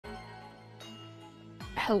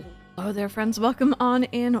Hello there, friends. Welcome on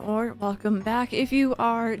in or welcome back. If you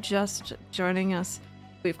are just joining us,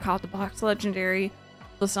 we've caught the box legendary.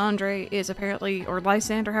 Lysandre is apparently, or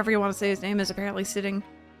Lysander, however you want to say his name, is apparently sitting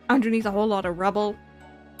underneath a whole lot of rubble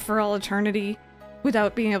for all eternity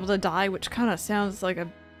without being able to die, which kind of sounds like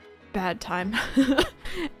a bad time.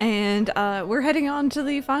 And we're heading on to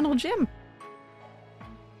the final gym.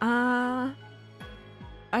 IGN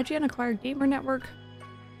acquired Gamer Network.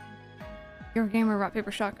 Your gamer, rock,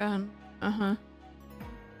 paper, shotgun.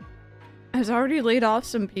 Has already laid off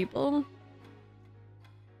some people.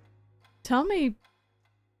 Tell me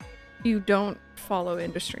you don't follow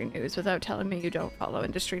industry news without telling me you don't follow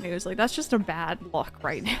industry news. Like, that's just a bad look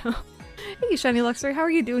right now. Hey, Shiny Luxury, how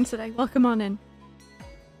are you doing today? Welcome on in.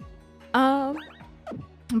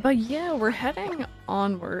 But yeah, we're heading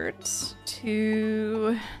onwards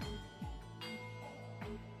to...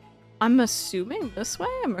 I'm assuming this way?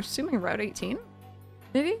 I'm assuming Route 18?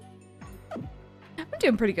 Maybe? I'm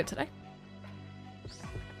doing pretty good today.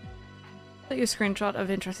 Let you a screenshot of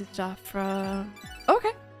interesting stuff from...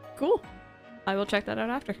 Okay, cool. I will check that out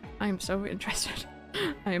after. I am so interested.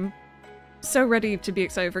 I am so ready to be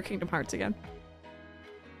excited for Kingdom Hearts again.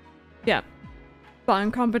 Yeah.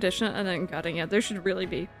 Buying competition and then cutting it. There should really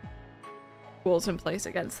be rules in place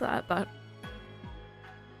against that, but...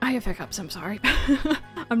 I have hiccups, I'm sorry.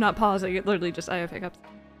 I'm not pausing, it literally just I have hiccups.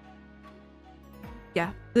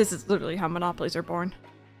 Yeah, this is literally how monopolies are born.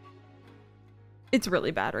 It's really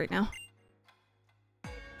bad right now.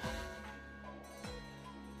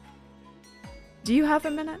 Do you have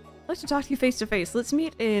a minute? I'd like to talk to you face to face. Let's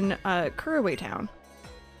meet in Kuraway Town.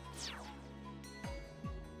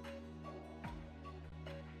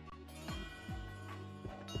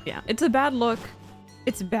 Yeah, it's a bad look.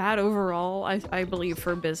 It's bad overall, I believe,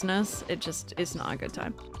 for business. It just is not a good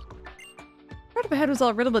time. Right up ahead was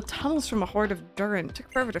all riddled with tunnels from a horde of Durin.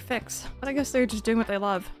 Took forever to fix, but I guess they're just doing what they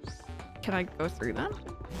love. Can I go through them?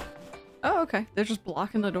 Oh, okay. They're just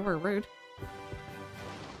blocking the door. Rude.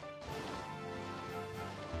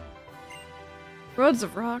 Roads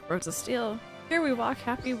of rock, roads of steel. Here we walk,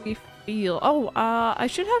 happy we feel. Oh, I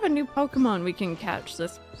should have a new Pokemon we can catch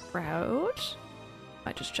this route.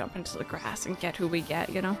 Might just jump into the grass and get who we get,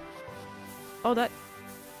 you know? Oh, that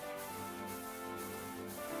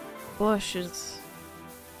bush is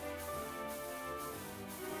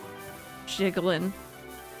jiggling.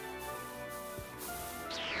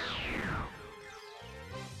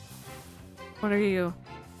 What are you?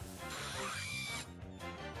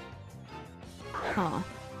 Huh.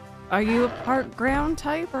 Are you a part ground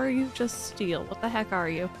type or are you just steel? What the heck are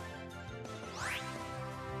you?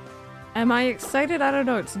 Am I excited? I don't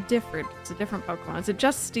know. It's different. It's a different Pokemon. Is it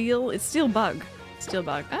just Steel? It's Steel Bug. Steel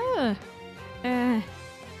Bug.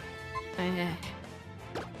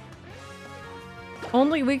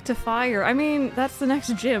 Only weak to fire. I mean, that's the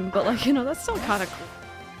next gym, but like, you know, that's still kind of cool.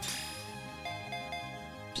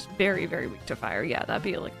 Just very, very weak to fire. Yeah, that'd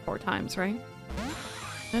be like 4 times, right?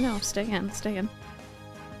 No, stay in. Stay in.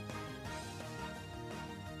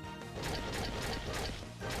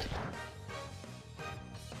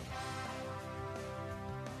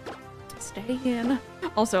 Stay in.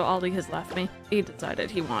 Also, Ollie has left me. He decided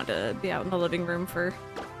he wanted to be out in the living room for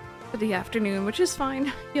the afternoon, which is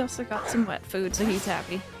fine. He also got some wet food, so he's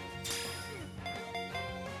happy.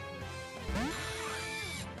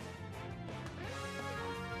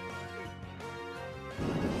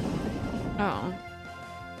 Oh.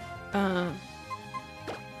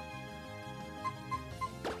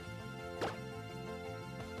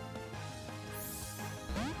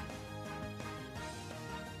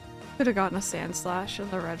 Could have gotten a sand slash and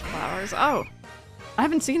the red flowers. Oh! I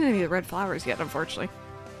haven't seen any of the red flowers yet, unfortunately.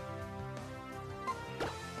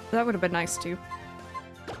 That would have been nice too.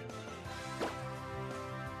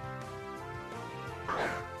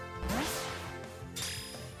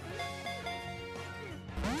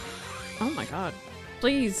 Oh my god.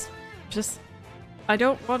 Please. Just... I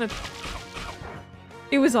don't want to...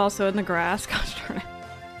 It was also in the grass. Gosh darn it.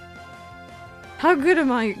 How good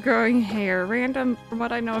am I at growing hair? Random, from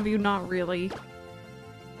what I know of you, not really.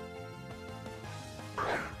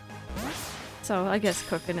 So I guess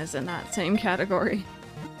cooking is in that same category.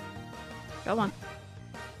 Go on.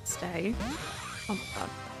 Stay. Oh my god.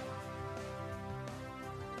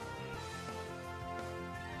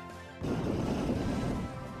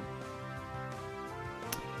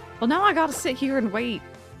 Well, now I gotta sit here and wait.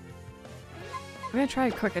 I'm gonna try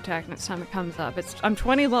a quick attack next time it comes up. I'm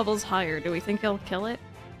 20 levels higher. Do we think he'll kill it?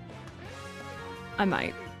 I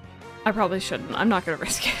might. I probably shouldn't. I'm not gonna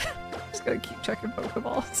risk it. I'm just gonna keep checking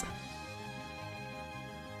Pokeballs.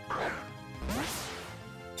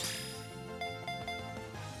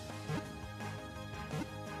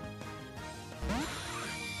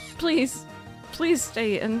 Please. Please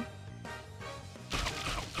stay in.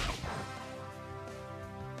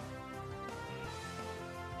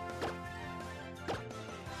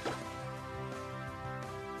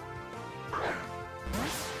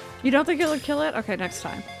 You don't think it'll kill it? Okay, next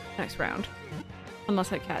time. Next round.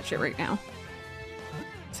 Unless I catch it right now.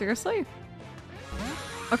 Seriously?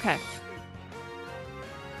 Okay.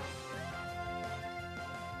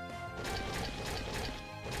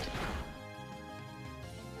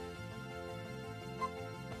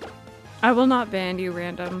 I will not ban you,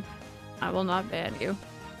 random. I will not ban you.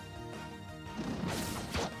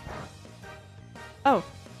 Oh,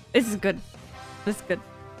 this is good. This is good.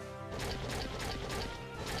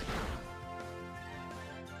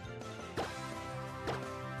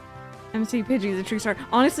 MC Pidgey, the true starter.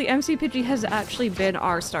 Honestly, MC Pidgey has actually been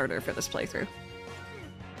our starter for this playthrough.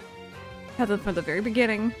 Had them from the very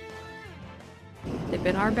beginning. They've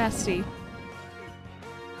been our bestie.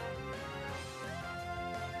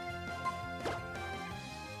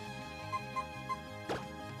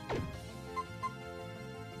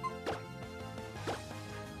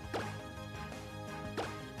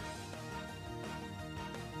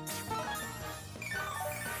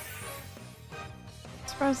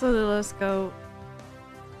 So let's go.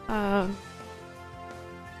 Oh,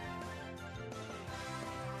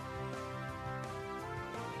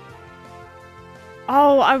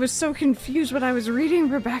 I was so confused when I was reading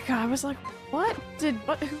Rebecca. I was like, what?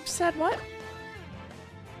 Who said what?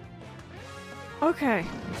 Okay.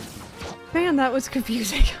 Man, that was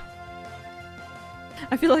confusing.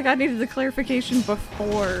 I feel like I needed the clarification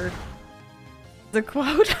before the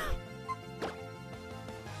quote.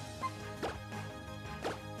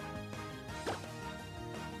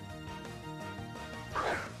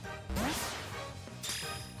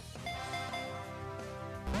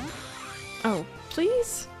 Oh,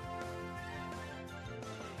 please?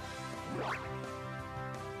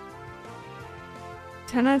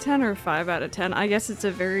 $10 out of 10 or 5 out of 10? I guess it's a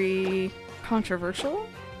very controversial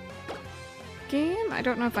game? I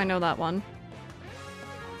don't know if I know that one.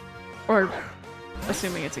 Or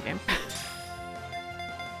assuming it's a game.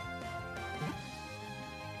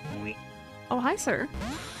 Oh, hi, sir.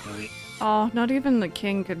 Oh, not even the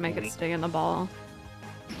king could make it stay in the ball.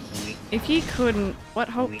 If he couldn't, what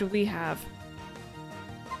hope do we have?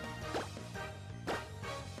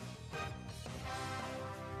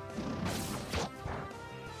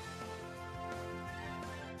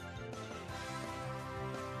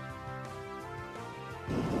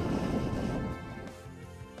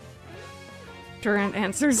 Durant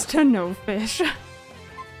answers to no fish.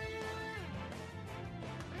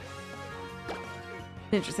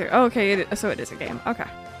 Interesting. Oh, okay, so it is a game. Okay.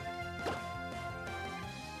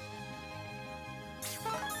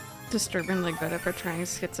 Disturbingly good at portraying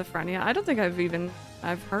schizophrenia. I don't think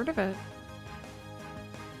I've heard of it.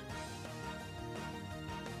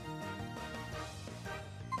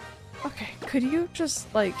 Okay, could you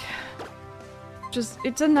just, like,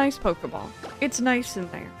 it's a nice Pokeball. It's nice in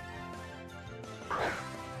there.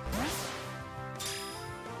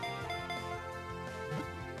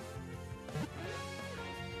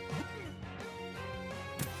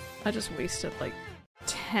 I just wasted, like,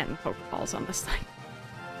 10 Pokeballs on this thing.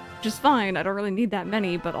 Which is fine, I don't really need that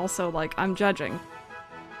many, but also, like, I'm judging.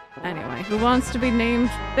 Anyway, who wants to be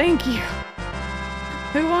named? Thank you!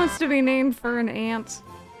 Who wants to be named for an ant?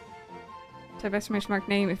 Type exclamation mark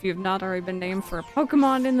name if you have not already been named for a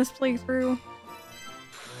Pokemon in this playthrough.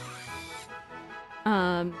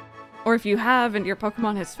 Or if you have and your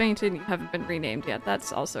Pokemon has fainted and you haven't been renamed yet,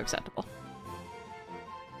 that's also acceptable.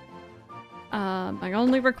 My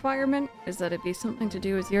only requirement is that it be something to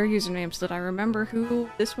do with your username so that I remember who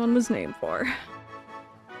this one was named for.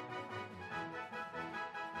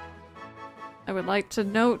 I would like to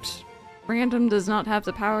note, random does not have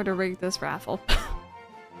the power to rig this raffle.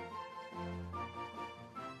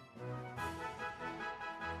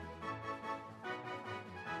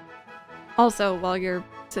 Also, while you're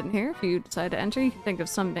sitting here, if you decide to enter, you can think of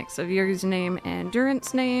some mix of your username and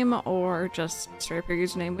Durant's name, or just straight up your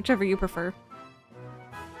username, whichever you prefer.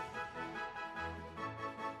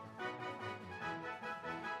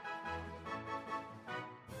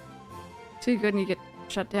 Too good and you get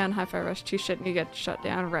shut down, Hi-Fi Rush. Too shit and you get shut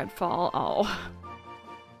down, Redfall. Oh.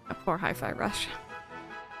 A poor Hi-Fi Rush.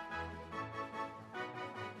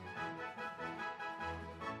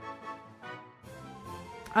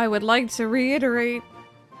 I would like to reiterate,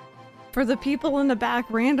 for the people in the back,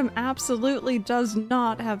 Random absolutely does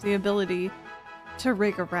not have the ability to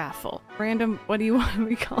rig a raffle. Random, what do you want to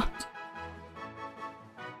be called?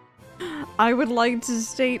 I would like to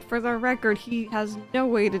state for the record, he has no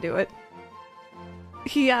way to do it.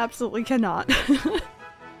 He absolutely cannot.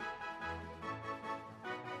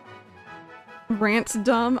 Rant's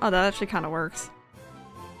dumb? Oh, that actually kind of works.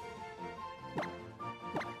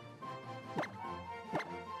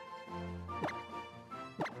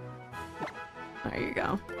 There you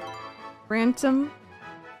go. Ransom,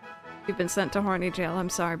 you've been sent to horny jail. I'm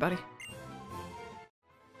sorry, buddy.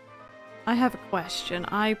 I have a question.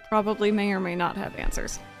 I probably may or may not have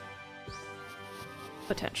answers.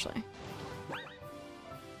 Potentially.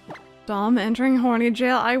 Dom entering horny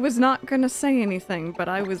jail? I was not gonna say anything, but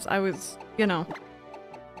I was, you know,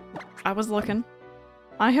 I was looking.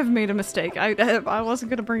 I have made a mistake. I wasn't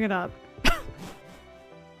gonna bring it up.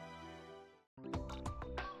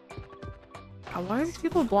 Why are these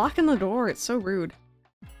people blocking the door? It's so rude.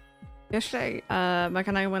 Yesterday, Mike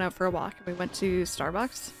and I went out for a walk and we went to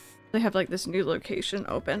Starbucks. They have like this new location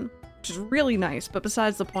open, which is really nice, but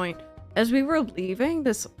besides the point, as we were leaving,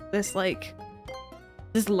 this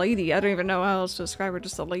lady, I don't even know how else to describe her,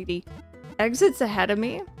 just a lady, exits ahead of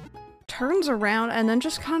me, turns around, and then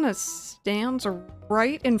just kind of stands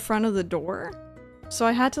right in front of the door. So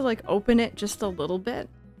I had to like open it just a little bit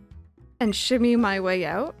and shimmy my way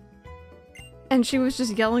out. And she was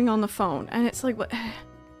just yelling on the phone, and it's like, what?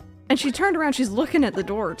 And she turned around, she's looking at the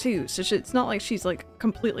door too, so it's not like she's like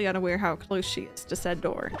completely unaware how close she is to said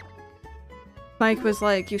door. Mike was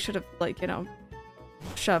like, you should have, like, you know,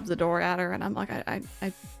 shoved the door at her, and I'm like,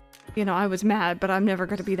 you know, I was mad, but I'm never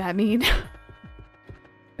gonna be that mean.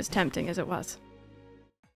 As tempting as it was.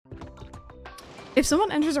 If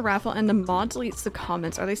someone enters a raffle and the mod deletes the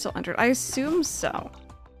comments, are they still entered? I assume so.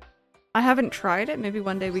 I haven't tried it, maybe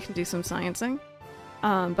one day we can do some sciencing.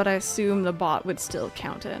 But I assume the bot would still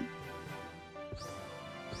count it.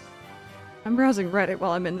 I'm browsing Reddit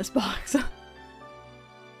while I'm in this box.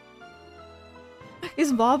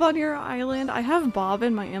 Is Bob on your island? I have Bob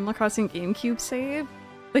in my Animal Crossing GameCube save,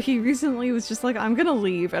 but he recently was just like, I'm gonna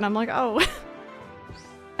leave, and I'm like, oh.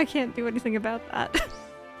 I can't do anything about that.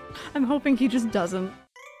 I'm hoping he just doesn't.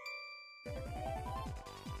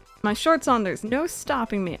 My short's on, there's no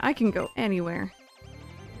stopping me. I can go anywhere.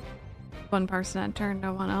 One person enter,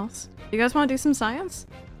 no one else. You guys want to do some science?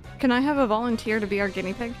 Can I have a volunteer to be our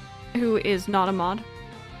guinea pig? Who is not a mod?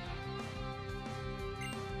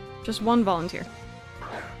 Just one volunteer.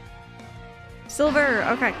 Silver,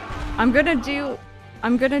 okay. I'm gonna do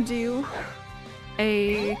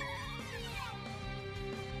a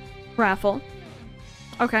raffle.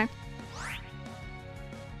 Okay.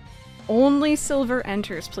 Only silver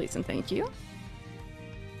enters, please and thank you.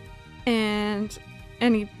 And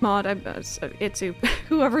any mod, Itsu,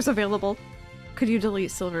 whoever's available, could you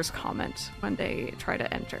delete Silver's comment when they try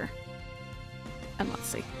to enter? And let's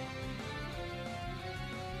see.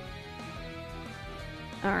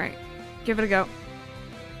 Alright, give it a go.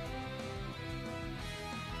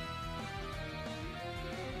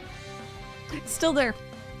 It's still there.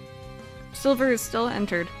 Silver is still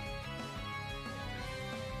entered.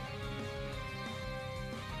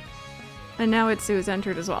 And now Itsu is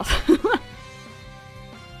entered as well.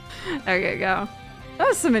 There you go. That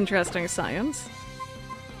was some interesting science.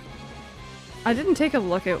 I didn't take a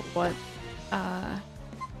look at what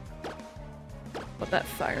that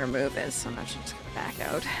fire move is, so I'm actually just gonna back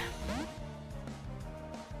out.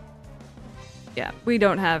 Yeah, we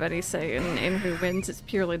don't have any say in who wins, it's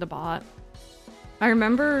purely the bot. I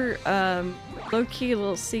remember, low-key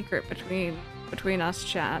little secret between us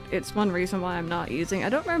chat. It's one reason why I'm not using. I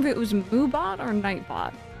don't remember if it was Moobot or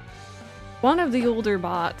Nightbot. One of the older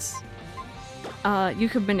bots, you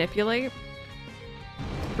could manipulate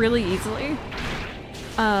really easily.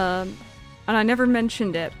 And I never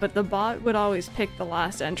mentioned it, but the bot would always pick the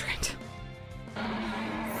last entrant.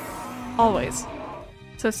 Always.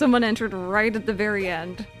 So if someone entered right at the very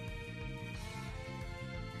end.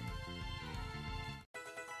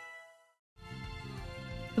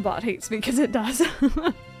 The bot hates me because it does.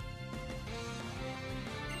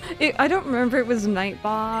 I don't remember if it was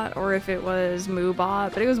Nightbot or if it was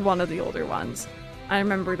Moobot, but it was one of the older ones. I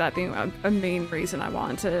remember that being a main reason I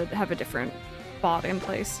wanted to have a different bot in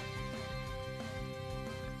place.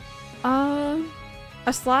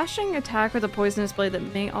 A slashing attack with a poisonous blade that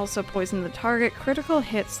may also poison the target. Critical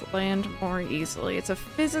hits land more easily. It's a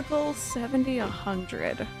physical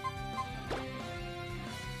 70-100.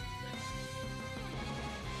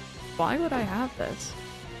 Why would I have this?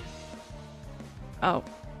 Oh,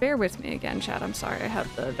 bear with me again, chat. I'm sorry, I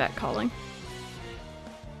have the vet calling.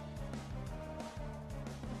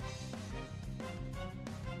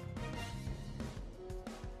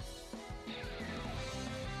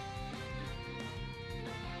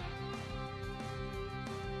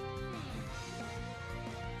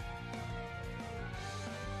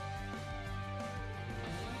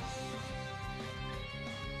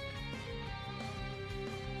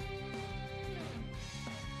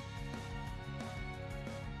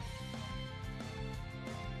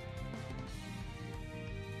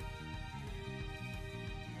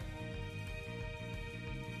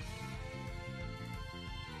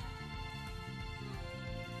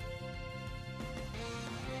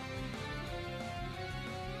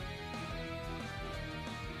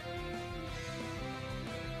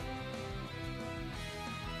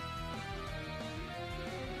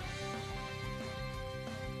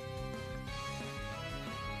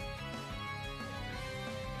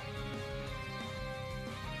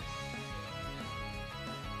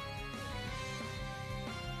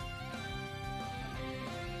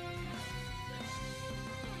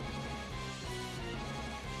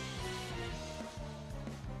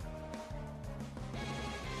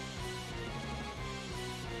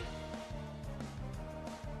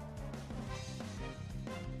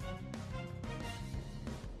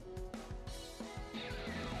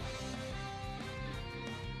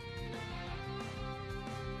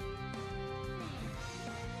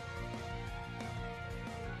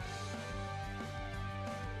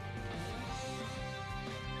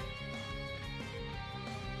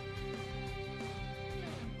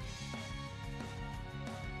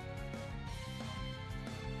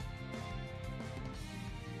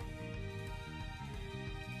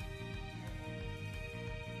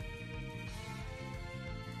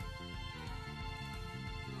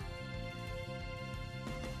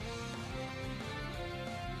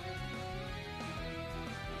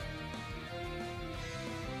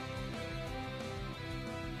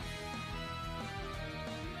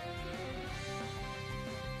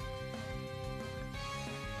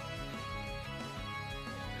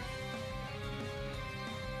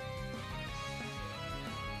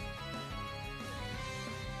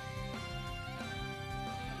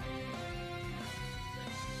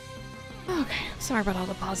 Okay, sorry about all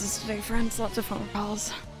the pauses today, friends. Lots of phone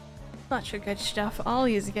calls. Much of good stuff.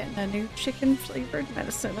 Ollie is getting a new chicken flavored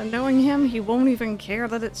medicine, and knowing him, he won't even care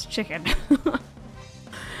that it's chicken.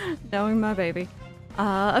 Knowing my baby.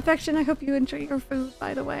 Affection, I hope you enjoy your food,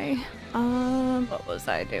 by the way. What was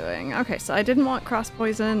I doing? Okay, so I didn't want cross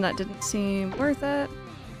poison. That didn't seem worth it.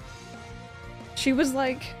 She was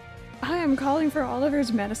like, hi, I'm calling for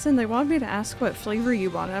Oliver's medicine. They want me to ask what flavor you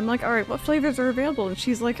want. I'm like, alright, what flavors are available? And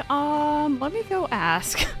she's like, let me go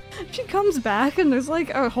ask. She comes back and there's like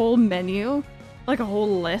a whole menu, like a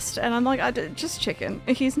whole list. And I'm like, just chicken.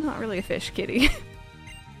 He's not really a fish kitty.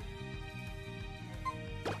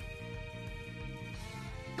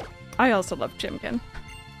 I also love Chimkin.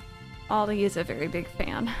 Ollie is a very big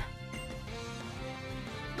fan.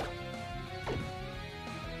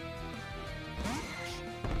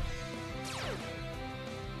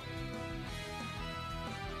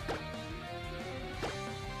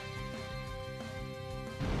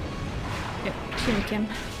 Yep, Chimkin.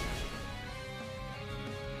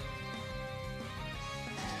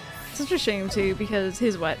 Such a shame too, because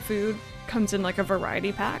his wet food comes in like a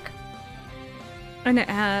variety pack. And it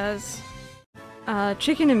has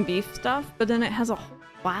chicken and beef stuff, but then it has a whole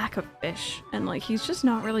whack of fish, and like he's just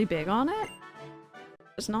not really big on it.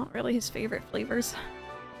 It's not really his favorite flavors.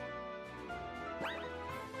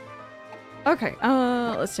 Okay,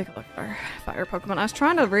 let's take a look at our fire Pokemon. I was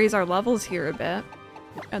trying to raise our levels here a bit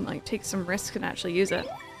and like take some risk and actually use it.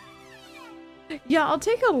 Yeah, I'll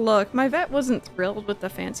take a look. My vet wasn't thrilled with the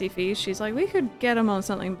fancy feast. She's like, we could get him on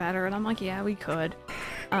something better, and I'm like, yeah, we could.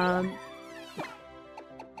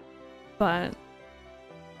 But...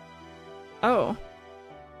 oh.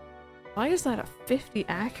 Why is that a 50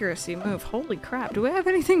 accuracy move? Holy crap, do we have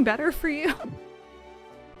anything better for you?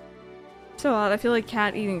 So odd, I feel like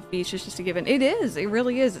cat eating fish is just a given. It is, it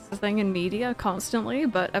really is. It's a thing in media constantly,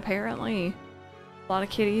 but apparently a lot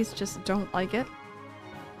of kitties just don't like it.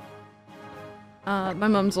 My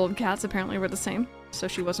mom's old cats apparently were the same, so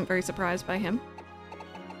she wasn't very surprised by him.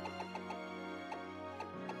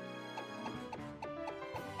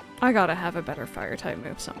 I gotta have a better fire type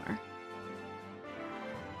move somewhere.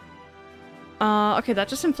 Okay, that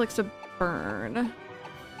just inflicts a burn.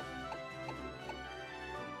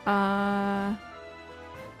 I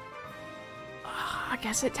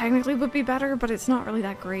guess it technically would be better, but it's not really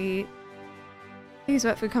that great. His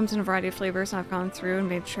wet food comes in a variety of flavors, and I've gone through and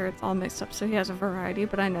made sure it's all mixed up so he has a variety,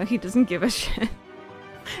 but I know he doesn't give a shit.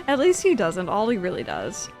 At least he doesn't. Ollie really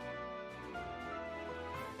does.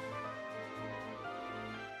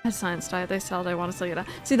 As science diet they sell, they want to sell you that.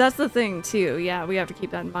 See, that's the thing too. Yeah, we have to keep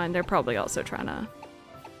that in mind. They're probably also trying to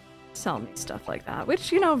sell me stuff like that,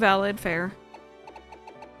 which, you know, valid, fair.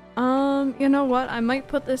 You know what? I might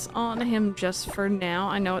put this on him just for now.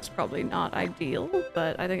 I know it's probably not ideal,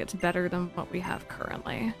 but I think it's better than what we have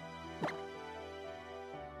currently.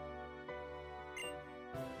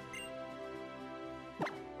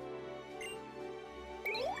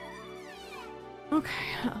 Okay,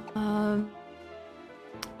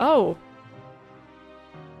 oh!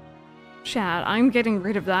 Chat, I'm getting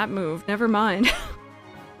rid of that move. Never mind.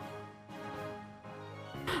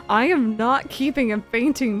 I am not keeping a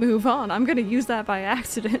fainting move on. I'm gonna use that by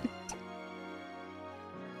accident.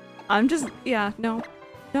 I'm just... yeah, no.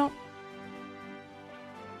 No.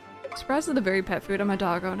 Surprised at the berry pet food. I'm a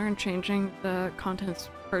dog owner, and changing the contents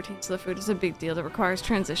proteins of the food is a big deal that requires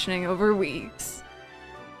transitioning over weeks.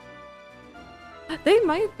 They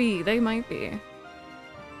might be. They might be.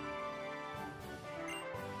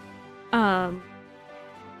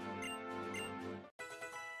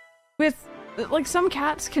 With... like, some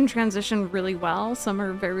cats can transition really well, some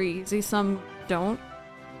are very easy, some don't.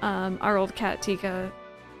 Our old cat, Tika,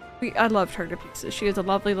 I loved her to pieces. She is a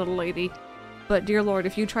lovely little lady, but dear lord,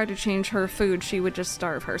 if you tried to change her food, she would just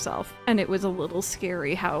starve herself. And it was a little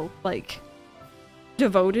scary how, like,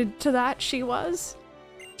 devoted to that she was.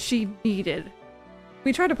 She needed...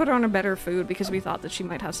 we tried to put her on a better food because we thought that she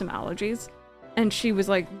might have some allergies, and she was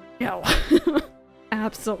like, no.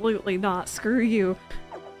 Absolutely not, screw you.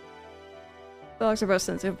 Dogs are both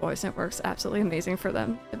sensitive voice, and it works absolutely amazing for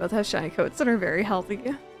them. They both have shiny coats that are very healthy.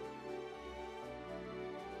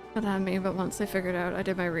 Not that me, but once they figured out I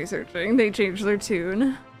did my researching, they changed their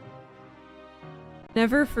tune.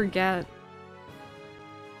 Never forget.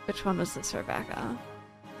 Which one was this, Rebecca?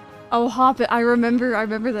 Oh, Hoppit, I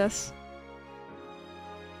remember this.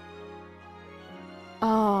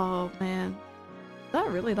 Oh, man.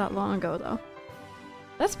 Not really that long ago, though.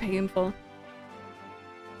 That's painful.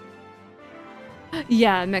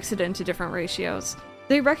 Yeah, mix it into different ratios.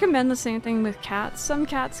 They recommend the same thing with cats. Some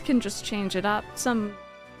cats can just change it up, some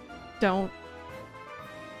don't.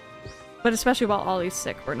 But especially while Ollie's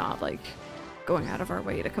sick, we're not, like, going out of our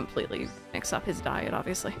way to completely mix up his diet,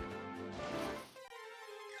 obviously.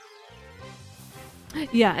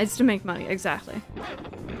 Yeah, it's to make money, exactly.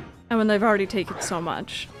 And when they've already taken so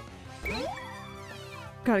much,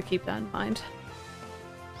 gotta keep that in mind.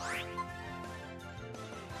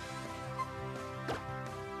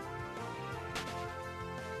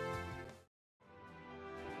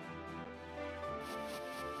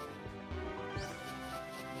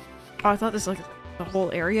 Oh, I thought this was like the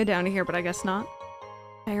whole area down here, but I guess not.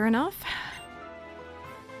 Fair enough.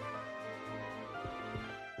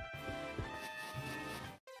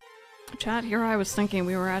 Chat, here I was thinking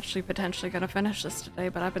we were actually potentially gonna finish this today,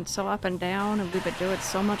 but I've been so up and down and we've been doing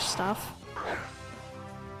so much stuff.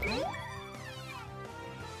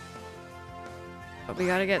 But we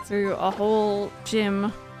gotta get through a whole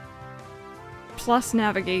gym, plus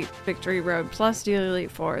navigate Victory Road, plus deal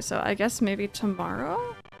Elite Four, so I guess maybe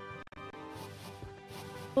tomorrow?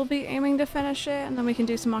 We'll be aiming to finish it, and then we can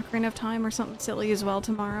do some Ocarina of Time or something silly as well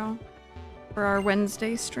tomorrow for our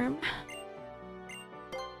Wednesday stream.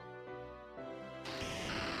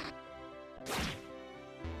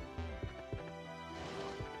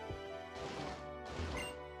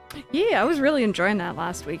 Yeah, I was really enjoying that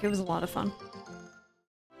last week. It was a lot of fun.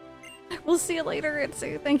 We'll see you later,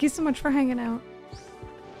 Itsu. Thank you so much for hanging out.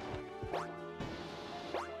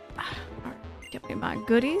 Alright, get me my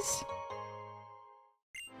goodies.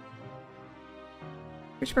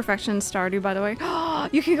 Reach perfection Stardew, by the way. Oh,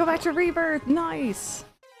 you can go back to Rebirth! Nice!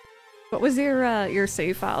 What was your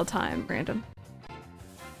save file time, Random?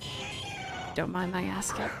 Don't mind my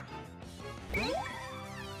asking.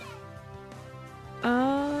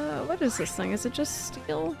 What is this thing? Is it just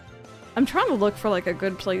steel? I'm trying to look for like a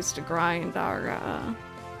good place to grind our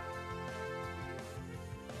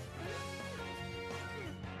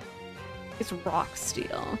it's rock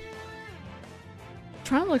steel.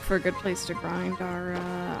 Trying to look for a good place to grind our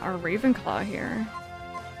Ravenclaw here.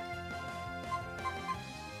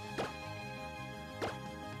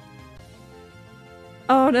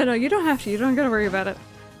 Oh no, you don't have to. You don't gotta worry about it.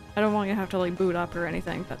 I don't want you to have to like boot up or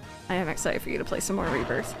anything, but I am excited for you to play some more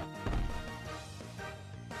Rebirth.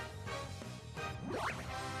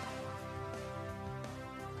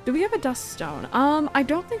 Do we have a dust stone? I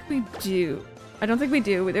don't think we do. I don't think we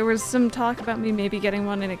do. There was some talk about me maybe getting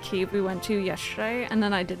one in a cave we went to yesterday, and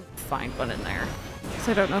then I didn't find one in there.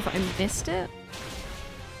 So I don't know if I missed it,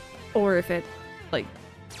 or if it, like,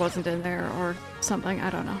 wasn't in there or something. I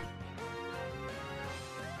don't know.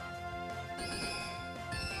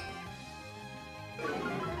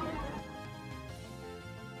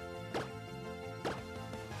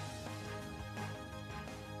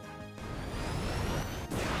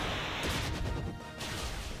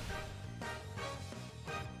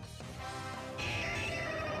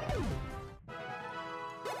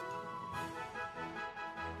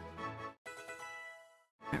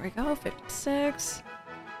 There we go, 56.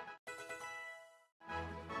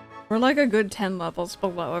 We're like a good 10 levels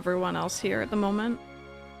below everyone else here at the moment.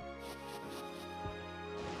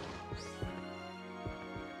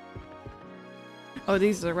 Oh,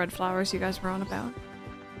 these are the red flowers you guys were on about.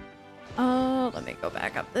 Let me go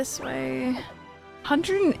back up this way.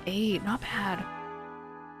 108, not bad.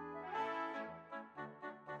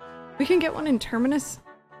 We can get one in Terminus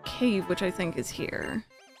Cave, which I think is here.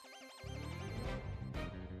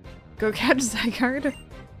 Go catch Zygarde.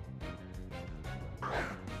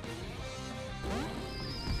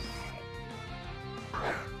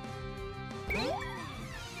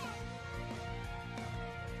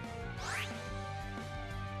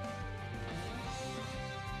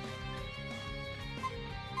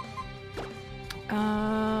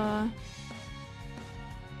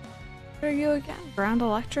 Where are you again? Ground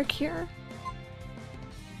Electric here?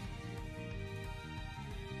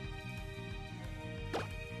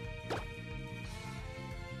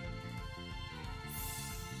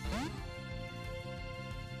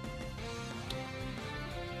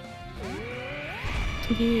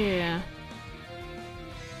 Yeah.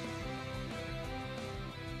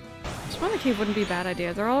 Spawn the cave wouldn't be a bad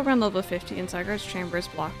idea. They're all around level 50 and Zygarde's chamber is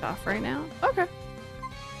blocked off right now. Okay.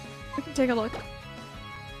 We can take a look.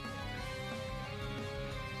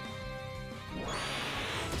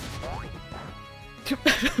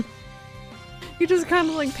 You just kind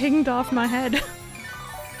of like pinged off my head.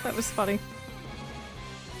 That was funny.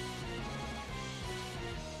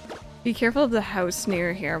 Be careful of the house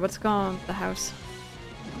near here. What's going on with the house?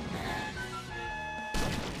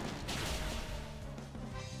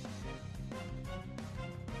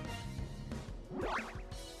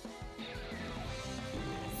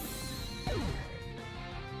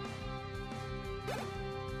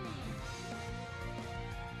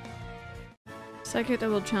 Psychic that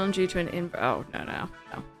will challenge you to an oh, no.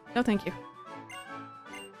 No, thank you.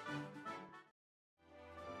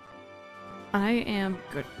 I am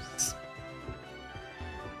good with this.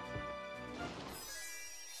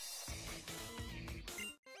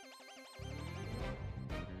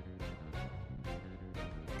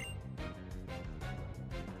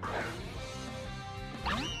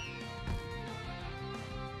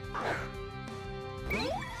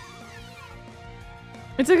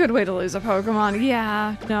 It's a good way to lose a Pokemon.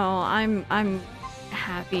 Yeah, no, I'm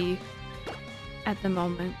happy at the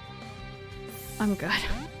moment. I'm good.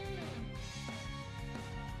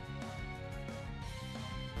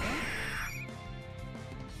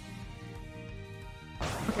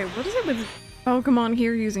 Okay, what is it with Pokemon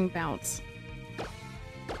here using Bounce?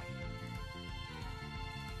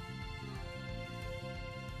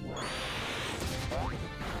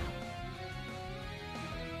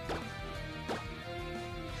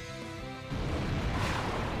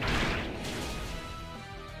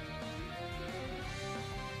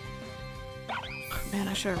 Man,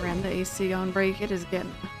 I should have ran the AC on break. It is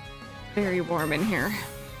getting very warm in here.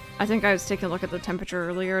 I think I was taking a look at the temperature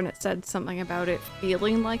earlier and it said something about it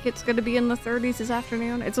feeling like it's going to be in the 30s this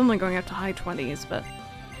afternoon. It's only going up to high 20s, but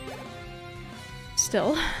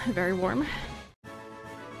still very warm.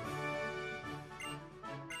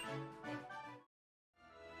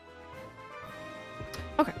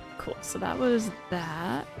 Okay, cool. So that was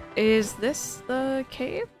that. Is this the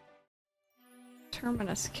cave?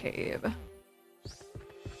 Terminus Cave.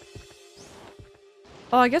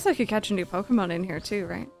 Oh, I guess I could catch a new Pokemon in here too,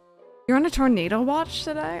 right? You're on a tornado watch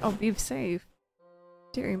today? Oh, be safe.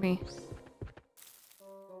 Dear me.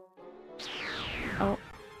 Oh.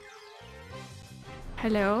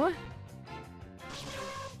 Hello?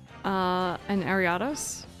 An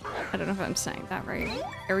Ariados? I don't know if I'm saying that right.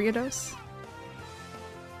 Ariados?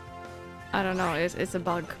 I don't know, it's a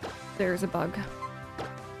bug. There's a bug.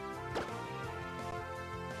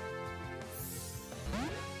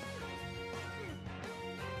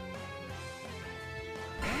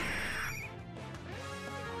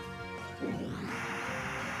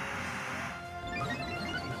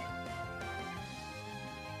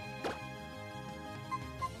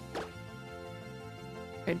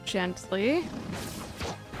 Okay, gently.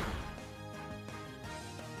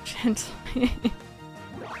 Gently.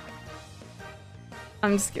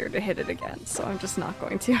 I'm scared to hit it again, so I'm just not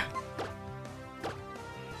going to.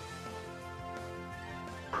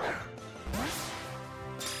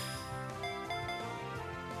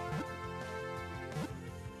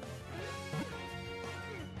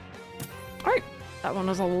 Alright, that one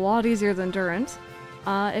was a lot easier than Durant.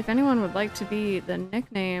 If anyone would like to be the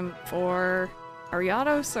nickname for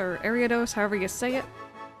Ariados or Ariados, however you say it,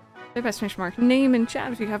 say !mark name in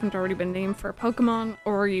chat if you haven't already been named for a Pokemon,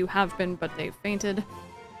 or you have been but they've fainted.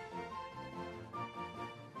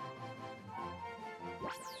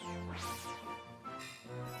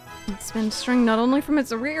 It's been string not only from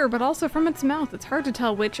its rear, but also from its mouth. It's hard to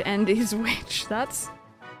tell which end is which. That's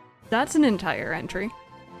an entire entry.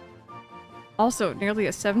 Also, nearly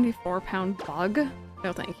a 74-pound bug.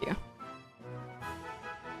 No thank you.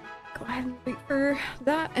 Go ahead and wait for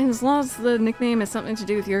that. And as long as the nickname has something to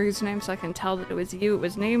do with your username so I can tell that it was you it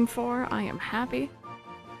was named for, I am happy.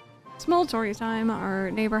 Small story time. Our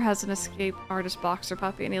neighbor has an escaped artist boxer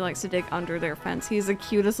puppy and he likes to dig under their fence. He's the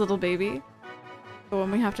cutest little baby. But when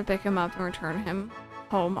we have to pick him up and return him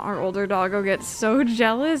home, our older doggo gets so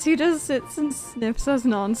jealous. He just sits and sniffs us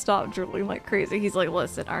non-stop, drooling like crazy. He's like,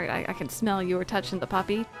 listen, alright, I can smell you were touching the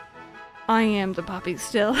puppy. I am the puppy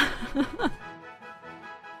still.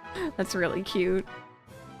 That's really cute.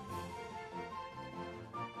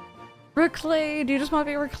 Reclade, do you just want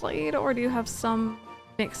to be Reclade, or do you have some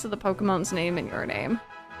mix of the Pokemon's name in your name?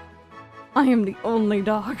 I am the only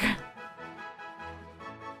dog.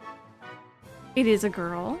 It is a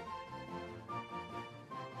girl.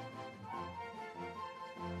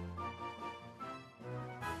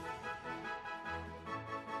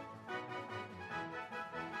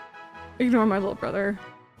 Ignore my little brother.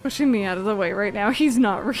 Pushing me out of the way right now. He's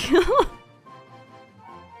not real.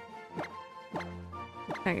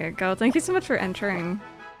 There you go. Thank you so much for entering.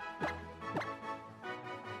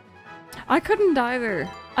 I couldn't either.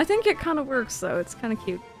 I think it kind of works though. It's kind of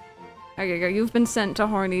cute. There you go. You've been sent to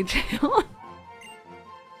horny jail.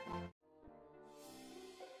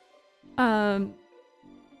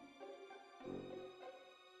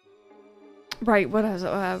 Right, what I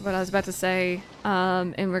was about to say,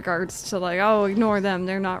 in regards to like, oh, ignore them,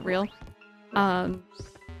 they're not real. My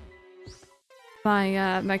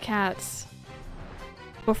cats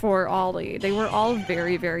before Ollie. They were all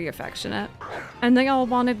very, very affectionate. And they all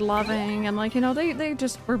wanted loving, and like, you know, they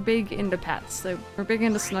just were big into pets. They were big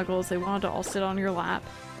into snuggles. They wanted to all sit on your lap.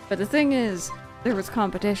 But the thing is, there was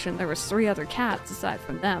competition. There was 3 other cats aside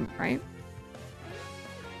from them, right?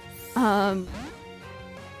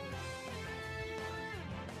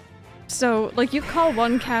 So, like, you'd call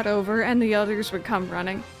one cat over and the others would come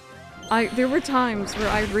running. There were times where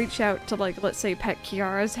I'd reach out to, like, let's say pet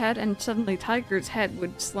Kiara's head, and suddenly Tiger's head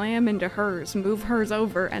would slam into hers, move hers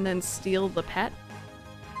over, and then steal the pet.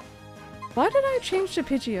 Why did I change to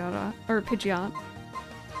Pidgeotto? Or Pidgeot?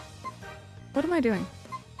 What am I doing?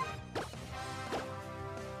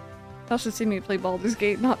 Y'all should see me play Baldur's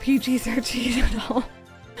Gate, not PG-13 at all.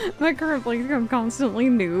 My current playthrough, I'm constantly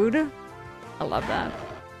nude. I love that.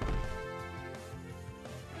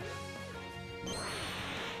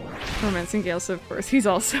 Romancing Gale, so of course he's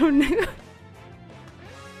also nude.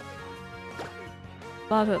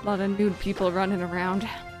 lot of nude people running around.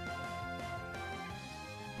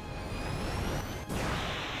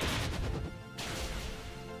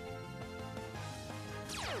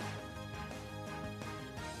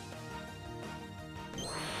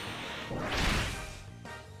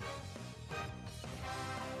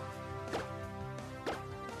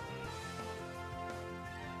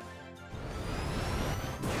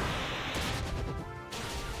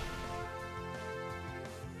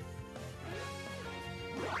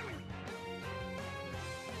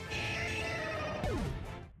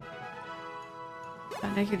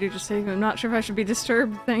 Naked, you just say, I'm not sure if I should be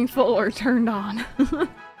disturbed, thankful, or turned on.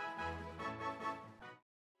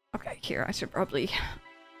 Okay, here, I should probably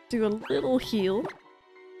do a little heal.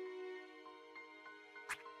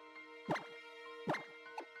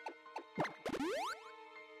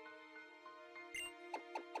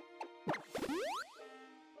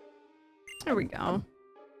 There we go.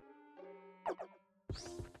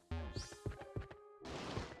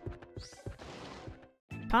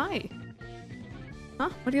 Hi. Huh?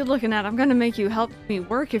 What are you looking at? I'm gonna make you help me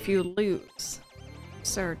work if you lose.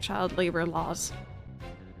 Sir, child labor laws.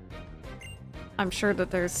 I'm sure that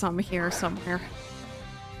there's some here somewhere.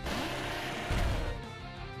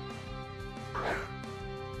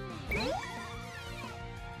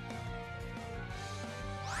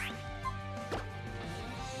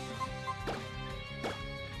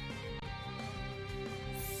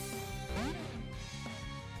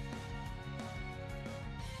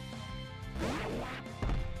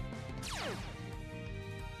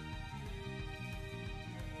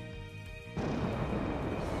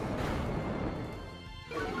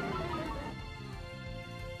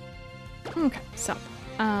 Okay, so,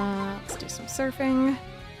 let's do some surfing.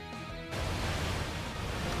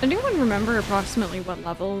 Anyone remember approximately what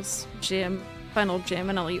levels Gym, Final Gym,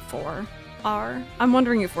 and Elite Four are? I'm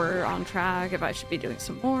wondering if we're on track, if I should be doing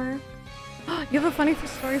some more. You have a funny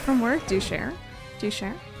story from work? Do share. Do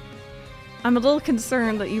share. I'm a little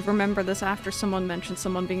concerned that you remember this after someone mentioned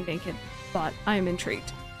someone being naked, but I am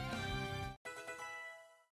intrigued.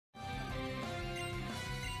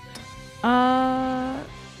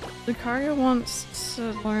 Lucario wants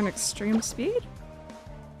to learn extreme speed?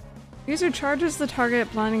 User charges the target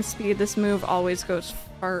at blinding speed. This move always goes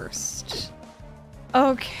first.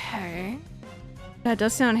 Okay. That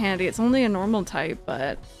does sound handy. It's only a normal type,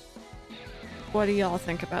 but what do y'all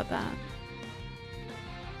think about that?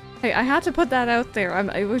 Hey, I had to put that out there.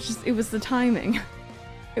 It was the timing.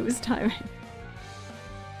 It was timing.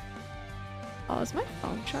 Oh, is my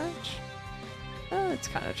phone charged? Oh, it's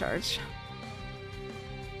kind of charged.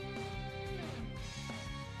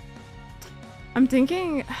 I'm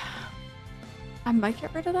thinking I might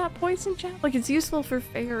get rid of that poison jab. Like, it's useful for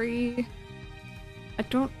fairy. I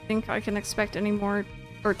don't think I can expect any more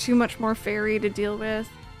or too much more fairy to deal with.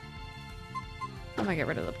 I might get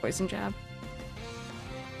rid of the poison jab.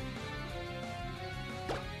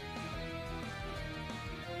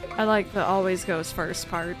 I like the always goes first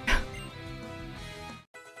part.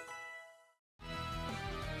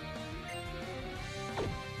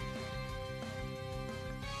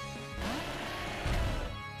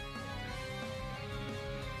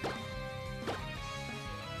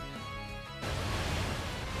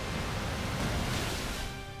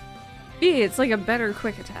 It's like a better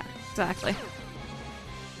quick attack. Exactly.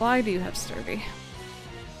 Why do you have sturdy?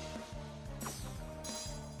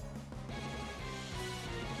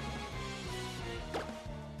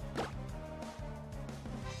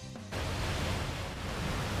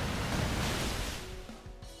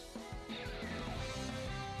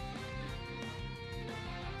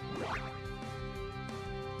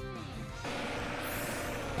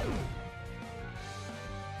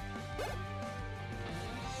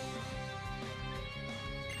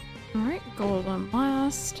 golden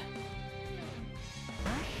last.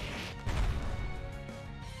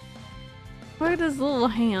 Look at his little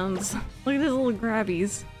hands. Look at his little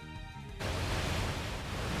grabbies.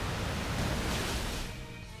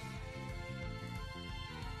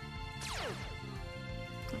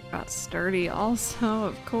 I've got sturdy also,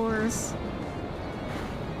 of course.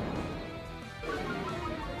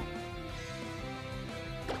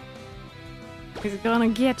 He's gonna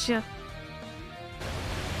get you.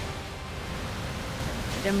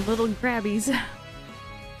 Them little grabbies.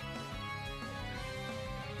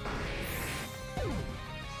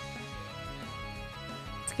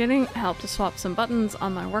 Getting help to swap some buttons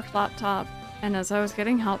on my work laptop, and as I was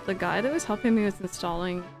getting help, the guy that was helping me with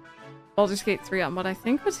installing Baldur's Gate 3 on what I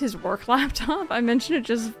think was his work laptop, I mentioned it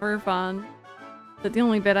just for fun, that the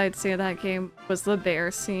only bit I'd say of that game was the bear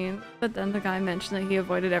scene, but then the guy mentioned that he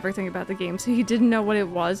avoided everything about the game, so he didn't know what it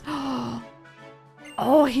was.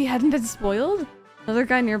 Oh, he hadn't been spoiled? Another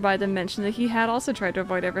guy nearby then mentioned that he had also tried to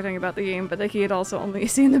avoid everything about the game, but that he had also only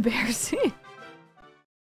seen the bear scene.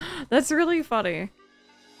 That's really funny.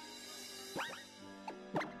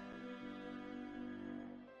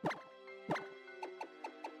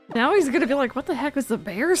 Now he's gonna be like, what the heck was the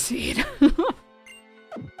bear seed?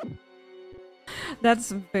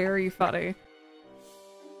 That's very funny.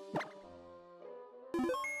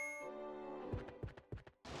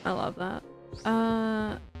 I love that.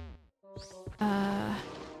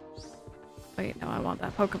 Wait, no, I want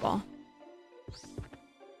that Pokeball.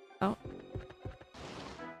 Oh.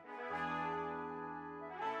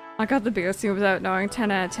 I got the bear seed without knowing.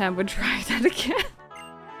 10 out of 10 would try that again.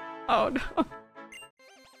 Oh no.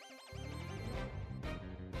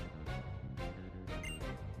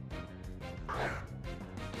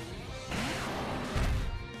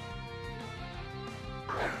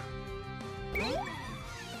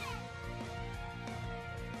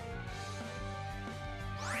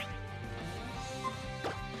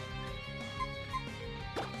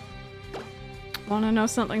 Want to know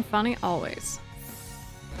something funny? Always.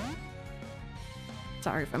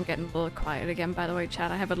 Sorry if I'm getting a little quiet again, by the way,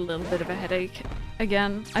 chat. I have a little bit of a headache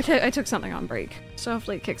again. I took something on break, so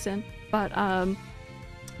hopefully it kicks in. But,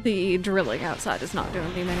 the drilling outside is not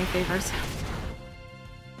doing me many favors.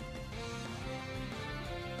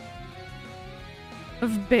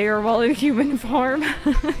 Of bear while in human form.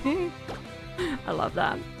 I love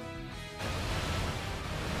that.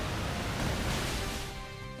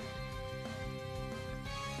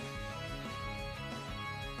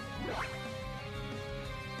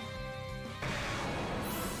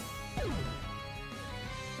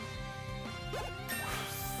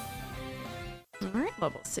 Alright,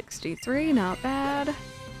 level 63, not bad.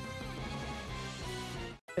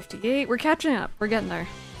 58, we're catching up, we're getting there.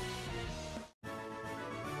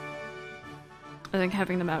 I think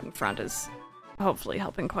having them out in front is hopefully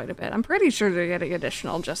helping quite a bit. I'm pretty sure they're getting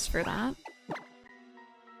additional just for that.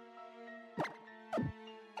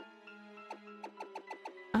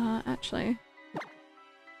 Actually.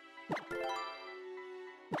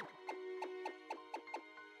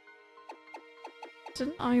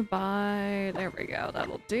 Didn't I buy... There we go,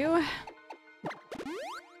 that'll do.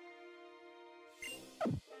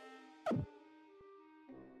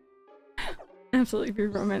 Absolutely be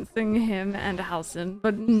romancing him and Halcyon,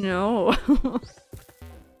 but no.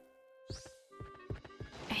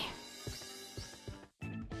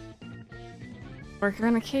 Worker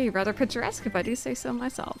in a cave, rather picturesque if I do say so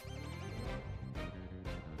myself.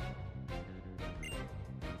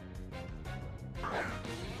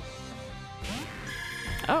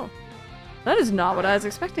 Oh. That is not what I was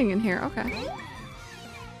expecting in here, okay.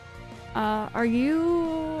 Are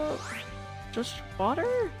you... just water?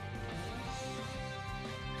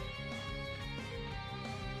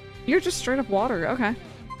 You're just straight up water, okay.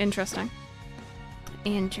 Interesting.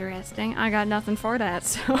 Interesting. I got nothing for that,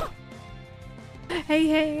 so... Hey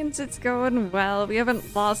Haynes, it's going well. We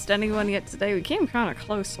haven't lost anyone yet today. We came kind of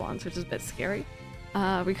close once, which is a bit scary.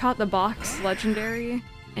 We caught the box legendary,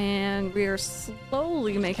 and we are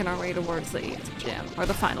slowly making our way towards the 8th gym, or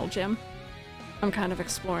the final gym. I'm kind of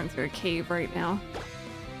exploring through a cave right now.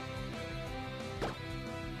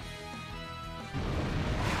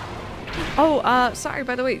 Oh, sorry,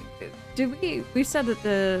 by the way, did we said that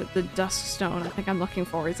the dusk stone I think I'm looking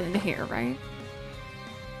for is in here, right?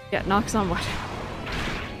 Yeah, knocks on wood.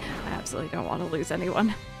 I absolutely don't want to lose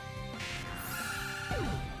anyone.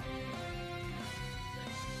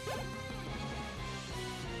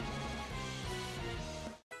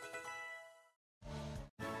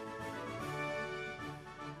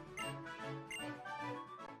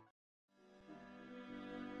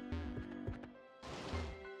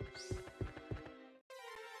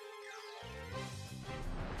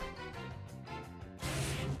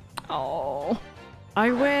 Oh,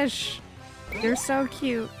 I wish. You're so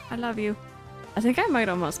cute. I love you. I think I might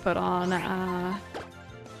almost put on, I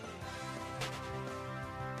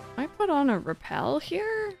put on a repel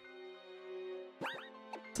here?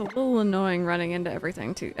 It's a little annoying running into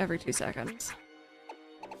everything every 2 seconds.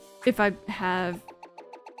 If I have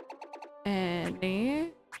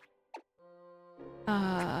any...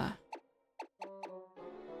 I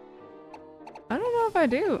don't know if I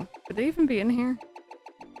do. Could they even be in here?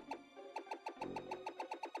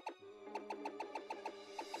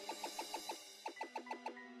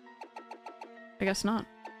 I guess not.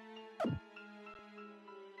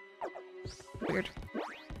 Weird.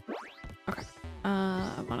 Okay.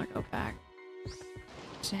 I wanna go back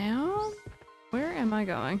down? Where am I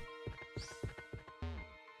going?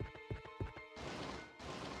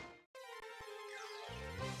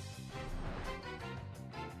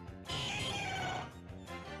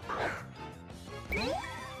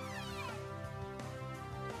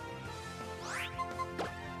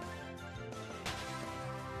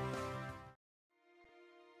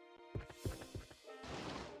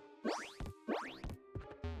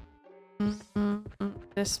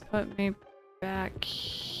 This put me back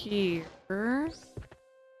here.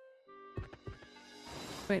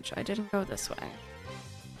 Which I didn't go this way.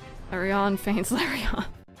 Larion feigns Larion.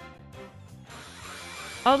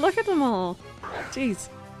 Oh, look at them all. Jeez.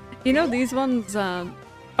 You know these ones, oh,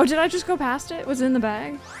 did I just go past it? Was it in the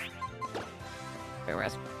bag? Wait, where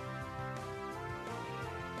is it?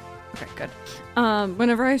 Okay, good.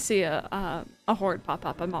 Whenever I see a horde pop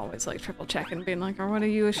up, I'm always like triple checking, being like, oh, what are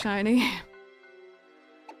you, a shiny?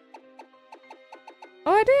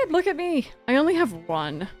 Oh, I did! Look at me! I only have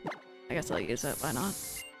one. I guess I'll use it, why not?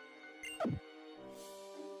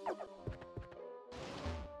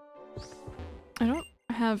 I don't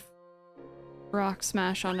have rock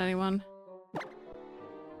smash on anyone.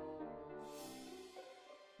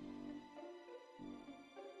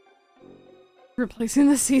 Replacing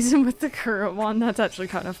the season with the current one, that's actually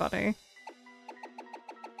kind of funny.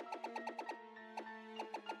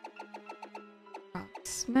 Rock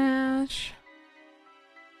smash.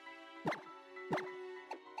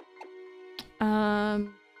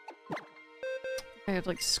 I have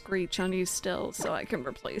like Screech on you still, so I can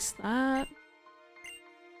replace that.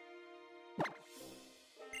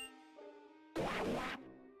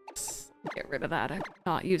 Get rid of that, I'm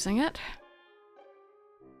not using it.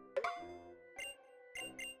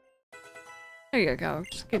 There you go,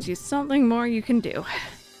 just gives you something more you can do.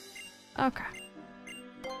 Okay.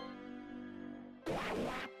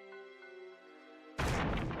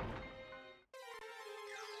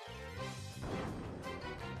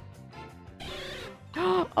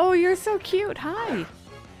 Oh, you're so cute! Hi!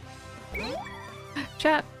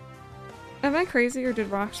 Chat, am I crazy or did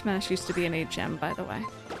Rock Smash used to be an HM, by the way?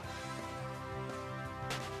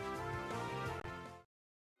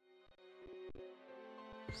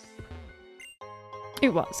 It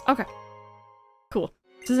was. Okay. Cool.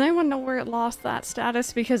 Does anyone know where it lost that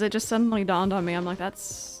status? Because it just suddenly dawned on me. I'm like,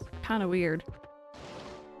 that's kind of weird.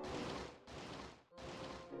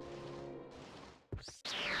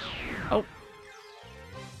 Oh.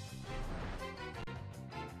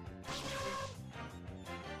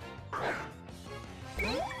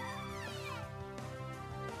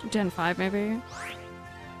 Gen 5, maybe?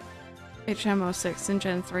 HM06 in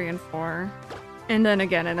Gen 3 and 4. And then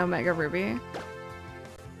again in Omega Ruby.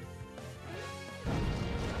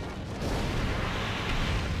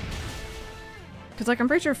 Because, like, I'm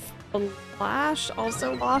pretty sure Flash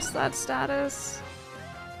also lost that status.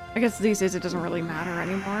 I guess these days it doesn't really matter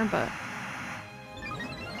anymore, but...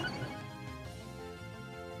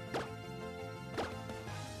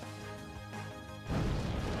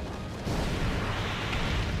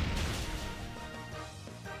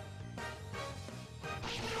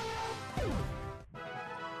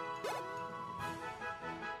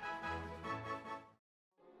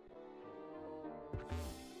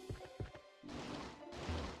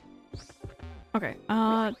 Okay,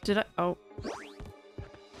 did I- oh.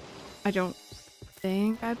 I don't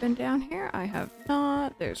think I've been down here. I have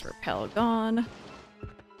not. There's Repel gone.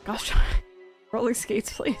 Gosh, roller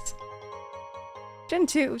skates, please. Gen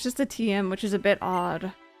 2 was just a TM, which is a bit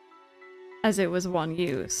odd, as it was one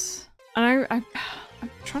use. And I'm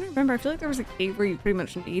trying to remember, I feel like there was a cave where you pretty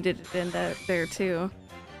much needed it in there too.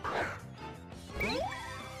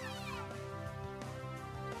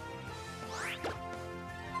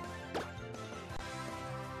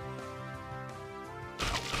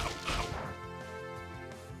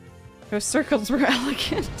 Those circles were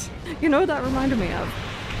elegant. You know what that reminded me of?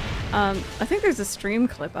 I think there's a stream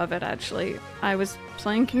clip of it, actually. I was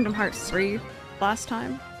playing Kingdom Hearts 3 last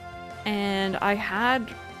time, and I had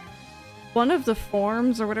one of the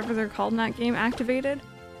forms, or whatever they're called in that game, activated,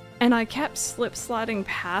 and I kept slip-sliding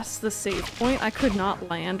past the save point. I could not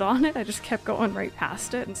land on it, I just kept going right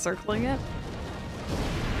past it and circling it.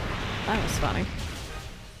 That was funny.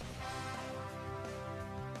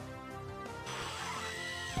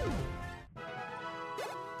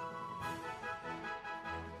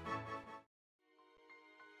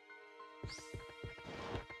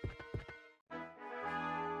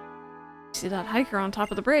 See that hiker on top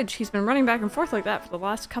of the bridge? He's been running back and forth like that for the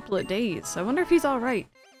last couple of days. I wonder if he's alright.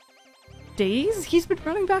 Days? He's been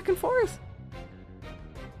running back and forth!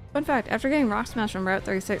 Fun fact, after getting Rock Smash on Route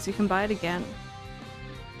 36, you can buy it again.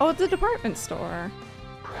 Oh, at the department store!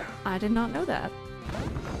 I did not know that.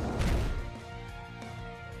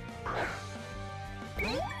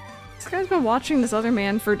 This guy's been watching this other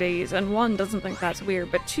man for days, and one, doesn't think that's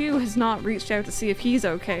weird, but two, has not reached out to see if he's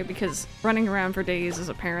okay, because running around for days is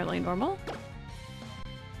apparently normal.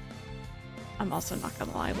 I'm also not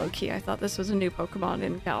gonna lie, low-key, I thought this was a new Pokemon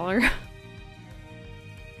in Galar.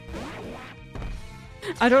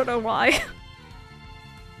 I don't know why.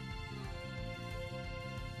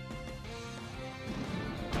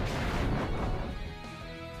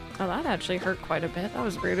 Oh, that actually hurt quite a bit. That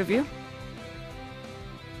was rude of you.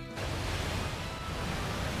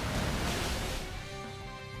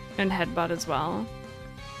 And headbutt as well.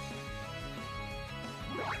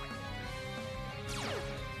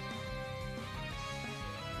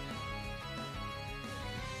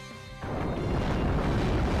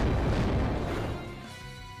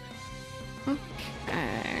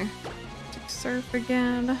 Okay. Surf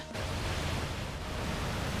again.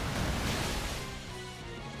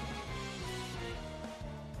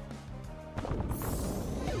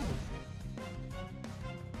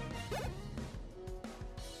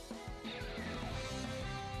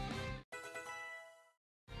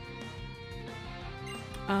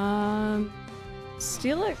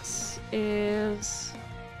 Steelix is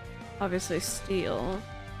obviously steel.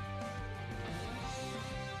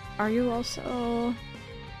 Are you also...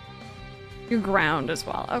 You're ground as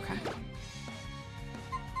well, okay.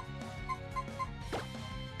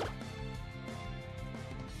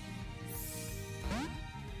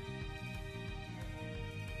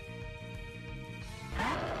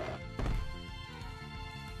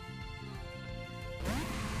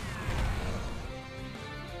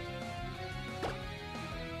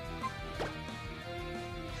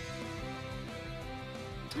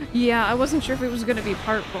 Yeah, I wasn't sure if it was gonna be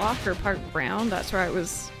part rock or part ground. That's where I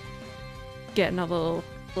was getting a little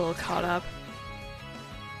caught up.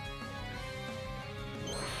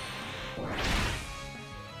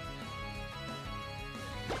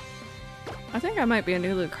 I think I might be a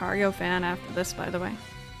new Lucario fan after this, by the way.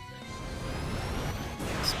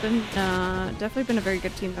 It's been definitely been a very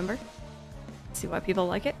good team member. See why people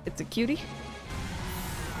like it. It's a cutie.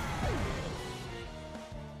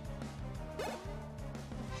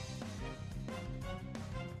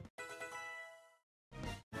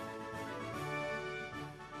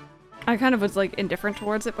 I kind of was like indifferent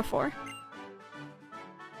towards it before.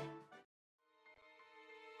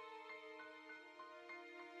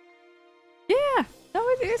 Yeah, no,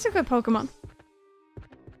 it's a good Pokemon.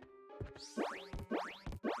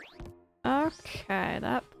 Okay,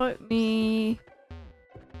 that put me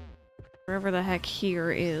wherever the heck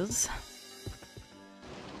here is.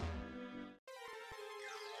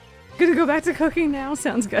 Gonna go back to cooking now?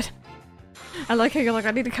 Sounds good. I like how you're like,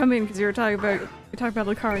 I need to come in because you were talking about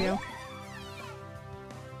Lucario.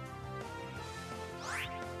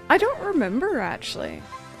 I don't remember actually.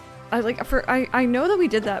 I know that we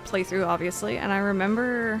did that playthrough obviously, and I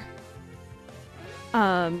remember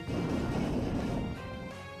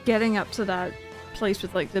getting up to that place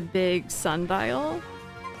with like the big sundial.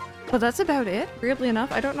 But that's about it, weirdly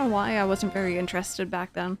enough. I don't know why I wasn't very interested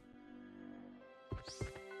back then.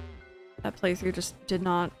 That playthrough just did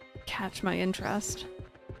not catch my interest.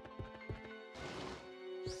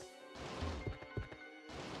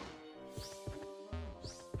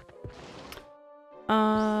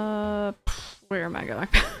 Where am I going?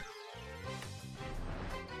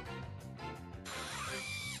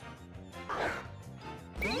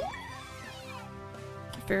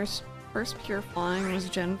 First pure flying was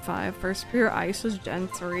Gen 5, first pure ice was Gen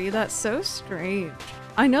 3. That's so strange.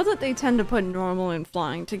 I know that they tend to put normal and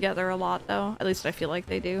flying together a lot though. At least I feel like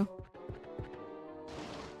they do.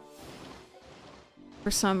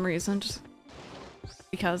 For some reason, just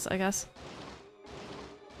because, I guess.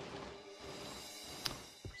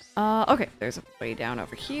 Okay, there's a way down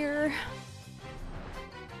over here.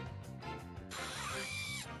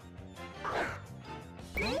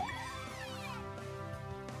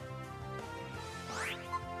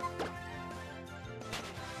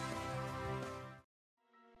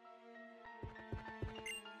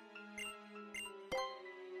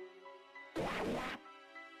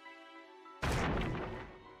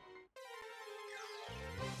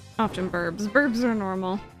 Often burbs. Burbs are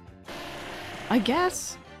normal. I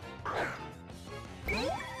guess.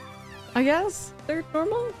 I guess they're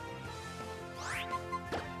normal?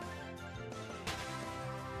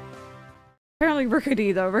 Apparently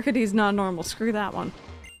Rickety though. Rickety's not normal. Screw that one.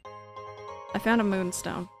 I found a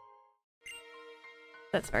moonstone.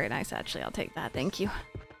 That's very nice actually. I'll take that. Thank you.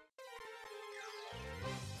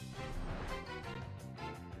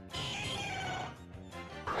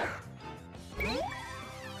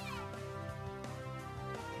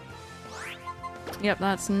 Yep,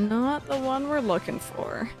 that's not the one we're looking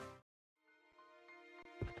for.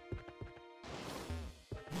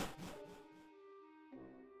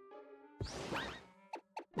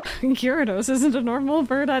 Gyarados isn't a normal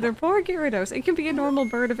bird either. Poor Gyarados. It can be a normal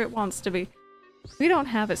bird if it wants to be. We don't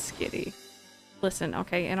have a Skitty. Listen,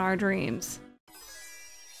 okay, in our dreams.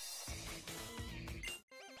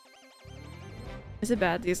 Is it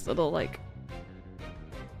bad these little, like,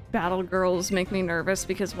 battle girls make me nervous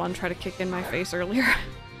because one tried to kick in my face earlier?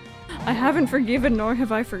 I haven't forgiven nor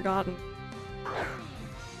have I forgotten.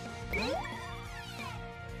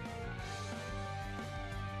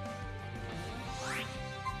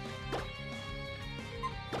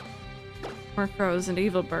 Murkrow is an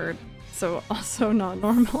evil bird, so also not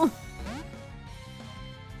normal.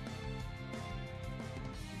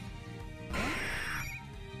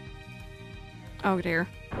 Oh dear.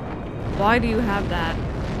 Why do you have that?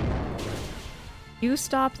 You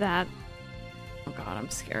stop that. Oh god, I'm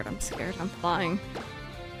scared, I'm scared, I'm flying.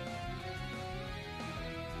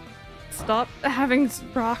 Stop having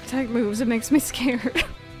rock type moves, it makes me scared.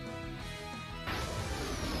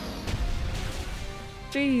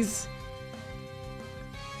 Jeez.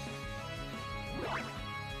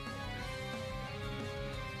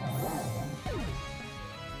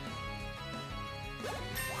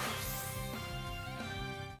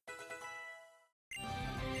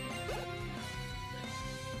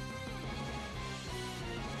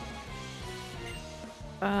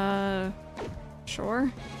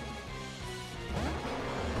 Sure.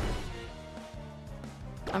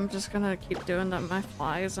 I'm just gonna keep doing my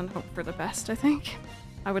flies and hope for the best, I think.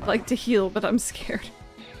 I would like to heal, but I'm scared.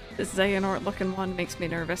 This Xehanort looking one makes me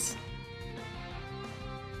nervous.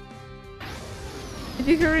 If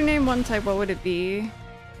you could rename one type, what would it be?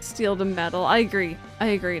 Steel to metal. I agree. I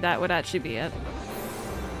agree. That would actually be it.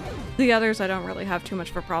 The others I don't really have too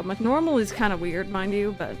much of a problem with. Normal is kind of weird, mind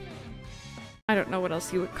you, but I don't know what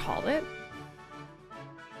else you would call it.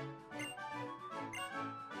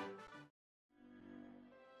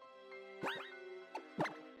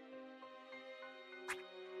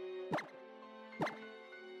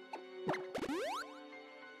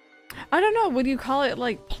 I don't know, would you call it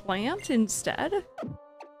like plant instead?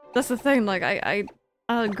 That's the thing, like I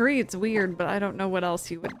agree it's weird, but I don't know what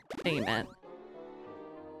else you would name it.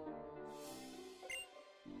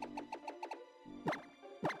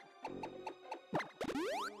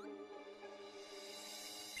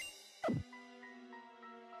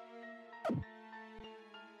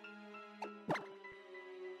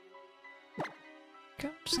 Okay,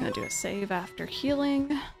 I'm just gonna do a save after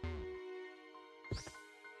healing.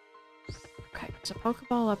 Okay, there's a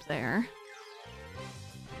Pokeball up there.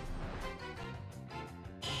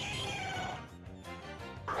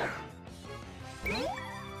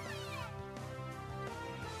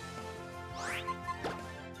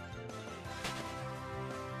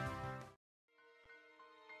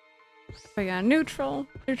 But yeah, neutral.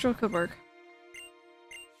 Neutral could work.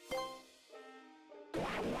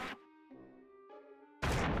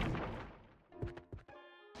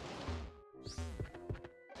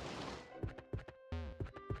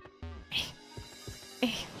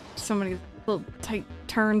 So many little tight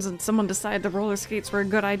turns and someone decided the roller skates were a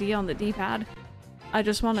good idea on the D-pad. I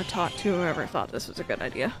just want to talk to whoever thought this was a good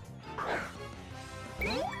idea.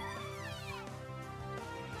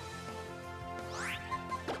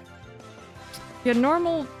 Yeah,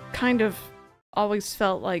 normal kind of always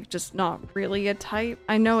felt like just not really a type.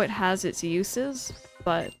 I know it has its uses,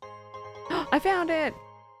 but I found it!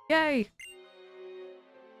 Yay!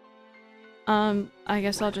 I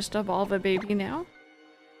guess I'll just evolve a baby now.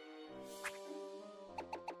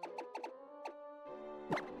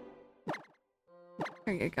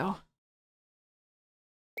 There you go.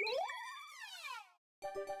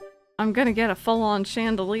 I'm gonna get a full-on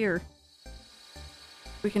chandelier.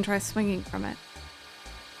 We can try swinging from it.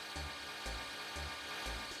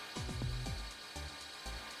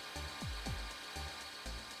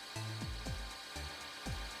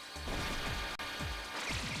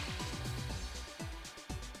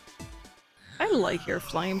 I I like your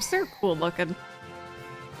flames. They're cool looking.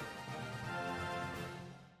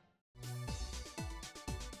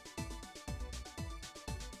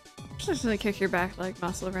 Just gonna kick your back leg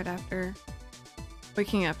muscle right after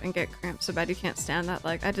waking up and get cramps so bad you can't stand that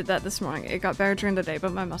leg. I did that this morning. It got better during the day,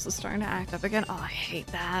 but my muscle's starting to act up again. Oh, I hate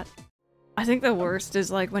that. I think the worst is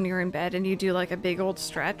like when you're in bed and you do like a big old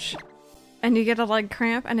stretch and you get a leg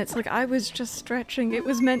cramp and it's like, I was just stretching. It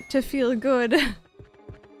was meant to feel good.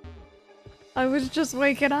 I was just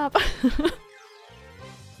waking up.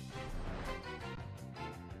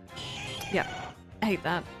 Yeah, I hate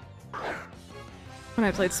that. When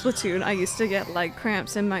I played Splatoon, I used to get leg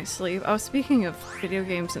cramps in my sleep. Oh, speaking of video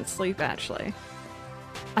games and sleep, actually.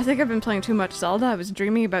 I think I've been playing too much Zelda. I was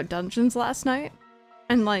dreaming about dungeons last night.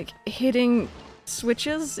 And, like, hitting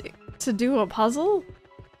switches to do a puzzle.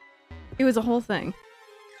 It was a whole thing.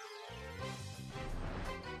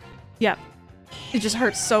 Yep. It just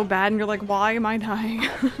hurts so bad and you're like, why am I dying?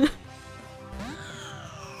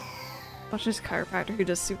 Watch this chiropractor who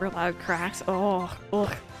does super loud cracks. Oh,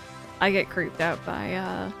 ugh. I get creeped out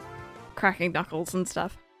by cracking knuckles and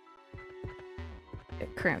stuff.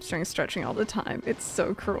 Get cramps during stretching all the time. It's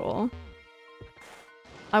so cruel.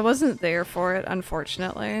 I wasn't there for it,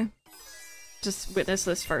 unfortunately. Just witnessed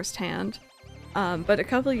this firsthand. But a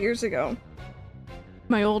couple of years ago,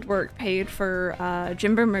 my old work paid for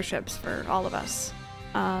gym memberships for all of us.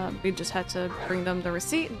 We just had to bring them the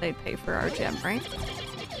receipt and they'd pay for our gym, right?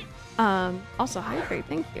 Also hydrate,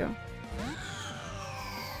 thank you.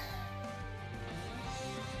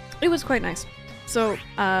 It was quite nice. So,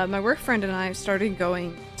 my work friend and I started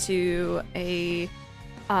going to a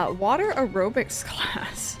water aerobics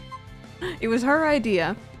class. It was her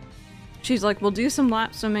idea. She's like, we'll do some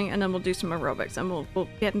lap swimming and then we'll do some aerobics and we'll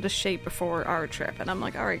get into shape before our trip. And I'm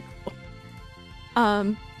like, alright,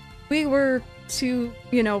 cool. We were two,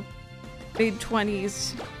 you know,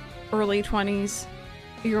 mid-20s, early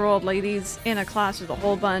 20s-year-old ladies in a class with a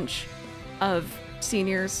whole bunch of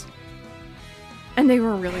seniors. And they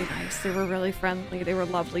were really nice, they were really friendly, they were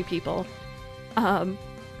lovely people. But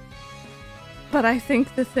I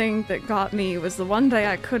think the thing that got me was the one day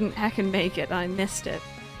I couldn't heckin' make it, I missed it.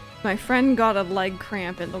 My friend got a leg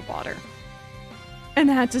cramp in the water. And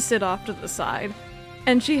had to sit off to the side.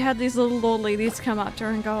 And she had these little old ladies come up to her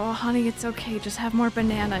and go, oh honey, it's okay, just have more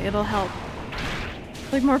banana, it'll help.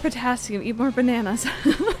 Like more potassium, eat more bananas.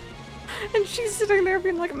 And she's sitting there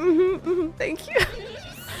being like, thank you.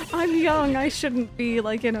 I'm young, I shouldn't be,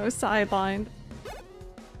 like, you know, sidelined.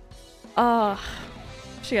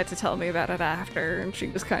 She had to tell me about it after, and she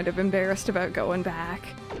was kind of embarrassed about going back.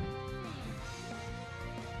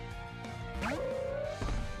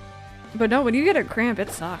 But no, when you get a cramp, it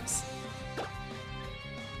sucks.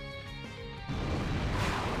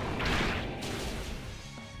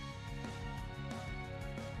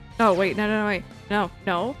 Oh, wait, no, wait.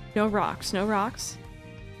 No rocks, no rocks.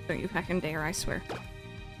 Don't you heckin' dare, I swear.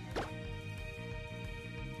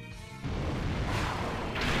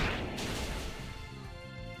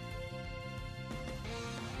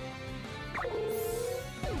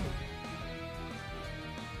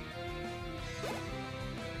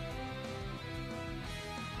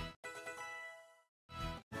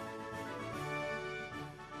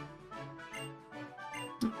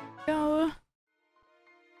 Go.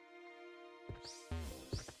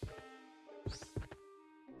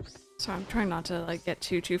 So I'm trying not to like get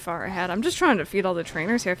too far ahead. I'm just trying to feed all the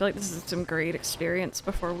trainers here. I feel like this is some great experience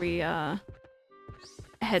before we head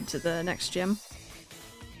to the next gym.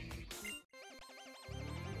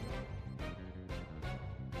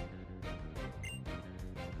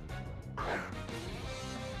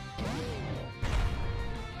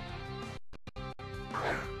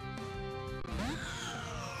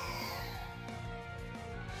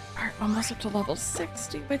 Alright, almost up to level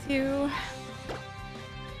 60 with you.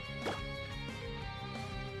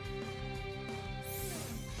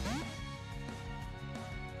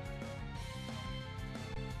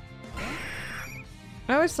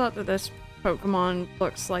 I always thought that this Pokemon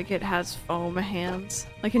looks like it has foam hands.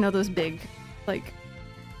 Like, you know, those big, like,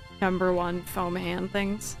 #1 foam hand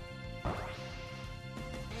things.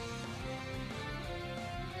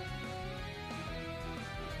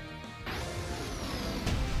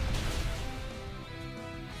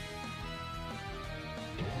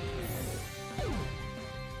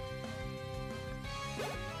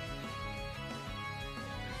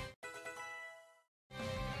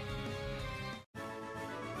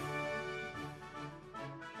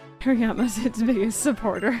 Hariyama's its biggest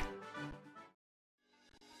supporter.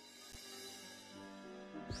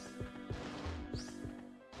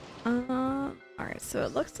 Alright, so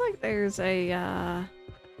it looks like there's a,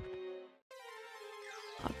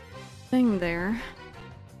 thing there.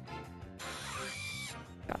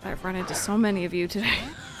 God, I've run into so many of you today.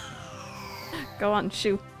 Go on,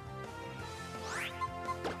 shoo.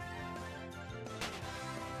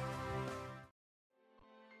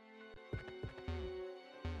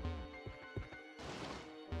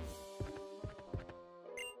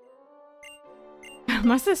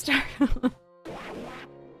 My sister.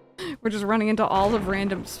 We're just running into all of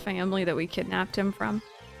Random's family that we kidnapped him from,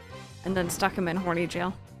 and then stuck him in horny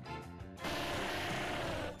jail.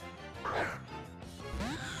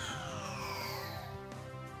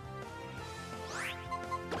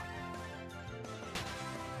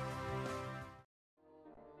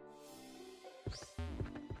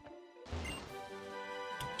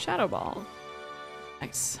 Shadow Ball.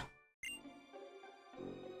 Nice.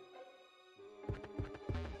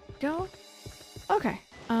 Go. Okay.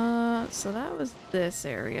 So that was this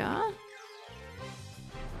area.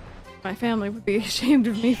 My family would be ashamed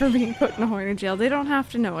of me for being put in a horny jail. They don't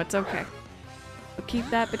have to know. It's okay. We'll keep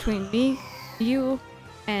that between me, you,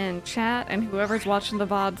 and chat, and whoever's watching the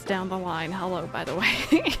VODs down the line. Hello, by the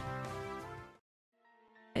way.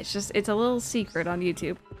 It's a little secret on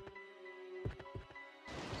YouTube.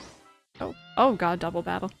 Oh god, double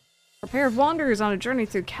battle. A pair of wanderers on a journey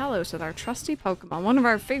through Kalos with our trusty Pokemon. One of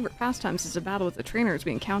our favorite pastimes is a battle with the trainers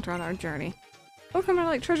we encounter on our journey. Pokemon are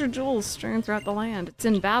like treasure jewels strewn throughout the land. It's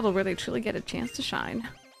in battle where they truly get a chance to shine.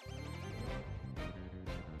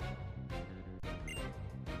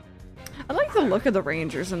 I like the look of the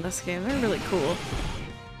rangers in this game. They're really cool.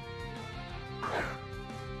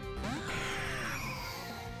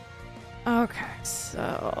 Okay,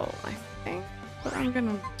 so I think what I'm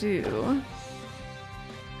gonna do...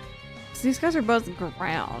 These guys are both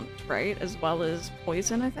ground, right? As well as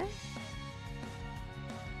poison, I think?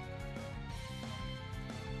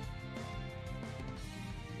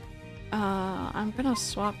 I'm gonna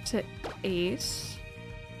swap to Ace.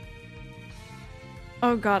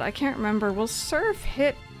 Oh god, I can't remember. Will Surf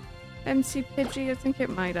hit MC Pidgey? I think it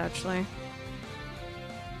might, actually.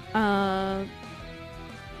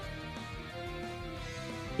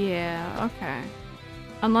 Yeah, okay.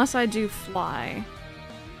 Unless I do Fly.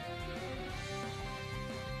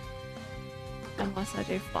 Unless I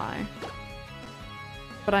do Fly.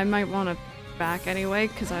 But I might want to back anyway,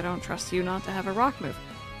 because I don't trust you not to have a rock move.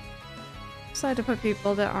 Decided to put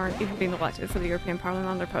people that aren't even being elected for the European Parliament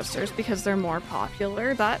on their posters because they're more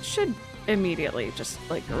popular. That should immediately just,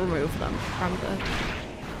 like, remove them from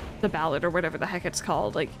the ballot or whatever the heck it's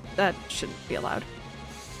called. Like, that shouldn't be allowed.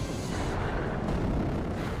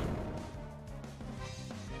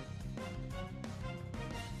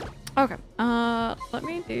 Okay, let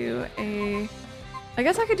me do a... I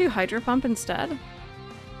guess I could do Hydro Pump instead.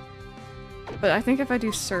 But I think if I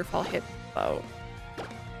do Surf, I'll hit both.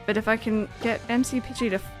 But if I can get MC Pidgey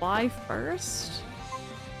to fly first,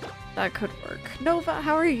 that could work. Nova,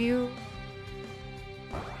 how are you?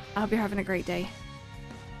 I hope you're having a great day.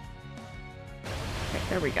 Okay,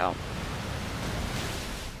 there we go.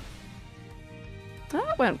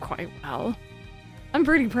 That went quite well. I'm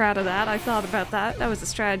pretty proud of that. I thought about that. That was a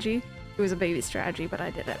strategy. It was a baby strategy, but I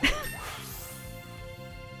did it.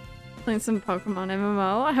 Playing some Pokemon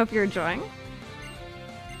MMO. I hope you're enjoying.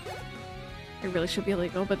 It really should be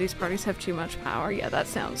illegal, but these parties have too much power. Yeah, that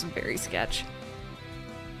sounds very sketch.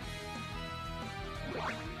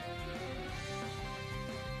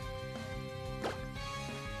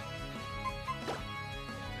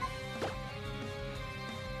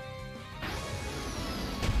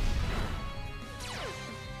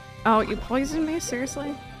 Oh, you poisoned me?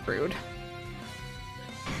 Seriously? Rude.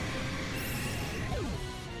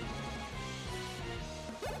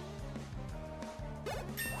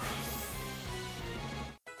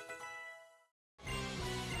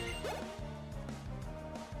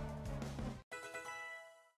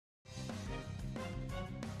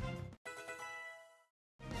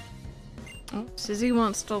 Oh, Sizzy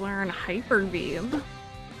wants to learn Hyper Beam.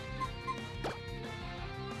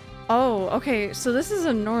 Oh, okay, so this is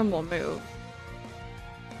a normal move.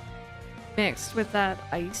 Mixed with that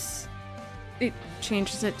ice. It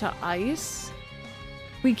changes it to ice.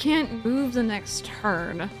 We can't move the next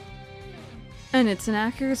turn. And it's an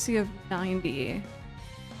accuracy of 90.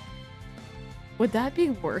 Would that be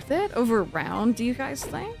worth it over round, do you guys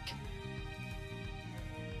think?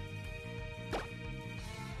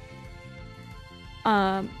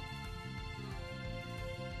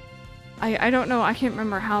 I don't know, I can't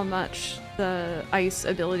remember how much the ice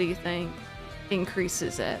ability thing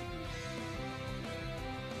increases it.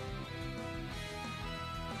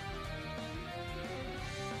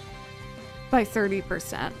 By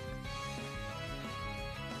 30%.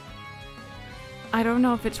 I don't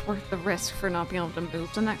know if it's worth the risk for not being able to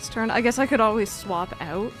move the next turn. I guess I could always swap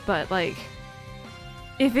out, but like,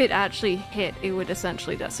 if it actually hit, it would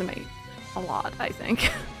essentially decimate a lot, I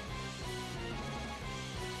think.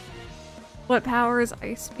 What power is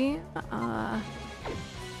Ice Beam?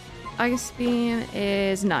 Ice Beam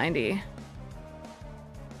is 90.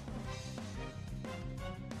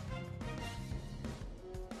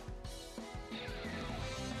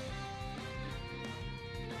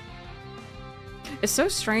 It's so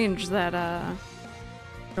strange that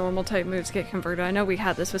normal type moves get converted. I know we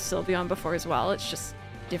had this with Sylveon before as well. It's just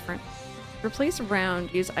different. Replace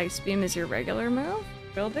round. Use Ice Beam as your regular move.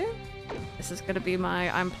 Will do. This is gonna be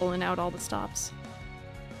my I'm pulling out all the stops.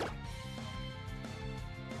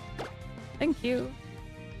 Thank you.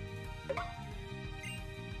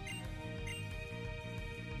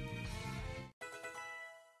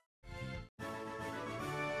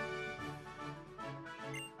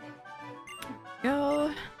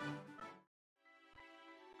 Go.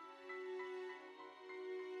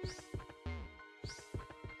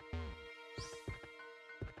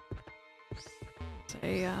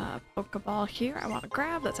 There's a Pokeball here I want to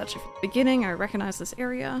grab. That's actually from the beginning. I recognize this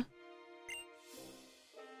area.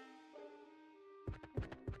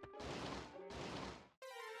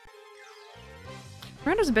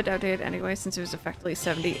 Miranda's a bit outdated anyway, since it was effectively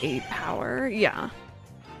 78 power. Yeah.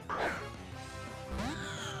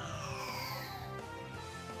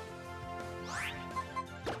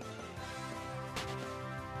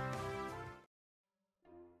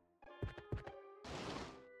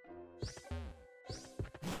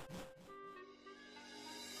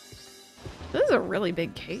 This is a really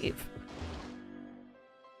big cave.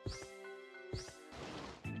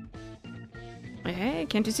 Hey,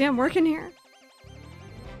 can't you see I'm working here?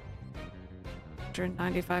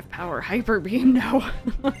 195 power Hyper Beam, no.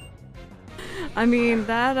 I mean,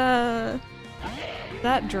 that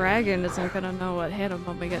dragon isn't gonna know what hit him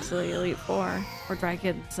when we get to the Elite Four. Or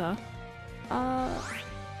dragons, so.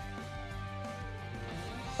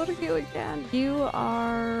 What are you again? You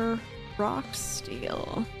are Rock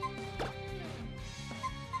Steel.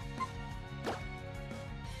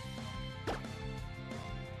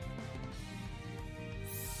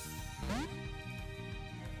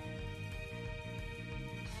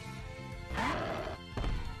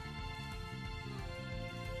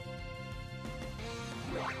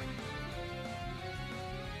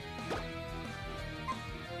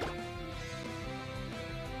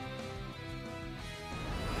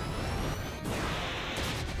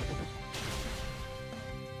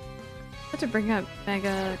 To bring up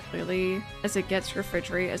Mega clearly, as it gets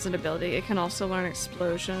Refrigerate as an ability, it can also learn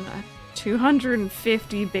Explosion, a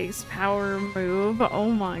 250 base power move. Oh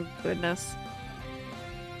my goodness.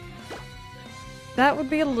 That would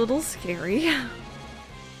be a little scary.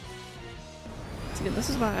 See, this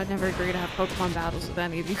is why I'd never agree to have Pokemon battles with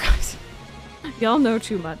any of you guys. Y'all know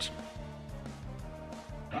too much.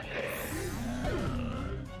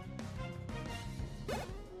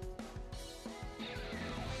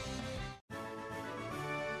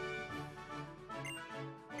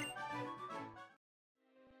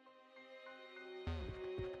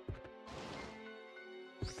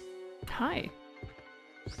 Hi.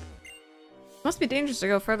 Must be dangerous to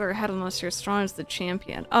go further ahead unless you're as strong as the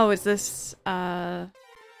champion. Oh, is this, Zygarde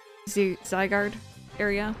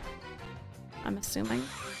area? I'm assuming.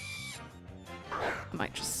 I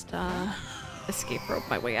might just, escape rope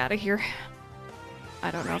my way out of here.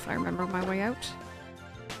 I don't know if I remember my way out.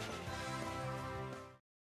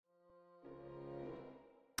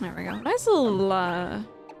 There we go. Nice little, I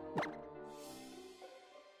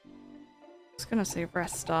was gonna say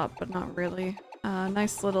rest stop, but not really.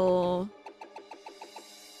 Nice little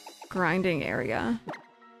grinding area.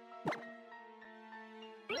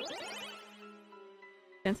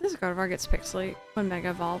 Chances Gardevoir gets Pixelate when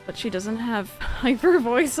Mega Evolve, but she doesn't have Hyper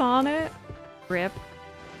Voice on it. Rip.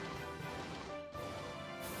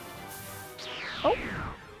 Oh!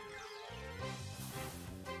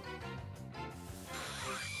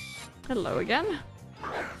 Hello again.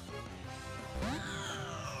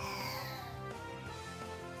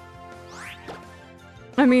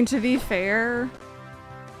 I mean, to be fair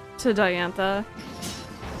to Diantha,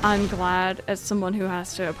 I'm glad as someone who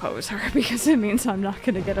has to oppose her because it means I'm not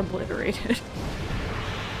gonna get obliterated.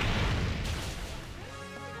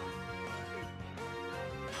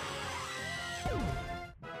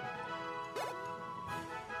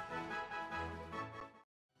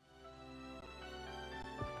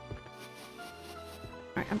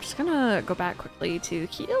 Alright, I'm just gonna go back quickly to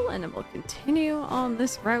heal and then we'll continue on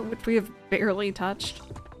this route which we have barely touched.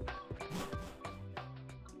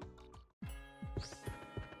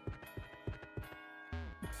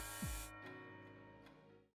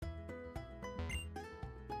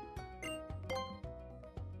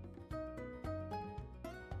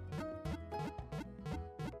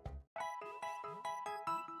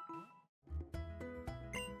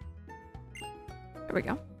 There we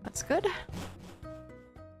go. That's good.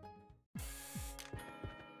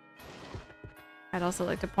 I'd also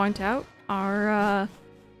like to point out our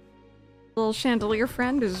little chandelier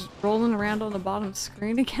friend is rolling around on the bottom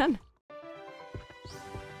screen again.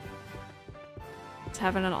 It's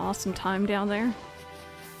having an awesome time down there.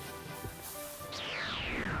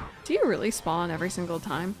 Do you really spawn every single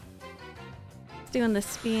time? It's doing the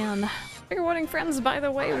spin. Fair warning, friends, by the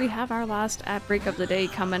way, we have our last ad break of the day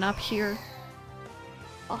coming up here.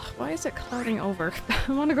 Ugh, why is it clouding over?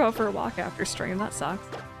 I want to go out for a walk after stream, that sucks.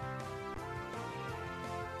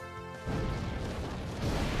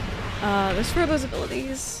 There's 4 of those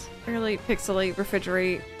abilities. Fairly pixelate,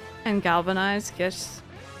 refrigerate, and galvanize. Guess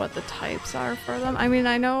what the types are for them. I mean,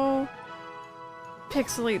 I know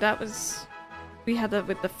pixelate, that was... We had that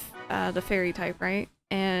with the fairy type, right?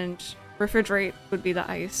 And refrigerate would be the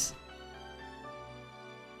ice.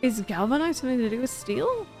 Is galvanize something to do with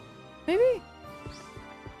steel? Maybe?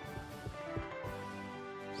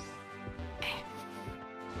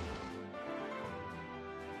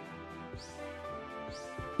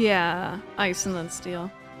 Yeah, ice and then steel.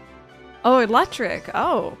 Oh, electric!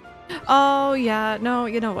 Oh! Oh, yeah, no,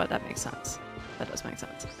 you know what? That makes sense. That does make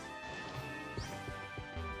sense.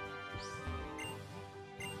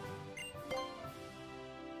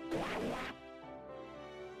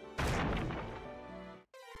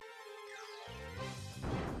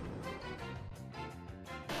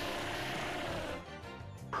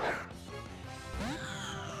 I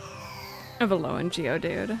have a low in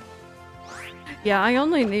Geodude. Yeah, I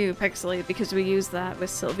only knew Pixelate because we used that with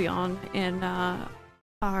Sylveon in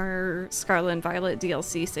our Scarlet and Violet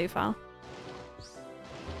DLC save file.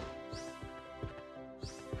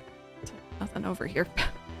 Nothing over here.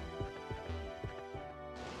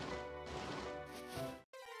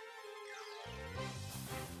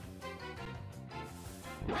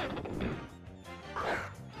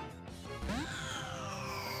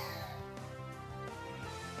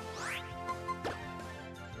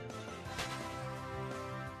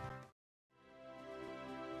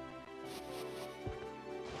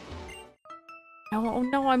 Oh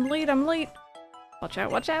no, I'm late, I'm late! Watch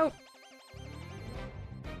out, watch out!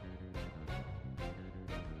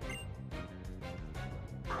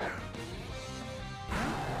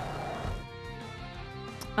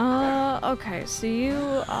 Okay, so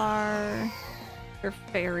you are... You're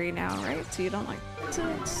fairy now, right? So you don't like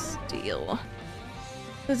to steal.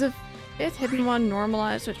 Does a 5th hidden one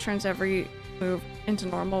normalize, which turns every move into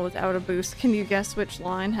normal without a boost? Can you guess which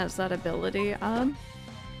line has that ability?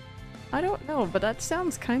 I don't know, but that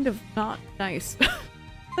sounds kind of not nice.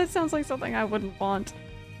 That sounds like something I wouldn't want.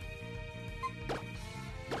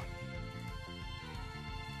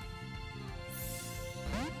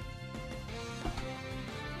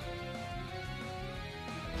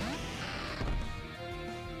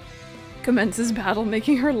 Commences battle,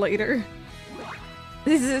 making her later.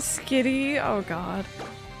 This is Skitty. Oh god.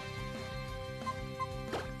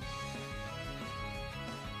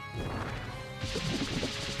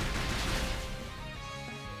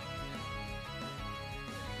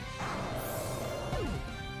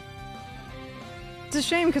 It's a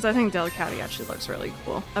shame because I think Delcatty actually looks really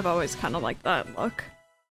cool. I've always kind of liked that look.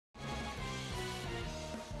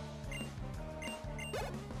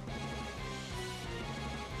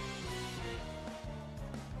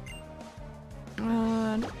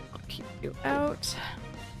 I'll keep you out.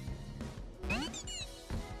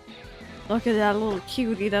 Look at that little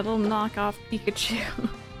cutie, that little knockoff Pikachu.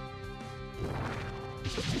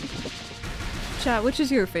 Chat, which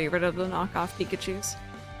is your favorite of the knockoff Pikachus?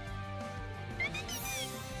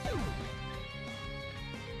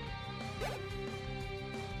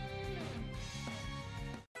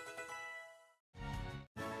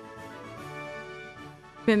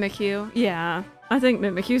 Mimikyu? Yeah, I think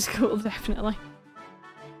Mimikyu's cool, definitely.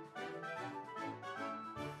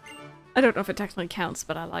 I don't know if it technically counts,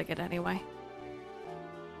 but I like it anyway.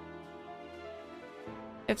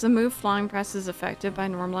 If the move Flying Press is affected by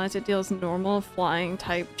Normalize, it deals normal flying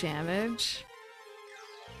type damage.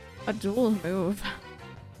 A dual move.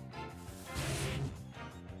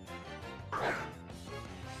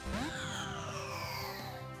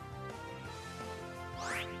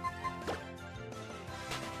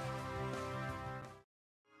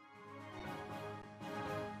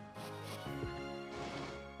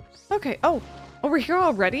 Okay, oh! We're here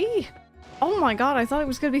already? Oh my god, I thought it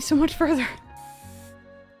was gonna be so much further.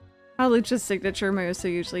 Howlucha's signature moves are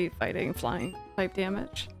usually fighting flying type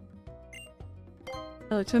damage.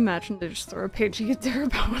 I like to imagine they just throw a Pidgey at their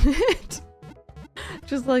opponent.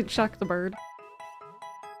 Just like chuck the bird.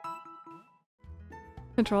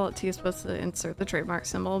 Control-Alt T is supposed to insert the trademark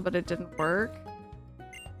symbol, but it didn't work.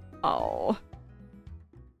 Oh.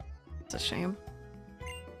 It's a shame.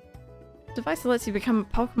 Device that lets you become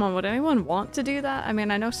a Pokemon. Would anyone want to do that? I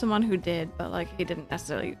mean, I know someone who did, but like he didn't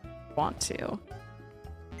necessarily want to.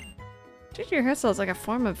 Changing your hairstyle is like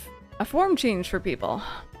a form change for people.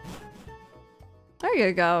 There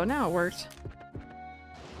you go. Now it worked.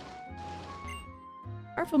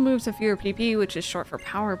 Powerful moves have fewer PP, which is short for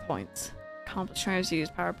power points. Accomplished trainers use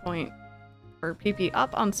PowerPoint or PP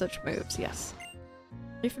up on such moves. Yes.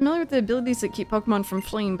 Are you familiar with the abilities that keep Pokemon from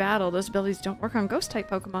fleeing battle? Those abilities don't work on Ghost-type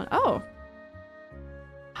Pokemon. Oh.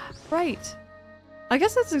 Right. I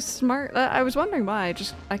guess that's a smart... I was wondering why.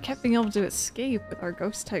 I kept being able to escape with our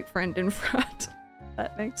Ghost-type friend in front.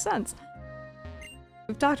 That makes sense.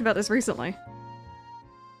 We've talked about this recently.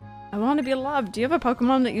 I want to be loved. Do you have a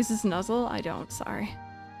Pokemon that uses Nuzzle? I don't, sorry.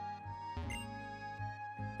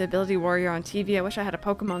 The ability warrior on TV. I wish I had a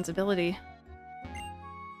Pokemon's ability.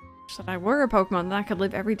 Wish that I were a Pokemon, then I could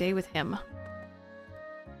live every day with him.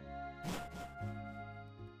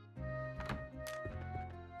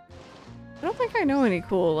 I don't think I know any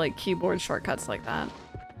cool, like, keyboard shortcuts like that.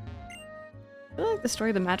 I feel like the story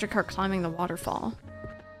of the Magikarp climbing the waterfall.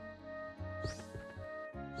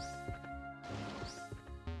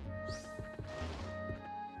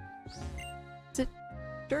 Is it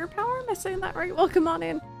Sure Power? Am I saying that right? Welcome on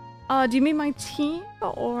in. Do you mean my team,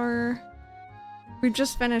 or... We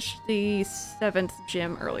just finished the 7th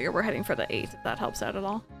gym earlier. We're heading for the 8th, if that helps out at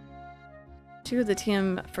all. 2 of the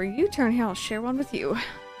team for U-turn here. I'll share one with you.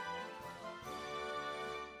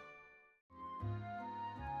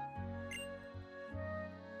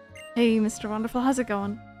 Hey, Mr. Wonderful, how's it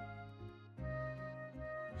going?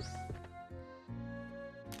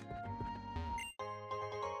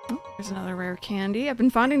 Oh, there's another rare candy. I've been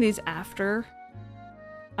finding these after.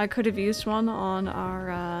 I could have used one on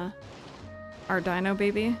our dino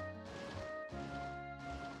baby.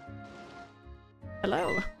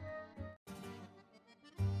 Hello.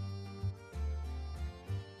 I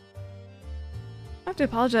have to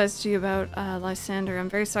apologize to you about Lysander. I'm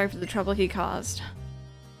very sorry for the trouble he caused.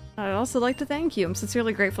 I'd also like to thank you. I'm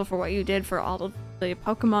sincerely grateful for what you did for all of the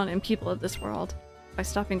Pokemon and people of this world. By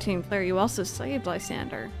stopping Team Flare, you also saved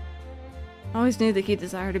Lysander. I always knew that he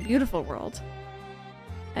desired a beautiful world.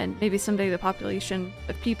 And maybe someday the population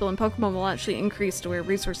of people in Pokemon will actually increase to where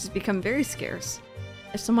resources become very scarce.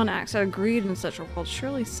 If someone acts out of greed in such a world,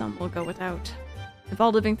 surely some will go without. If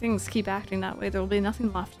all living things keep acting that way, there will be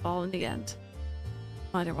nothing left at all in the end.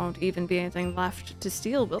 Well, there won't even be anything left to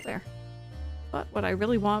steal, will there? But what I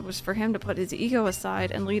really want was for him to put his ego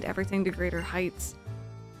aside and lead everything to greater heights.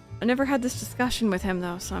 I never had this discussion with him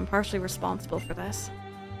though, so I'm partially responsible for this.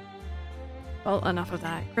 Well, enough of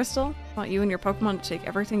that. Crystal, I want you and your Pokemon to take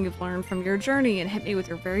everything you've learned from your journey and hit me with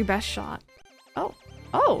your very best shot. Oh.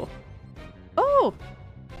 Oh! Oh!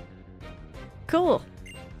 Cool.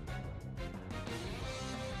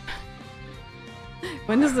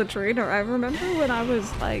 When is the trainer? I remember when I was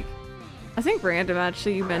like... I think random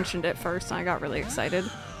actually, you mentioned it first and I got really excited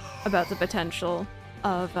about the potential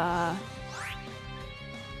of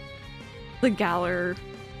the Galar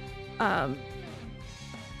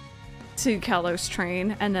to Kalos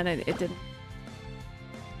train, and then it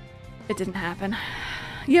didn't happen.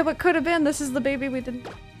 Yeah, what could have been? This is the baby we didn't,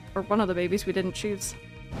 or one of the babies we didn't choose.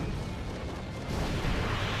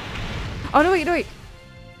 Oh no, wait.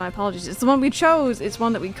 My apologies. It's the one we chose. It's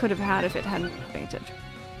one that we could have had if it hadn't fainted.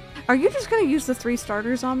 Are you just gonna use the 3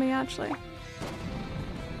 starters on me, actually?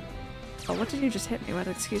 Oh, what did you just hit me with?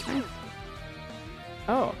 Excuse me?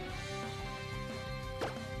 Oh.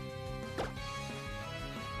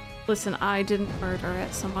 Listen, I didn't murder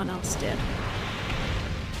it. Someone else did.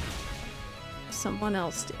 Someone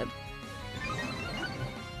else did.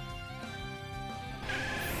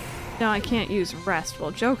 No, I can't use rest.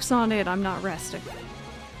 Well, joke's on it. I'm not resting.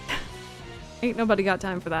 Ain't nobody got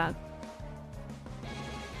time for that.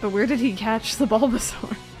 But where did he catch the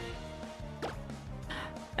Bulbasaur?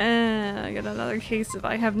 And I get another case of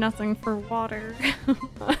I have nothing for water.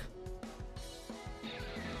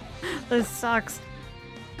 This sucks.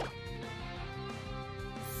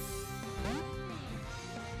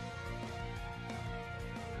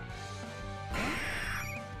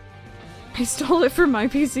 I stole it from my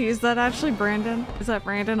PC. Is that actually Brandon? Is that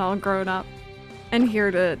Brandon all grown up and here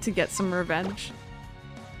to get some revenge?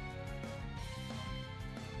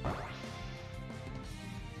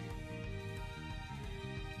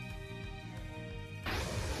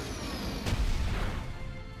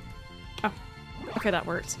 Oh, okay, that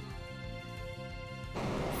works.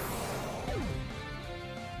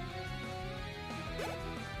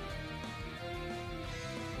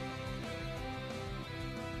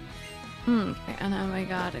 Okay, and then we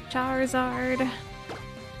got a Charizard.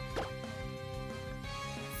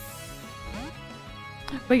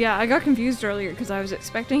 But yeah, I got confused earlier because I was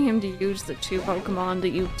expecting him to use the 2 Pokemon that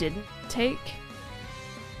you didn't take.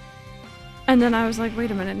 And then I was like,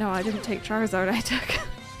 wait a minute, no, I didn't take Charizard,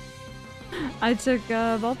 I took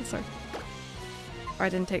Bulbasaur. Or I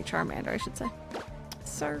didn't take Charmander, I should say.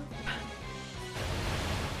 Sir.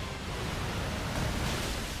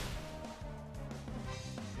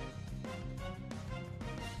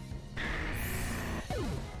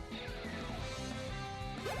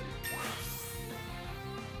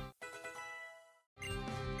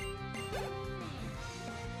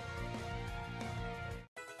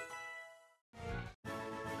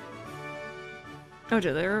 Oh,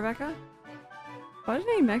 did they, Rebecca? Why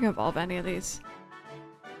didn't he Mega Evolve any of these?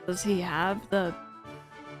 Does he have the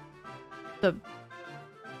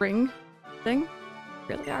ring thing?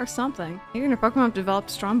 Really are something. You and your Pokemon have developed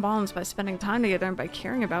strong bonds by spending time together and by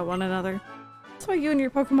caring about one another. That's why you and your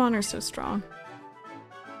Pokemon are so strong.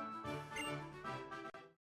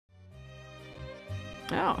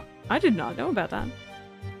 Oh, I did not know about that.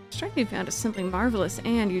 The strength you found is simply marvelous,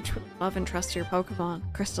 and you truly love and trust your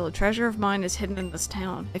Pokemon. Crystal, a treasure of mine is hidden in this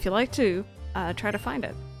town. If you like to, try to find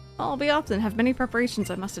it. I'll be off and have many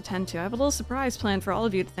preparations I must attend to. I have a little surprise planned for all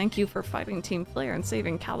of you to thank you for fighting Team Flare and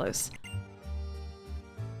saving Kalos.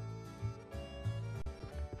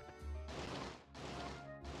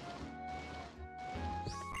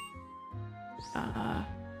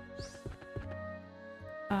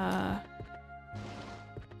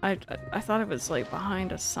 I thought it was like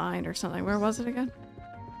behind a sign or something. Where was it again?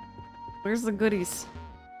 Where's the goodies?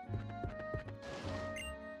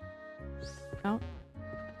 No.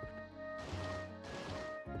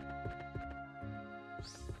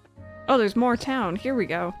 Oh, there's more town. Here we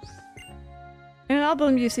go. In an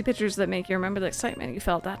album, you see pictures that make you remember the excitement you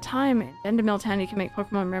felt that time. In Endemil Town, you can make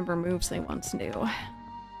Pokemon remember moves they once knew.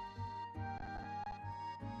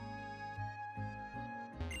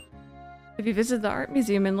 Have you visited the art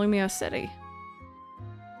museum in Lumio City?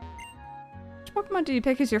 Which Pokemon did you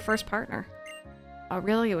pick as your first partner? Oh,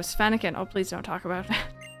 really? It was Fennekin. Oh, please don't talk about that.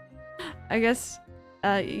 I guess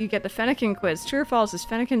you get the Fennekin quiz. True or false, is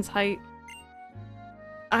Fennekin's height...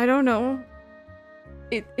 I don't know.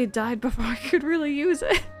 It died before I could really use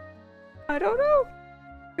it. I don't know.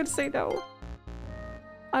 I'm gonna say no.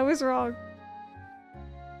 I was wrong.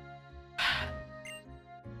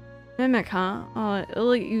 Mimic, huh? It'll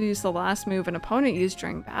let you use the last move an opponent used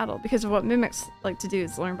during battle, because of what mimics like to do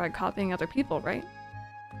is learn by copying other people, right?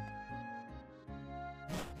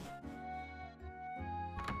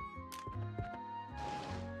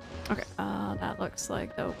 Okay, that looks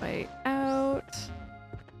like the way out.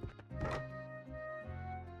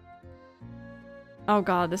 Oh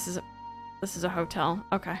god, this is a hotel.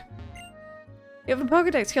 Okay. You have a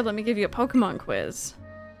Pokedex here, let me give you a Pokemon quiz.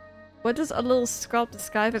 What does a little sculpt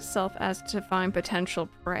describe itself as to find potential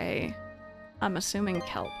prey? I'm assuming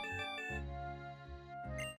kelp.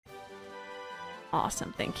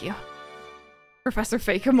 Awesome, thank you. Professor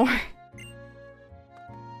Fakeamore.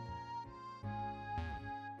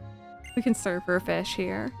 We can serve for a fish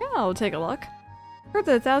here. Yeah, I'll take a look. Heard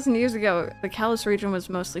that 1,000 years ago, the Kalos region was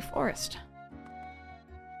mostly forest.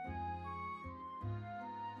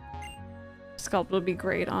 Sculpt would be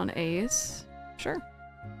great on A's. Sure.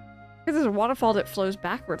 There's a waterfall that flows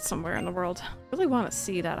backwards somewhere in the world. I really want to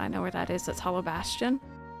see that. I know where that is. That's Hollow Bastion.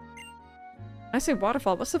 When I say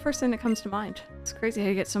waterfall, what's the first thing that comes to mind? It's crazy how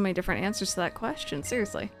you get so many different answers to that question.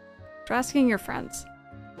 Seriously. Try asking your friends.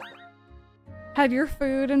 Had your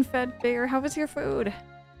food and fed bear. How was your food?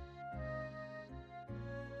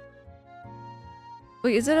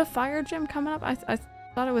 Wait, is it a fire gym coming up? I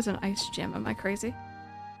thought it was an ice gym. Am I crazy?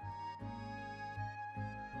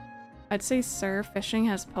 I'd say Surf. Fishing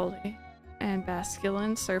has Pulley and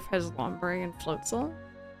Basculin. Surf has Lombre and Floatzel.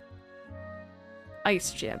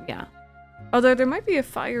 Ice gym, yeah. Although there might be a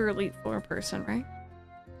Fire Elite Four person, right?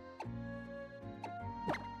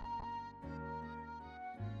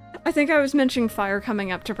 I think I was mentioning fire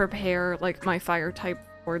coming up to prepare, like, my fire type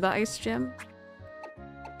for the ice gym.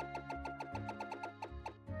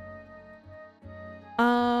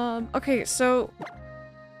 Okay, so...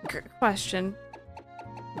 question.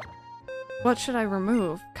 What should I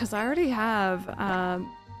remove? Because I already have,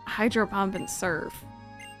 Hydro Pump and Surf.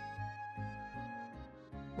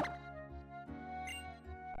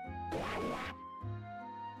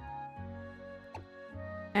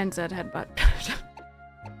 And Zed Headbutt.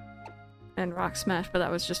 And Rock Smash, but that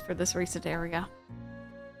was just for this recent area.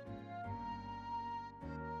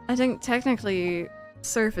 I think technically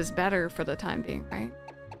Surf is better for the time being, right?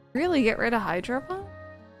 Really? Get rid of Hydro Pump?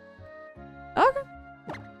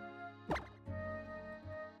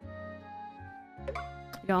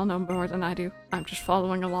 Y'all know more than I do. I'm just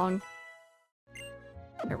following along.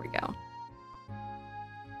 There we go.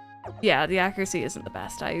 Yeah, the accuracy isn't the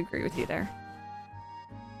best. I agree with you there.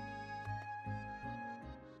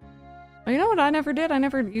 Well, you know what I never did? I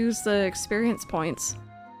never used the experience points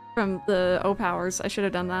from the O-Powers. I should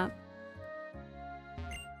have done that.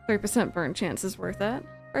 3% burn chance is worth it.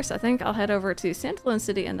 First, I think I'll head over to Sandalone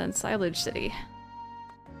City and then Silage City.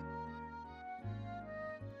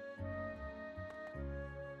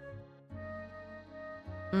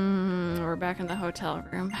 We're back in the hotel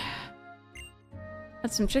room.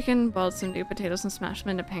 Had some chicken, boiled some new potatoes and smashed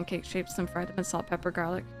them into pancake shapes, then fried them in salt, pepper,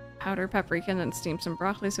 garlic powder, paprika, and then steamed some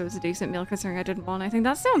broccoli, so it was a decent meal considering I didn't want anything.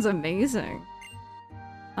 That sounds amazing.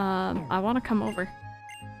 I want to come over.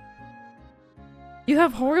 You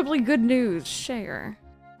have horribly good news. Share.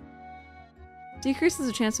 Decreases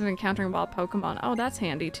the chance of encountering wild Pokemon. Oh, that's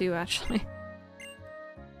handy too, actually.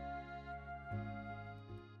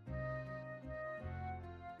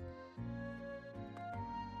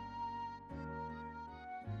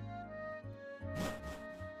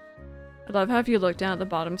 I love how if you look down at the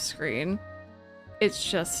bottom screen, it's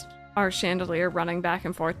just our chandelier running back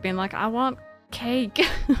and forth being like, I want cake.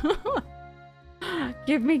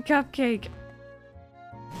 Give me cupcake.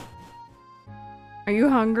 Are you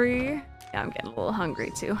hungry? Yeah, I'm getting a little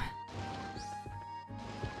hungry too.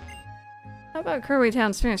 How about Kerway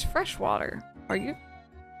Town's famous fresh water? Are you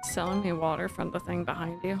selling me water from the thing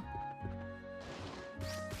behind you?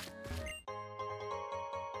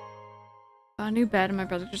 Got a new bed and my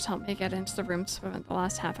brother just helped me get into the room, so I spent the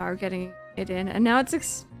last half hour getting it in, and now it's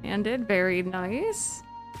expanded. Very nice.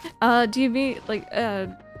 Do you mean like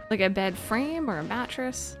a bed frame or a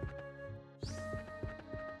mattress?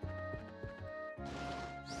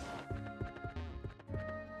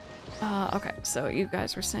 Okay, so you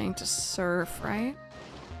guys were saying to surf, right?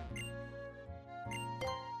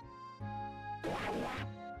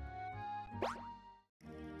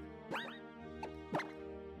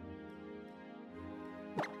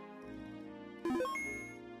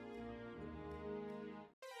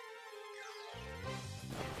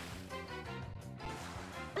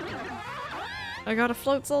 I got a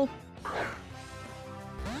floatzel.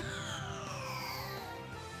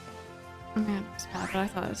 Man, it's bad, but I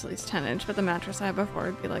thought it was at least 10-inch, but the mattress I had before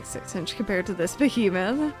would be like 6-inch compared to this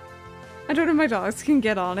behemoth. I don't know if my dogs can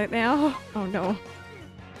get on it now. Oh no.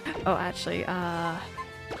 Oh, actually,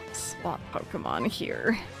 swap Pokemon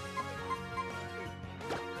here.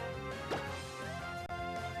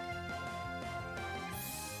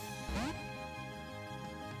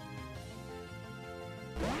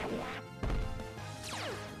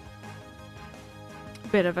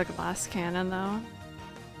 Bit of a glass cannon, though.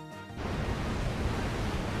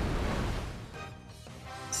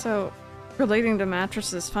 So, relating to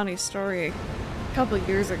mattresses, funny story. A couple of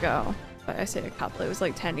years ago, but I say a couple, it was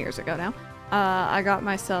like 10 years ago now, I got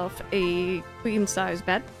myself a queen-size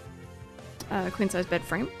bed. Queen-size bed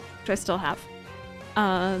frame, which I still have.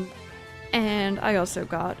 And I also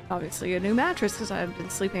got, obviously, a new mattress because I had been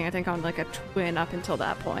sleeping, I think, on like a twin up until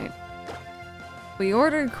that point. We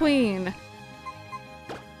ordered queen.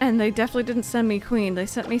 And they definitely didn't send me queen. They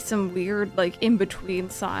sent me some weird, like, in-between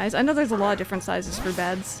size. I know there's a lot of different sizes for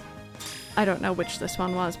beds. I don't know which this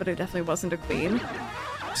one was, but it definitely wasn't a queen.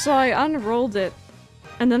 So I unrolled it,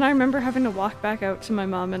 and then I remember having to walk back out to my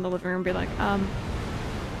mom in the living room and be like,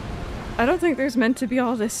 I don't think there's meant to be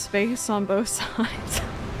all this space on both sides.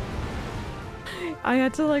 I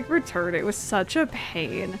had to, like, return it. It was such a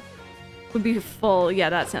pain. It would be full. Yeah,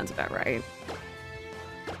 that sounds about right.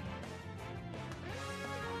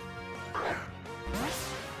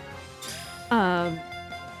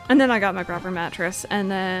 And then I got my proper mattress,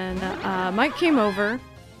 and then Mike came over,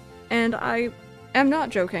 and I am not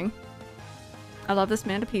joking. I love this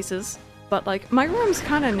man to pieces, but like my room's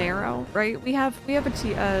kind of narrow, right? We have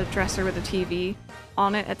a dresser with a TV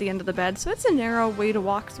on it at the end of the bed, so it's a narrow way to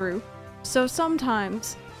walk through. So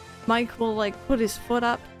sometimes Mike will like put his foot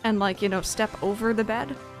up and like, you know, step over the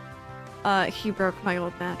bed. He broke my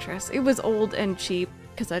old mattress. It was old and cheap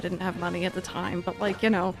because I didn't have money at the time, but like, you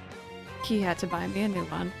know, he had to buy me a new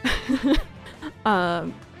one.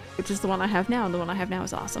 Which is the one I have now, and the one I have now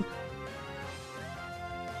is awesome.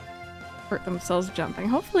 Hurt themselves jumping.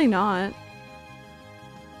 Hopefully not.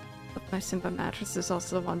 But my Simba mattress is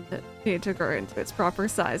also the one that needed to grow into its proper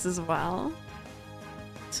size as well.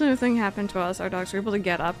 So thing happened to us. Our dogs were able to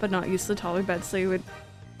get up but not use the taller bed, so he would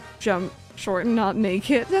jump short and not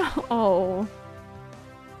make it. Oh.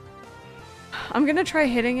 I'm gonna try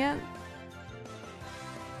hitting it.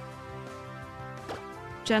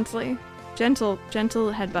 Gently. Gentle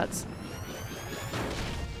headbutts.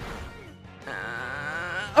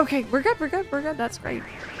 Okay, we're good, we're good, we're good. That's great.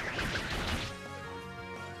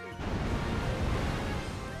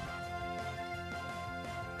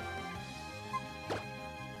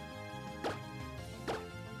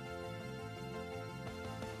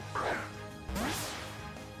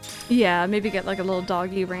 Yeah, maybe get like a little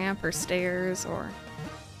doggy ramp or stairs or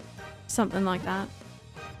something like that.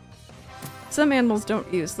 Some animals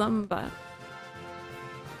don't use them, but...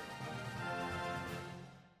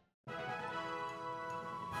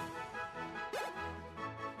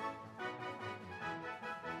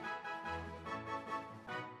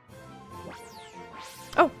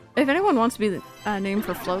 Oh, if anyone wants to be named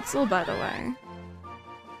for Floatzel, by the way,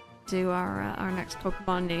 do our next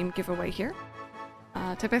Pokemon name giveaway here.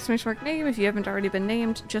 Type !mark name if you haven't already been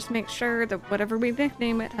named. Just make sure that whatever we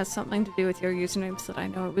nickname it has something to do with your username so that I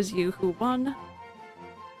know it was you who won.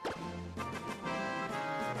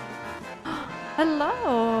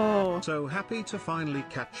 Hello! So happy to finally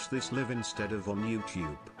catch this live instead of on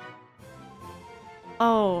YouTube.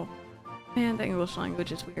 Oh, man, the English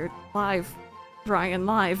language is weird. Live. Brian,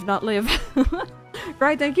 live, not live.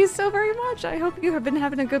 Right, thank you so very much. I hope you have been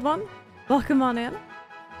having a good one. Welcome on in.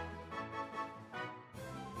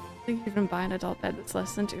 I think you can buy an adult bed that's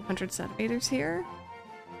less than 200 centimeters here.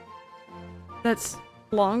 That's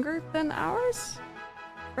longer than ours,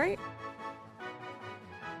 right?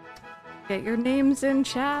 Get your names in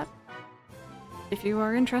chat if you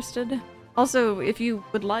are interested. Also, if you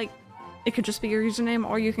would like, it could just be your username,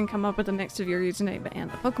 or you can come up with a mix of your username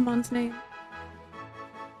and the Pokemon's name.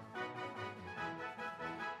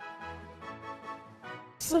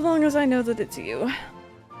 So long as I know that it's you.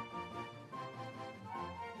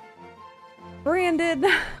 Brandon!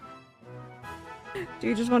 Do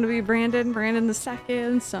you just want to be Brandon? Brandon the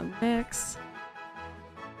second? Some mix?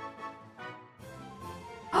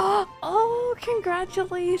 Oh,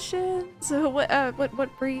 congratulations!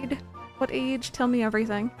 What breed? What age? Tell me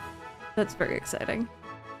everything. That's very exciting.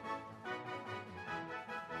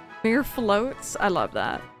 Mere floats? I love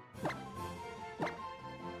that.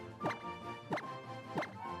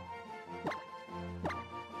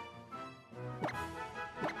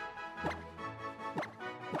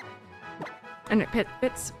 And it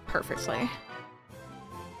fits perfectly.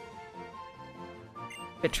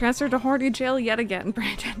 It transferred to Horny Jail yet again,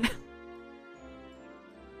 Brandon.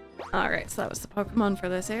 Alright, so that was the Pokemon for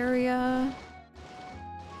this area.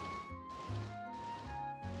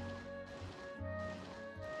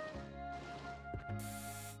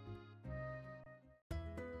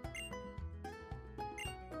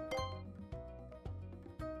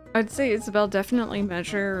 I'd say, Isabel, definitely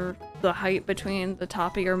measure the height between the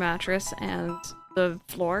top of your mattress and the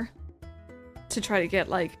floor to try to get,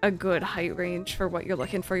 like, a good height range for what you're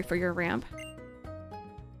looking for your ramp.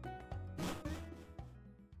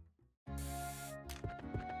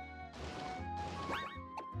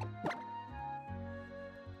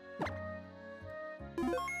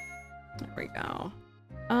 There we go.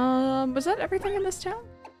 Was that everything in this town?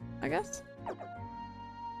 I guess?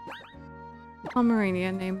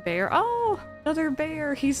 Pomeranian named Bear. Oh, another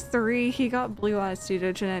bear. He's 3. He got blue eyes due to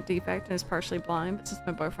a genetic defect and is partially blind. But since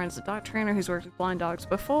my boyfriend's a dog trainer who's worked with blind dogs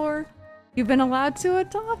before, you've been allowed to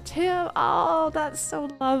adopt him. Oh, that's so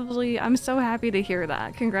lovely. I'm so happy to hear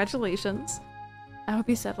that. Congratulations. I hope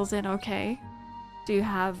he settles in okay. Do you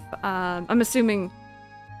have, I'm assuming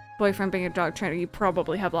boyfriend being a dog trainer, you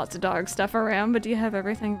probably have lots of dog stuff around, but do you have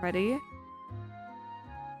everything ready?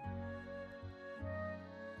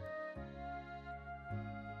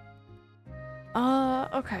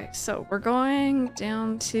 Okay, so we're going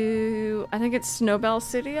down to, I think it's Snowbell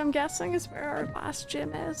City, I'm guessing, is where our last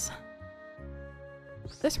gym is.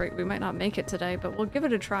 At this rate, we might not make it today, but we'll give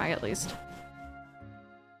it a try at least.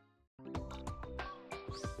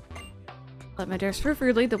 Let my dear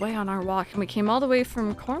Sprufer lead the way on our walk, and we came all the way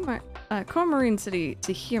from Cormorant City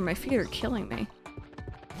to here. My feet are killing me.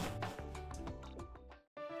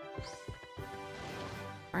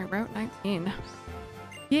 Alright, Route 19.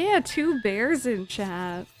 Yeah, 2 bears in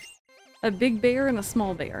chat. A big bear and a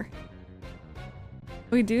small bear.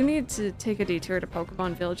 We do need to take a detour to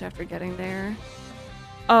Pokemon Village after getting there.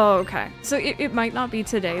 Oh, okay. So it might not be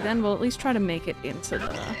today then. We'll at least try to make it into the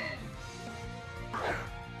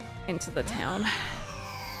town.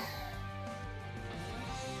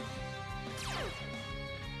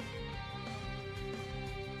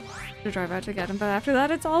 To drive out to get him, but after that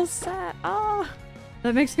it's all set. Oh!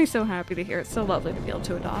 That makes me so happy to hear. It's so lovely to be able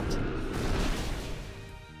to adopt.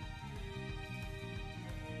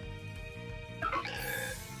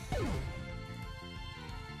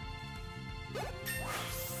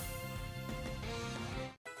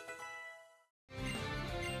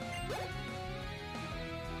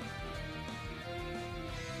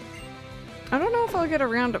 I don't know if I'll get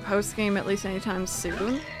around to post-game at least anytime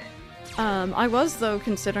soon. I was, though,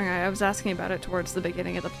 considering I was asking about it towards the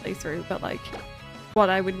beginning of the playthrough, but, like, what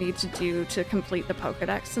I would need to do to complete the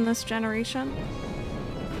Pokédex in this generation.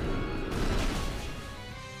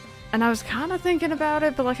 And I was kind of thinking about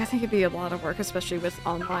it, but, like, I think it'd be a lot of work, especially with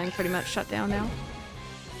online pretty much shut down now.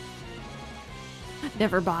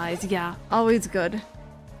 Never buys, yeah. Always good.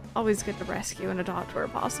 Always good to rescue and adopt where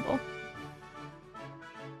possible.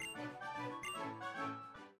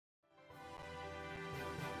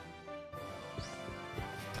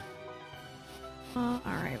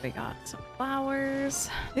 Alright, we got some flowers.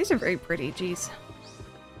 These are very pretty, geez.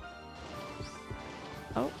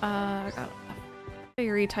 Oh, I got a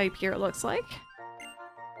fairy type here, it looks like.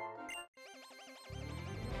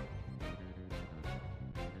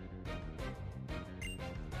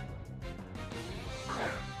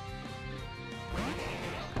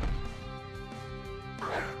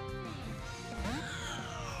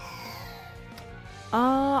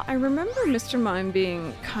 I remember Mr. Mime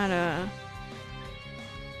being kind of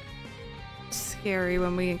scary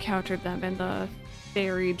when we encountered them in the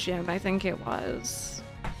fairy gym, I think it was.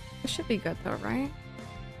 It should be good though, right?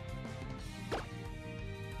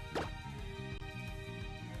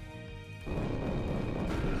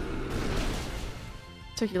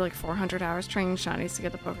 Took you like 400 hours training shinies to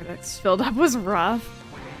get the Pokédex filled up, was rough.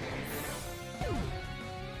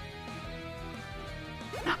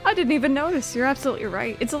 I didn't even notice, you're absolutely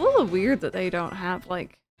right. It's a little weird that they don't have,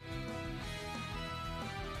 like,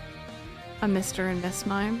 a Mr. and Miss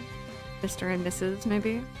Mime. Mr. and Mrs.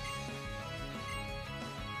 maybe.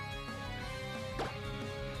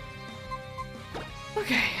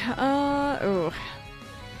 Okay, oh.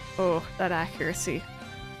 Oh, that accuracy.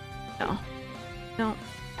 No. No.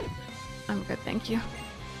 I'm good, thank you.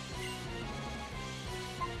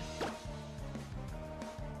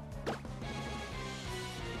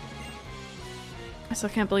 I still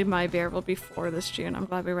can't believe my bear will be 4 this June. I'm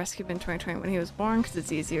glad we rescued him in 2020 when he was born, because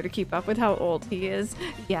it's easier to keep up with how old he is.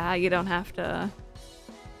 Yeah, you don't have to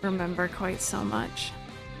remember quite so much.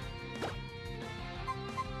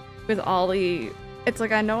 With Ollie, it's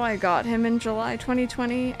like I know I got him in July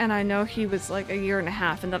 2020, and I know he was like 1.5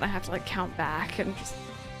 years, and then I have to like count back, and just...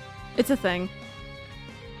 It's a thing.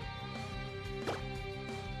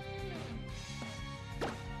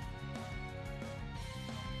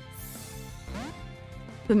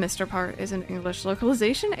 The Mr. part is an English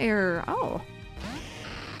localization error. Oh.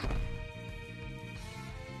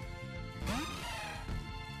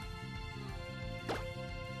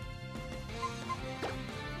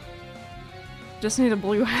 Just need a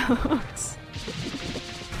blue house.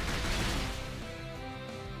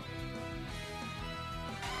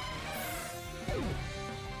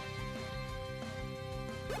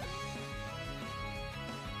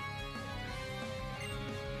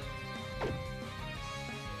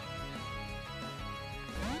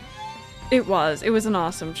 It was an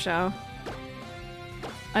awesome show.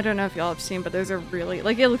 I don't know if y'all have seen, but there's a really,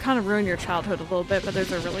 like, it'll kind of ruin your childhood a little bit, but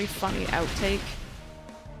there's a really funny outtake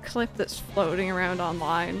clip that's floating around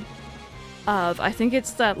online of, I think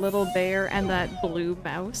it's that little bear and that blue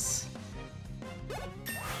mouse.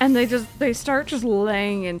 And they start just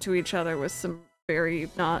laying into each other with some very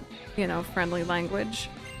not, you know, friendly language.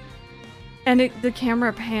 And the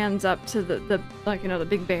camera pans up to the like, you know, the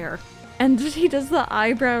big bear. And he does the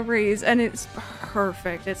eyebrow raise, and it's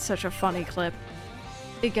perfect. It's such a funny clip.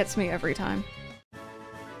 It gets me every time.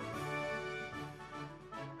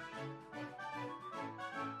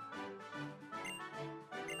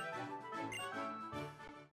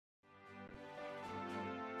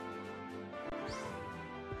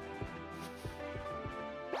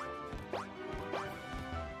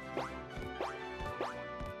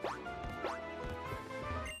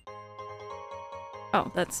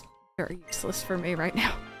 Oh, that's very useless for me right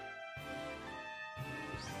now.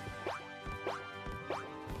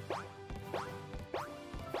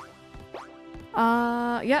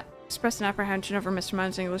 Yeah. Expressed an apprehension over Mr.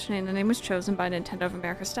 Mime's English name. The name was chosen by Nintendo of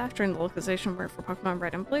America staff during the localization work for Pokemon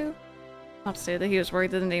Red and Blue. I'll say that he was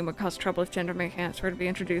worried that the name would cause trouble if gender mechanics were to be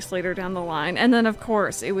introduced later down the line. And then, of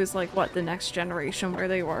course, it was like, what, the next generation where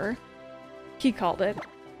they were. He called it.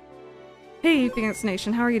 Hey, Phoenix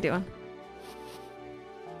Nation, how are you doing?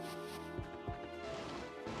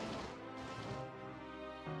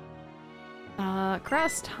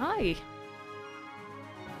 Crest, hi!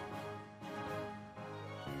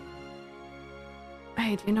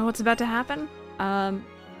 Hey, do you know what's about to happen?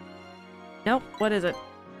 Nope, what is it?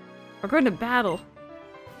 We're going to battle.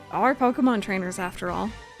 Our Pokemon trainers, after all.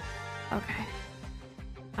 Okay.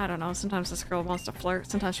 I don't know, sometimes this girl wants to flirt,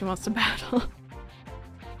 sometimes she wants to battle.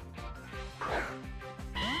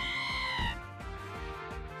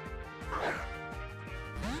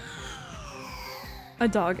 A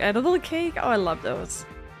dog edible cake? Oh, I love those.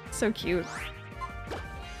 So cute.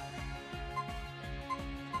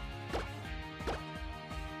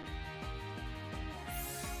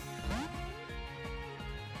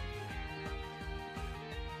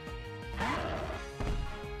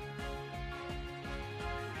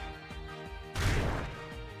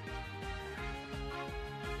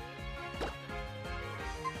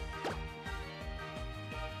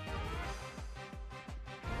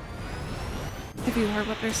 Have you heard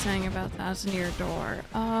what they're saying about 1,000-Year Door?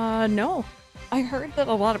 No. I heard that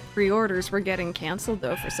a lot of pre-orders were getting canceled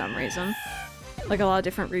though for some reason. Like a lot of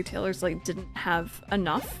different retailers like didn't have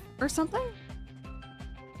enough or something?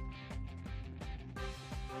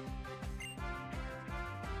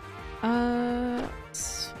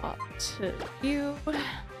 Swap to you.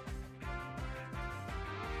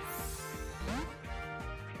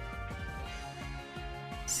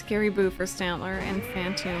 Scary Boo for Stantler and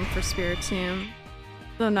Phantom for Spiritomb.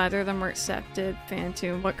 Though neither of them were accepted.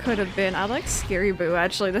 Phantom, what could have been? I like Scary Boo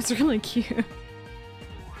actually, that's really cute.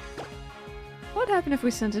 What happened if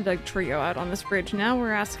we sent a Doug Trio out on this bridge? Now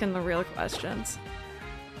we're asking the real questions.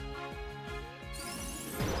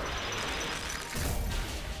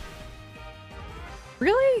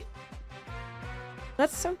 Really?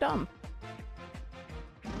 That's so dumb.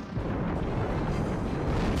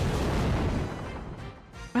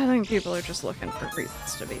 I think people are just looking for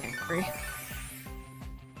reasons to be angry.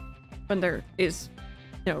 When there is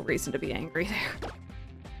no reason to be angry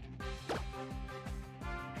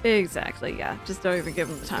there. Exactly, yeah. Just don't even give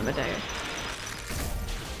them the time of day.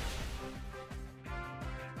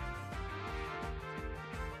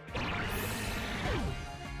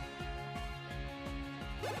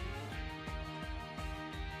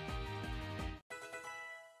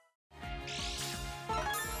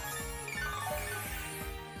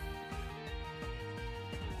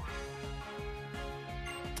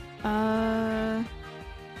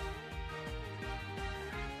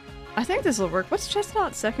 I think this will work. What's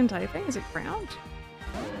Chestnut's second typing? Is it ground?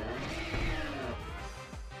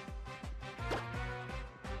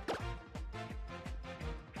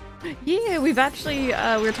 Yeah, we've actually, we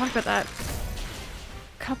were talking about that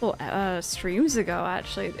a couple streams ago,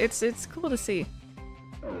 actually. It's cool to see.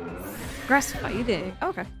 Grass fighting.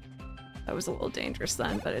 Okay. That was a little dangerous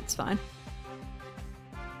then, but it's fine.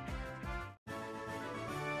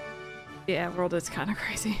 Yeah, world is kind of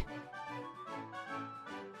crazy.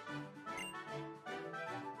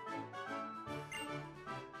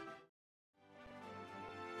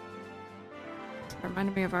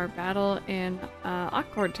 Reminded me of our battle in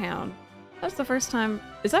Awkward Town. That's the first time.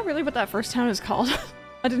 Is that really what that first town is called?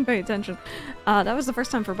 I didn't pay attention. That was the first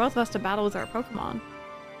time for both of us to battle with our Pokemon.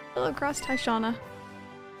 Hello, Cross Tyshauna.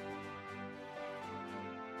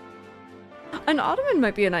 An Ottoman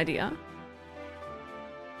might be an idea.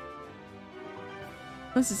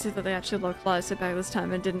 Let's just see that they actually localized it back this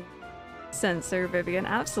time and didn't censor Vivian.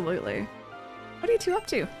 Absolutely. What are you two up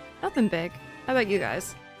to? Nothing big. How about you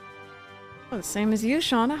guys? Oh, the same as you,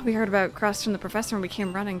 Shauna. We heard about Cross from the professor and we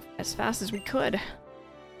came running as fast as we could.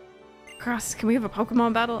 Cross, can we have a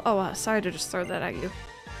Pokemon battle? Oh, sorry to just throw that at you.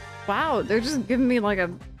 Wow, they're just giving me like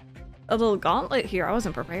a little gauntlet here. I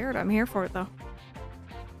wasn't prepared. I'm here for it though.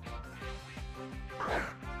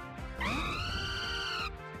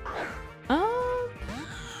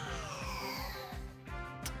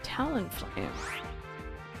 Talonflame.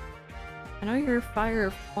 I know you're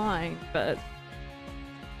fire flying, but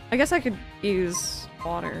I guess I could use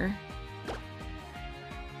water.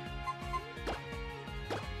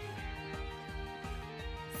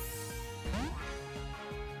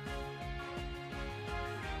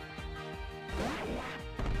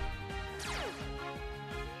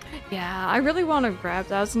 Yeah, I really want to grab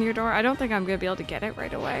 1,000-Year Door. I don't think I'm gonna be able to get it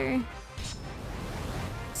right away.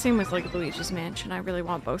 Same with like Luigi's Mansion. I really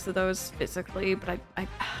want both of those physically, but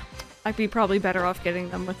I'd be probably better off getting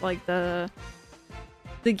them with like the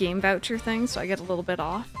game voucher thing, so I get a little bit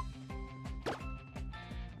off.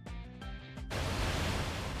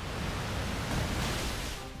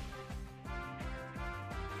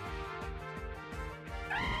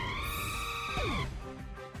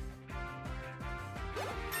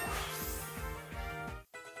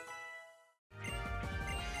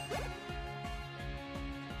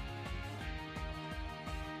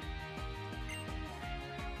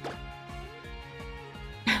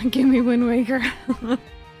 Give me Wind Waker.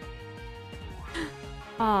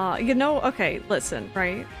 You know, okay, listen,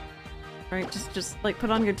 right? Right, just like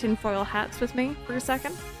put on your tinfoil hats with me for a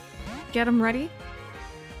second. Get them ready.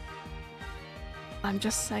 I'm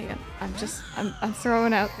just saying. I'm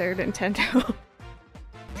throwing out there, Nintendo.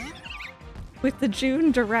 with the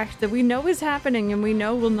June Direct that we know is happening and we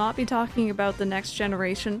know we'll not be talking about the next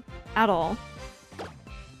generation at all.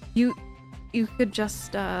 You could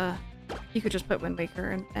just put Wind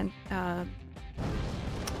Waker and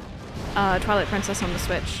Twilight Princess on the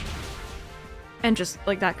Switch. And just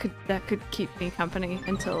like that could keep me company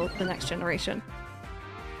until the next generation.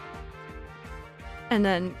 And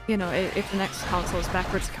then, you know, if the next console is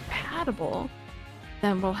backwards compatible,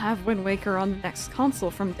 then we'll have Wind Waker on the next console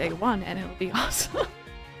from day one, and it'll be awesome.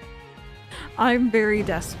 I'm very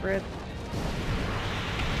desperate.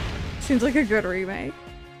 Seems like a good remake.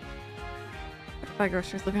 Buy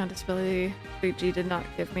groceries, living on disability. Luigi did not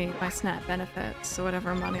give me my SNAP benefits, so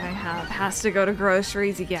whatever money I have has to go to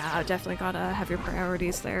groceries. Yeah, definitely gotta have your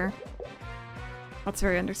priorities there. That's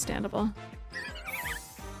very understandable.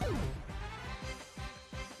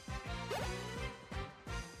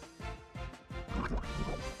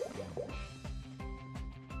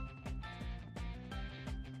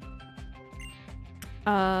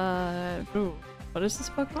 Ooh, what is this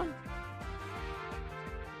Pokemon?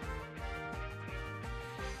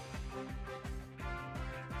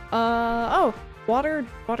 Oh, Water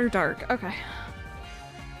Dark, okay.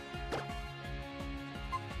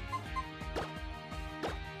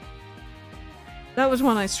 That was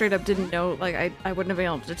one I straight up didn't know, like, I wouldn't have been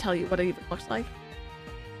able to tell you what it even looks like.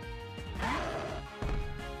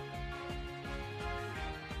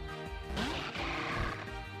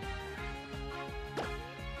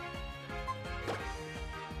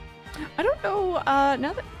 I don't know,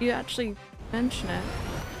 now that you actually mention it.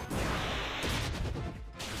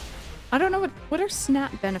 I don't know what are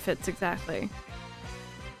SNAP benefits exactly?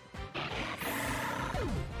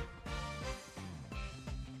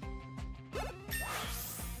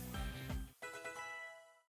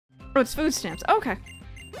 Oh, it's food stamps. Okay.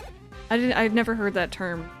 I'd never heard that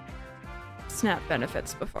term SNAP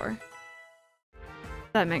benefits before.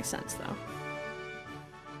 That makes sense though.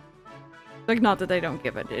 Like, not that they don't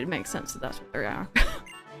give it, it makes sense that that's what they are.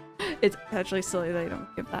 It's actually silly they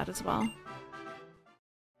don't give that as well.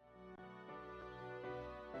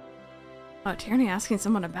 Oh, Tierney asking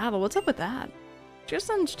someone to battle. What's up with that? Just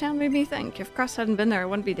Town made me think. If Crust hadn't been there, I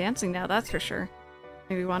wouldn't be dancing now, that's for sure.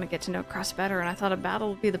 Maybe we want to get to know Crust better, and I thought a battle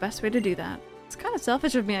would be the best way to do that. It's kind of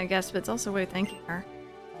selfish of me, I guess, but it's also a way of thanking her.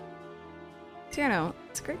 Tierno,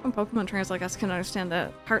 it's great when Pokemon trainers like us can understand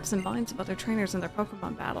the hearts and minds of other trainers in their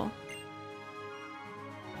Pokemon battle.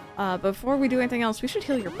 Before we do anything else, we should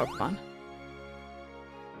heal your Pokemon.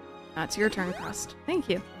 It's your turn, Crust. Thank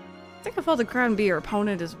you. I think I'll fall the crown and be your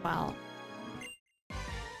opponent as well.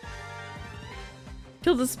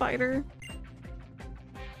 Kill the spider.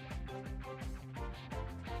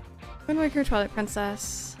 Wind Waker, Twilight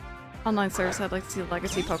Princess. Online service, I'd like to see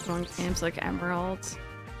legacy Pokemon games like Emerald.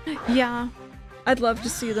 Yeah, I'd love to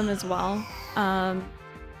see them as well.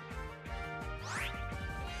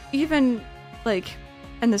 Even, like,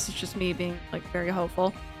 and this is just me being, like, very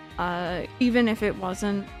hopeful, even if it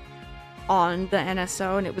wasn't on the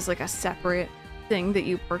NSO and it was, like, a separate thing that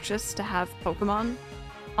you purchased to have Pokemon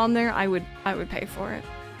on there, I would pay for it.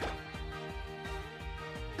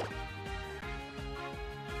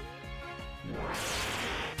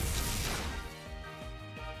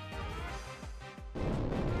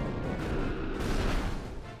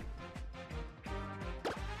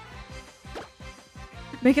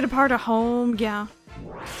 Make it a part of home, yeah.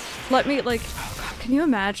 Let me, like, oh god, can you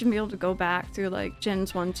imagine being able to go back through, like,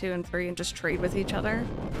 Gens 1, 2, and 3 and just trade with each other?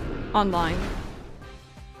 Online.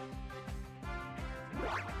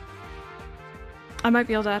 I might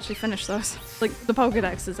be able to actually finish those. Like, the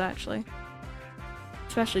Pokédexes, actually.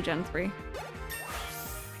 Especially Gen 3.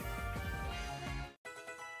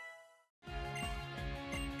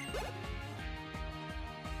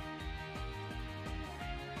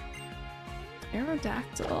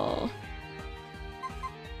 Aerodactyl.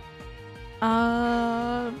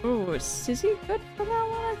 Ooh, is Sizzy good for that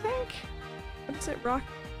one, I think? What is it? Rock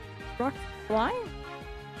Fly?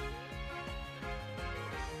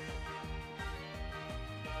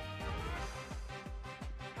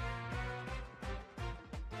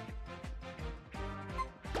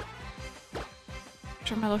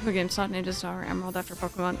 Sure, my local game sought Ninja Star Emerald after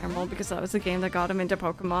Pokemon Emerald because that was the game that got him into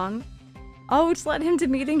Pokemon. Oh, it's led him to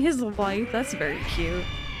meeting his wife. That's very cute.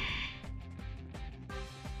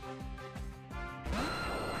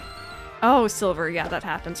 Oh, Silver. Yeah, that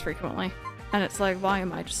happens frequently. And it's like, why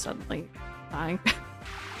am I just suddenly dying?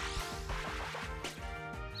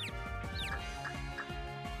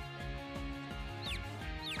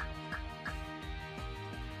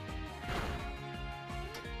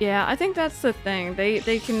 Yeah, I think that's the thing.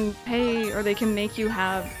 They can pay, or they can make you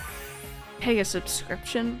pay a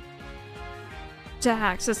subscription to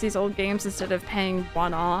access these old games instead of paying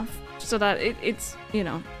one off, so that it's, you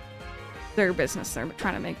know, their business. They're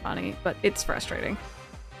trying to make money, but it's frustrating.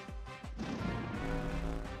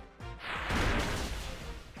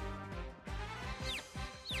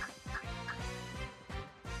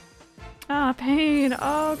 Ah, pain.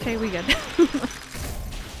 Oh, okay, we get it.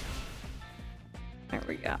 There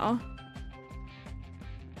we go.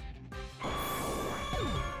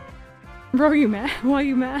 Bro, are you mad? Why are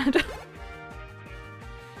you mad?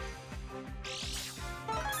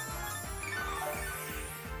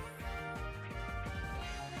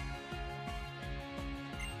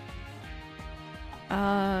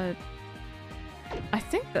 I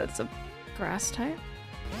think that's a grass type.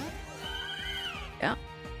 Yeah.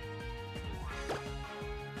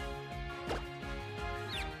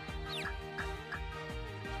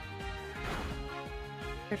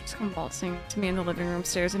 They're just come waltzing to me in the living room,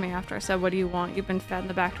 stares at me after I said, "What do you want? You've been fed and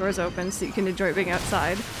the back door is open so you can enjoy being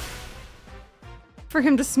outside." For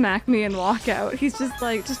him to smack me and walk out, he's just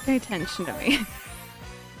like, just pay attention to me.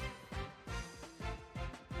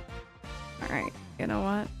 Alright, you know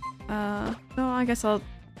what? No, I guess I'll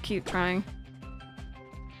keep trying.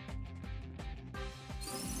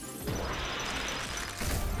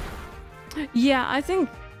 Yeah, I think...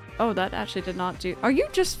 Oh, that actually did not do... Are you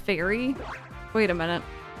just fairy? Wait a minute.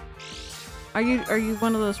 Are you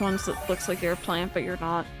one of those ones that looks like you're a plant, but you're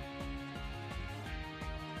not?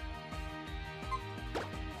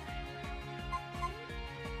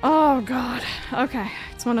 Oh god. Okay,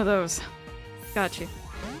 it's one of those. Got you.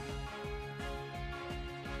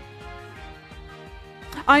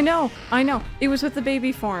 I know! It was with the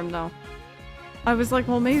baby form, though. I was like,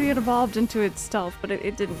 well, maybe it evolved into its stealth, but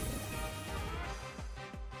it didn't.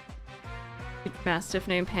 Mastiff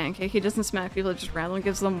named Pancake. He doesn't smack people, it just randomly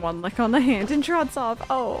gives them one lick on the hand and trots off.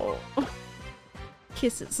 Oh.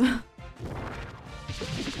 Kisses.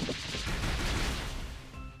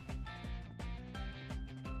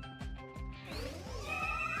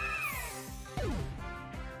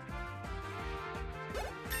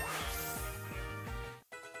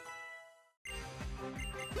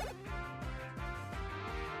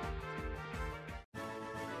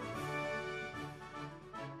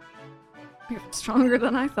 You're stronger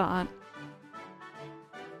than I thought.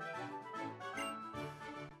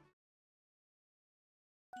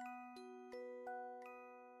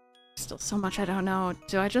 Still so much I don't know.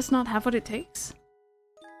 Do I just not have what it takes?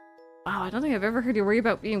 Wow, I don't think I've ever heard you worry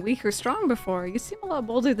about being weak or strong before. You seem a lot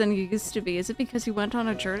bolder than you used to be. Is it because you went on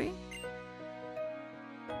a journey?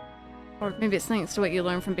 Or maybe it's thanks to what you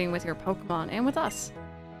learned from being with your Pokemon and with us,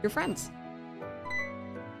 your friends.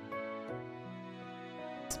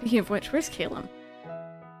 Speaking of which, where's Caleb?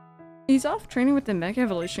 He's off training with the Mega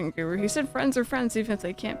Evolution Guru. He said friends are friends even if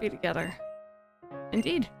they can't be together.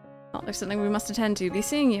 Indeed. Well, there's something we must attend to. Be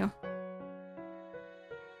seeing you.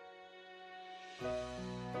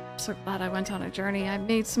 I'm so glad I went on a journey. I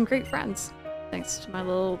made some great friends. Thanks to my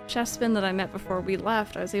little chest spin that I met before we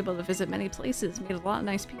left, I was able to visit many places, meet a lot of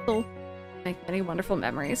nice people, make many wonderful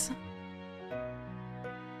memories.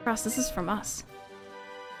 Cross, this is from us.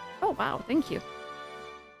 Oh wow, thank you.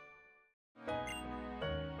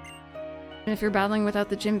 And if you're battling without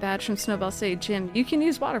the gym badge from Snowball City Gym, you can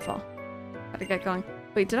use Waterfall. Gotta get going.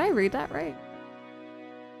 Wait, did I read that right?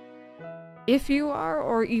 If you are,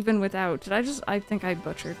 or even without. Did I just... I think I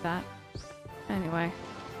butchered that. Anyway.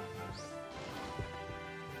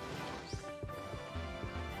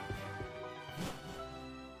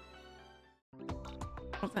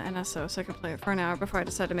 With the NSO so I could play it for an hour before I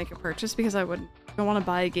decide to make a purchase because I don't want to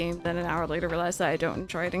buy a game, then an hour later realize that I don't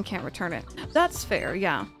enjoy it and can't return it. That's fair,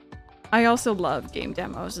 yeah. I also love game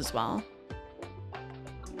demos as well.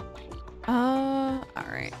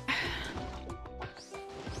 Alright.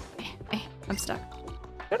 I'm stuck.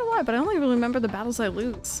 I don't know why, but I only really remember the battles I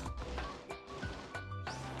lose.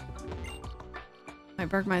 My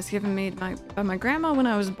Bergmai is given me by my grandma when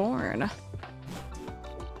I was born.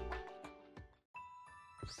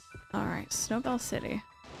 Alright, Snowball City.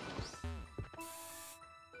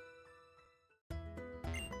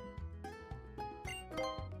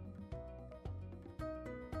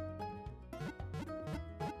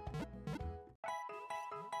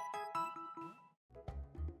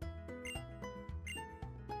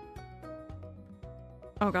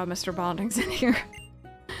 Oh god, Mr. Bonding's in here.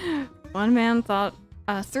 One man thought,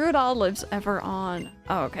 through it all lives ever on.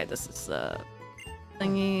 Oh, okay, this is the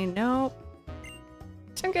thingy. Nope.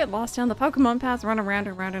 Don't get lost down the Pokemon path, run around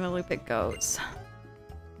and round in a loop it goes.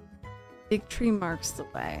 Big tree marks the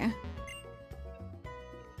way.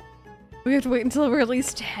 We have to wait until we're at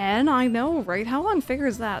least 10? I know, right? How unfair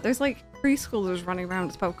is that? There's like preschoolers running around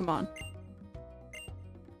with Pokemon.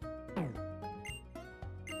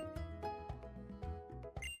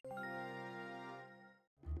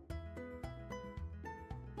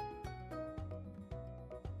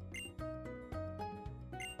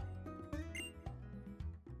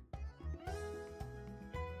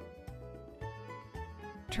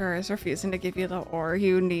 Sure is refusing to give you the ore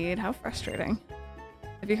you need. How frustrating.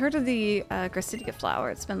 Have you heard of the Gracidia flower?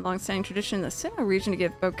 It's been a long-standing tradition in the Sinnoh region to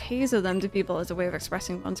give bouquets of them to people as a way of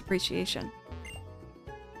expressing one's appreciation.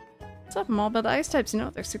 What's up, Maul? But the ice types, you know,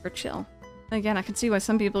 they're super chill. And again, I can see why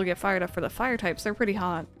some people get fired up for the fire types. They're pretty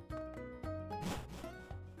hot.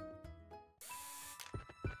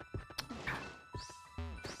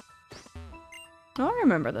 Oh, I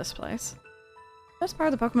remember this place. Best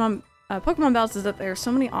part of the Pokemon battles is that there are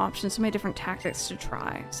so many options, so many different tactics to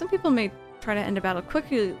try. Some people may try to end a battle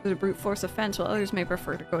quickly with a brute force offense, while others may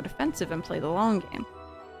prefer to go defensive and play the long game.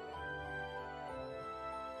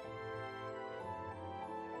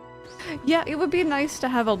 Yeah, it would be nice to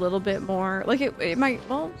have a little bit more, like it might,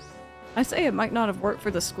 well, I say it might not have worked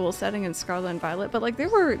for the school setting in Scarlet and Violet, but like there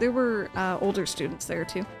were older students there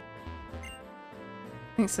too.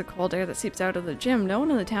 Thanks to the cold air that seeps out of the gym, no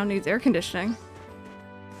one in the town needs air conditioning.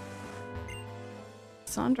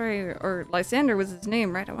 Sandre, or Lysander was his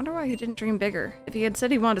name, right? I wonder why he didn't dream bigger. If he had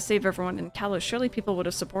said he wanted to save everyone in Kalos, surely people would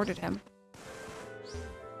have supported him.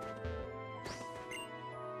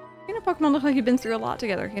 You know, Pokemon look like you've been through a lot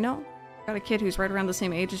together, you know? Got a kid who's right around the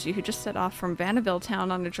same age as you who just set off from Vanderbilt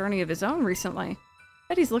town on a journey of his own recently.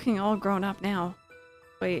 Bet he's looking all grown up now.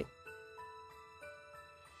 Wait.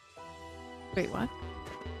 Wait, what?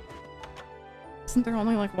 Isn't there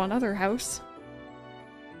only like one other house?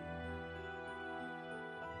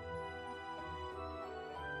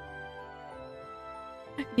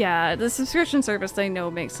 Yeah, the subscription service they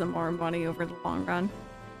know makes them more money over the long run.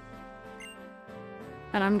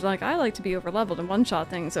 And I'm like, I like to be overleveled and one-shot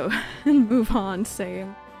things, so move on,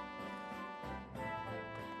 same.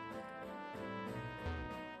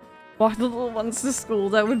 Walk the little ones to school,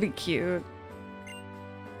 that would be cute.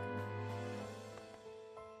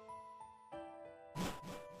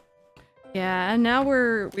 Yeah, and now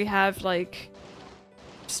we have like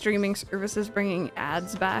streaming services bringing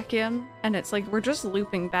ads back in, and it's like we're just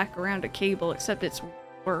looping back around a cable, except it's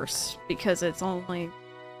worse because it's only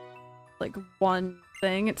like one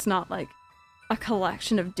thing. It's not like a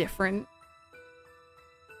collection of different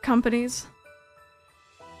companies.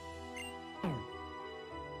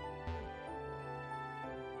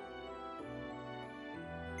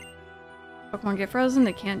 Pokemon get frozen,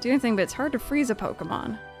 they can't do anything, but it's hard to freeze a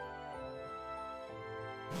Pokemon.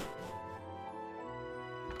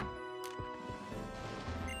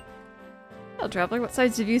 Hello, Traveler. What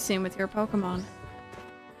sights have you seen with your Pokemon?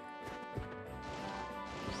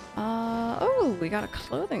 Oh, we got a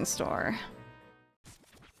clothing store.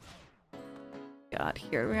 Got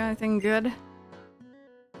here. Do we got anything good?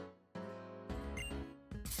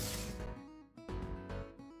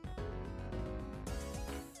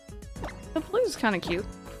 The blue's kind of cute.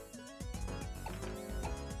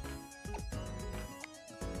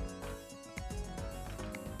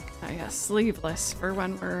 Oh yeah, sleeveless for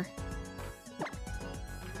when we're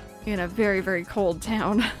in a very, very cold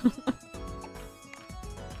town.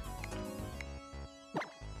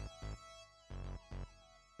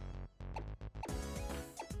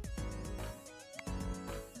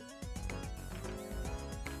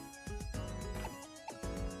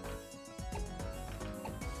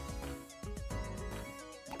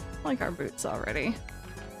 I like our boots already.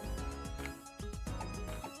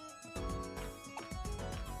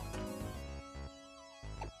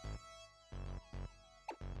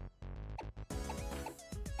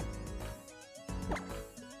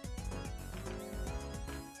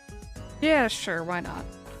 Yeah, sure, why not?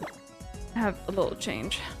 Have a little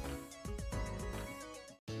change.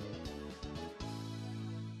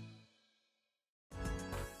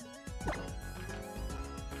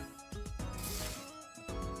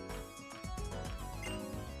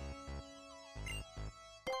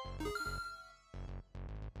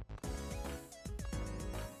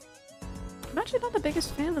 I'm actually not the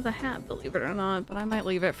biggest fan of the hat, believe it or not, but I might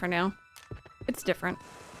leave it for now. It's different.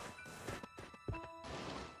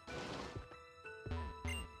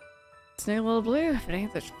 Snake Little Blue, if it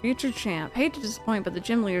ain't the future champ. Hate to disappoint, but the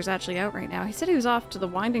gym leader's actually out right now. He said he was off to the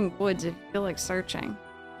Winding Woods if you feel like searching.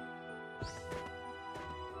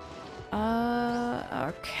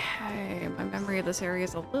 Okay. My memory of this area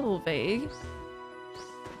is a little vague.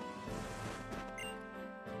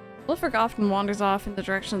 Blifric often wanders off in the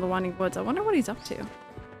direction of the Winding Woods. I wonder what he's up to.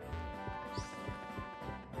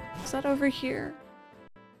 Is that over here?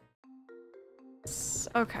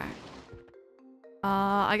 Okay.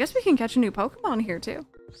 I guess we can catch a new Pokemon here too.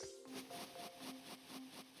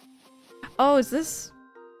 Oh, is this...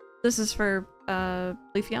 This is for,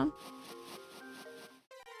 Leafeon?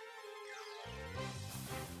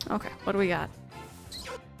 Okay, what do we got?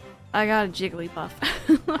 I got a Jigglypuff.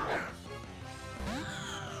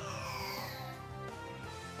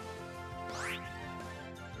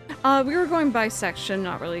 We were going by section,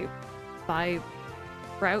 not really by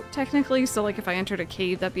route, technically. So, like, if I entered a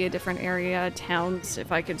cave, that'd be a different area. Towns,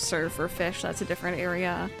 if I could surf or fish, that's a different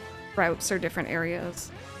area. Routes are different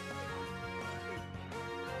areas.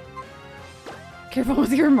 Careful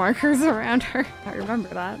with your markers around her. I remember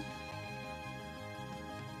that.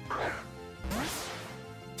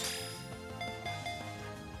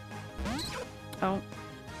 Oh,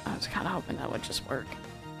 I was kind of hoping that would just work.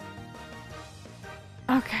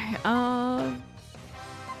 Okay,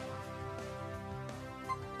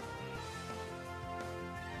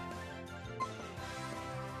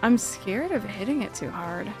 I'm scared of hitting it too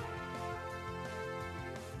hard.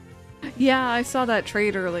 Yeah, I saw that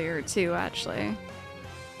trade earlier too, actually.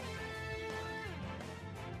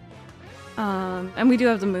 And we do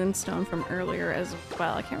have the moonstone from earlier as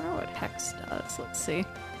well. I can't remember what Hex does. Let's see.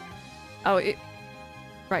 Oh, it...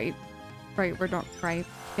 Right. Right, we're not... Right.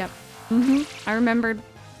 Yep. I remembered.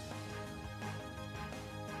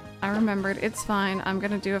 I remembered. It's fine. I'm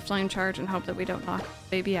gonna do a flame charge and hope that we don't knock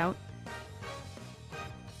baby out.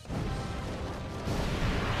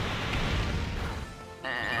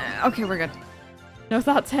 Okay, we're good. No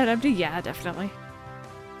thoughts head empty? Yeah, definitely.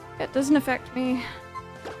 It doesn't affect me.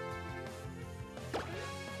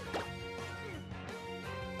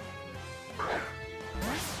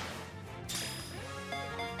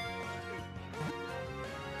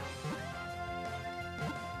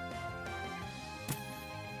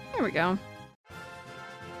 There we go.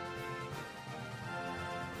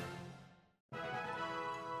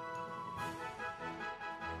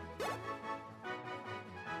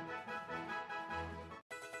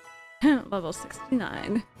 Level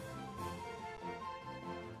 69.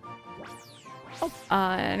 Oh,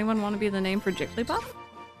 anyone want to be the name for Jigglypuff?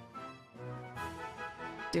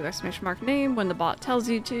 Do exclamation mark name when the bot tells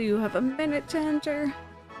you to. You have a minute to enter.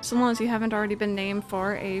 So long as you haven't already been named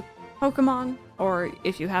for a Pokemon, or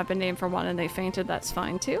if you have been named for one and they fainted, that's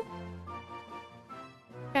fine too.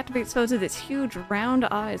 Captivates foes with its huge round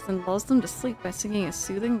eyes and lulls them to sleep by singing a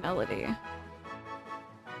soothing melody.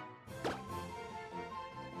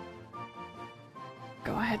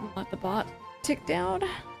 Go ahead and let the bot tick down.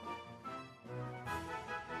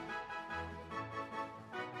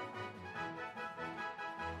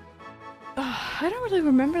 I don't really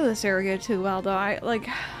remember this area too well though. I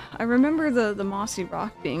remember the mossy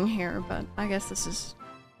rock being here, but I guess this is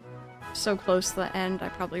so close to the end I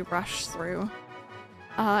probably rushed through.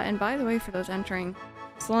 And by the way, for those entering,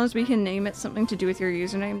 as long as we can name it something to do with your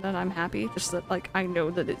username, then I'm happy. Just that, like, I know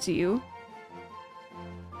that it's you.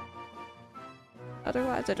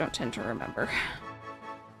 Otherwise, I don't tend to remember.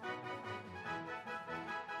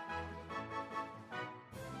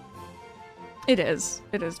 It is.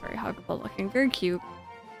 It is very huggable looking. Very cute.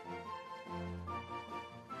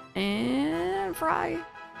 And Fry,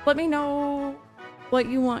 let me know what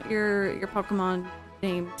you want your Pokemon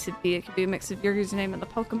name to be. It could be a mix of your username and the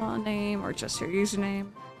Pokemon name, or just your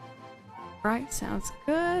username. Right, sounds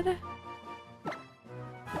good.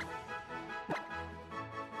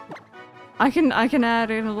 I can add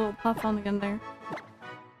in a little puff on the end there.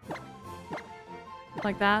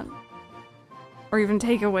 Like that. Or even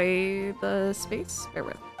take away the space. Bear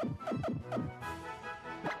with.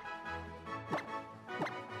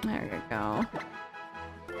 There you go.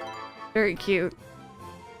 Very cute.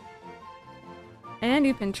 And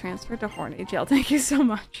you've been transferred to Horny Jail. Thank you so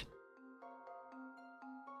much.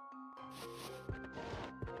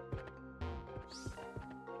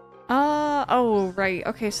 Oh, right.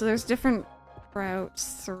 Okay, so there's different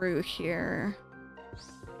routes through here.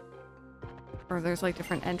 Or there's like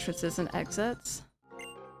different entrances and exits.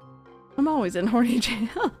 I'm always in Horny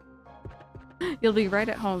Jail. You'll be right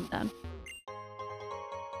at home then.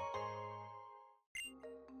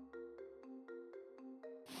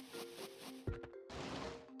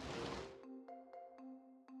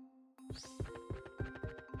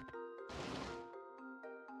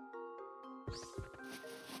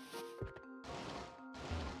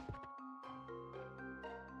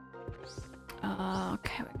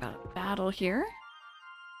 Okay, we got a battle here.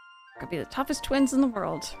 Could be the toughest twins in the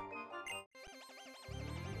world.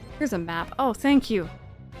 Here's a map. Oh, thank you.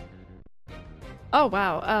 Oh,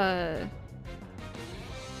 wow.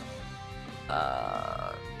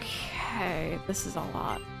 Okay, this is a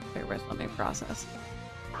lot. Bear with, let me process.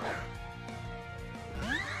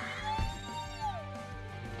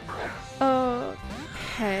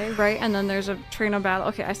 Okay, right, and then there's a trainer battle.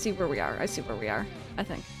 Okay, I see where we are. I see where we are, I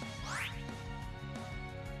think.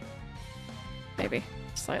 Maybe.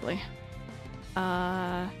 Slightly.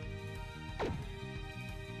 Ignore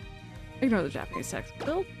the Japanese text.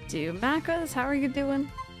 Will do. Makas, how are you doing?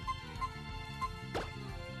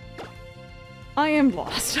 I am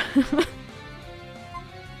lost.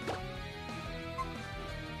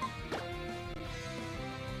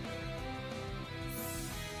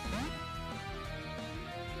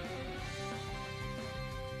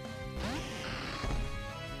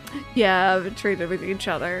 Yeah, but treated with each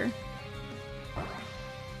other.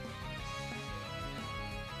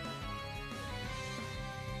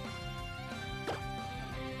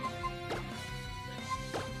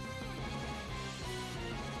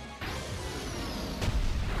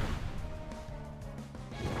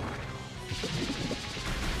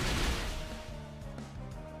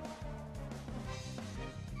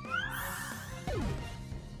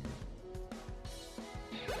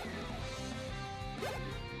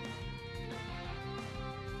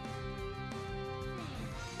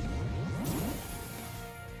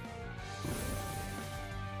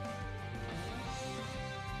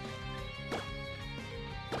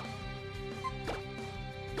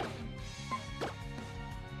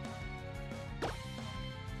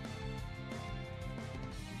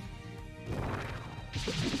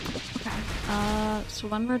 So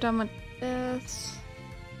when we're done with this...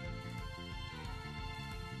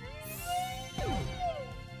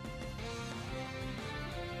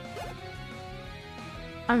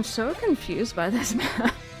 I'm so confused by this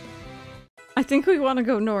map. I think we want to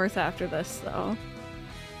go north after this, though.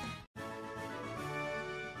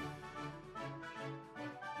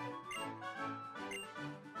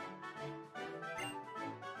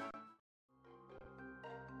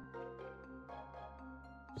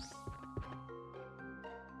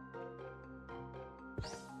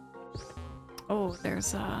 Oh,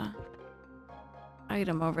 there's a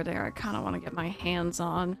item over there I kind of want to get my hands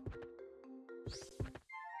on.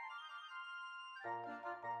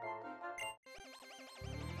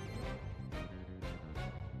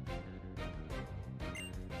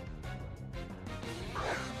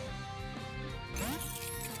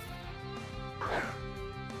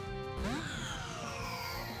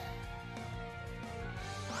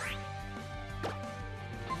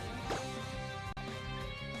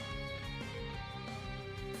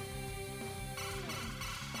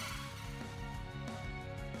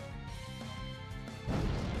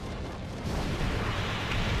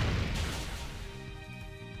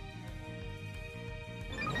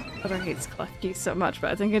 Butter hates Klefki so much,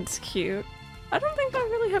 but I think it's cute. I don't think I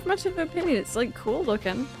really have much of an opinion. It's like cool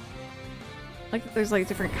looking. Like there's like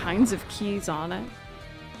different kinds of keys on it.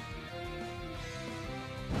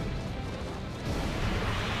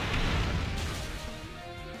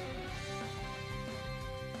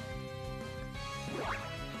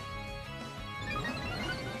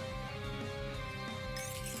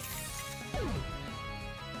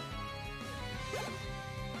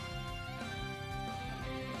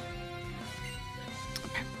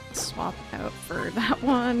 Swap out for that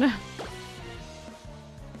one.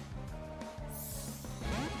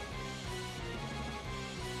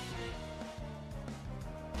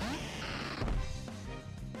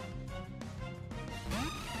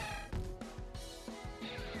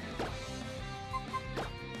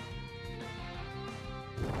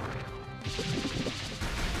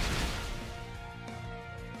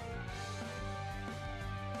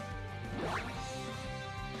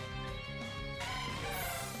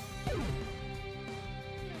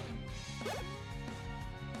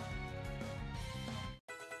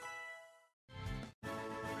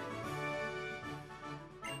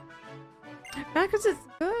 Yeah, because it's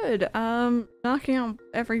good. Knocking on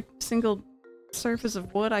every single surface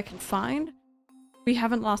of wood I can find. We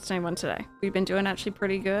haven't lost anyone today. We've been doing actually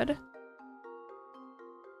pretty good. You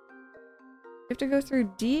have to go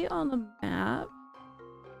through D on the map.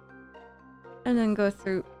 And then go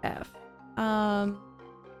through F.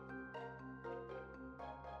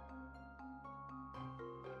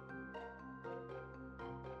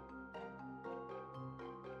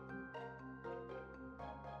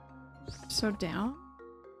 So down?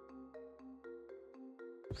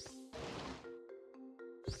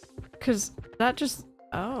 Cause that just...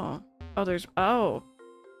 Oh. Oh, there's... Oh.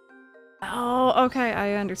 Oh, okay,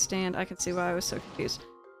 I understand. I can see why I was so confused.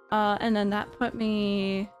 And then that put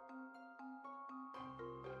me...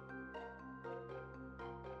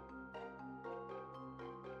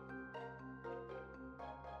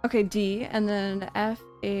 Okay, D, and then F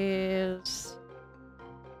is...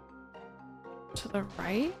 to the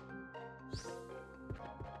right?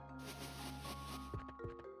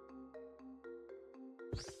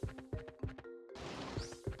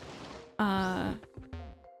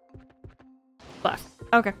 Left.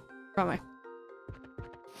 Okay. Wrong way.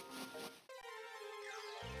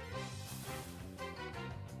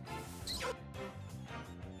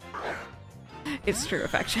 it's true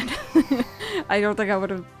affection. I don't think I would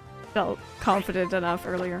have felt confident enough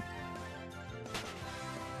earlier.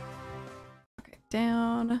 Okay,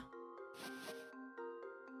 down.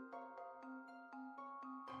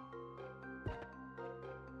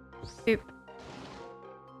 It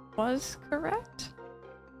was correct?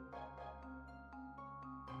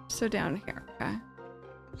 So down here, okay.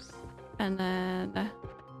 And then...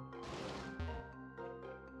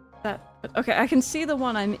 that... okay, I can see the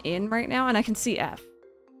one I'm in right now, and I can see F.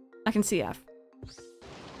 I can see F.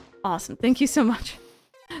 Awesome, thank you so much.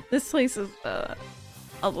 This place is a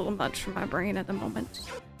little much for my brain at the moment.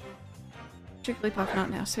 Particularly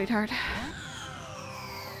Pokemon now, sweetheart.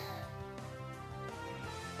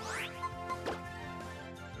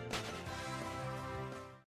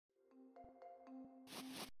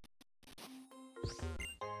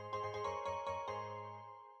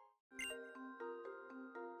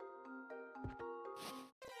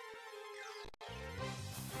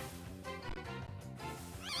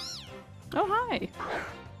 Oh, hi!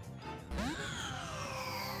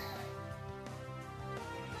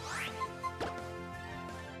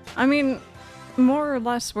 I mean, more or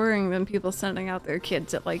less worrying than people sending out their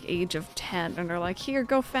kids at like age of 10 and they're like, here,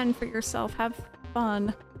 go fend for yourself, have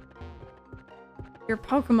fun. Your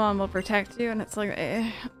Pokemon will protect you, and it's like,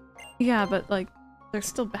 yeah, but like, there's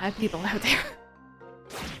still bad people out there.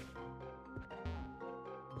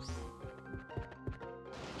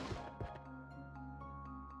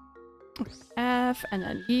 F, and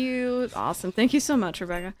then U. Awesome. Thank you so much,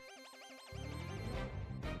 Rebecca.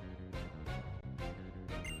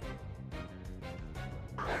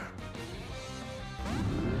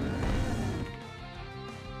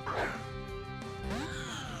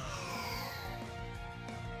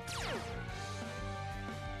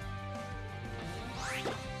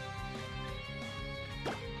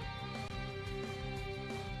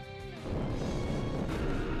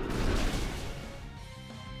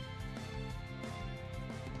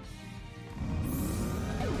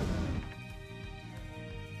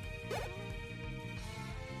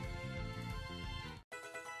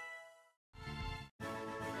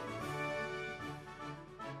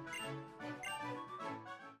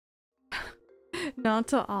 Not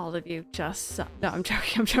to all of you, just some. No, I'm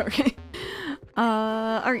joking, I'm joking.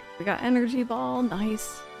 Alright, we got Energy Ball,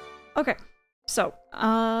 nice. Okay, so,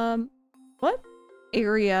 what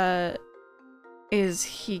area is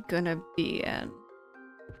he gonna be in?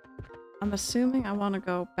 I'm assuming I want to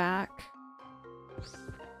go back.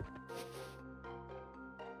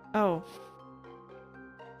 Oh.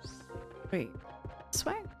 Wait, this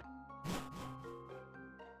way?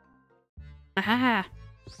 Aha!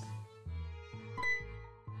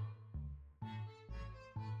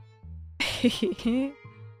 You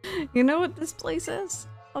know what this place is?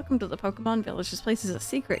 Welcome to the Pokemon Village. This place is a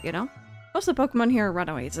secret, you know? Most of the Pokemon here are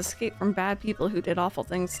runaways, escaped from bad people who did awful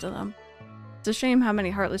things to them. It's a shame how many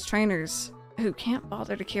heartless trainers who can't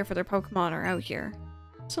bother to care for their Pokemon are out here.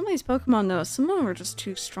 Some of these Pokemon, though, some of them were just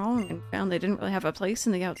too strong and found they didn't really have a place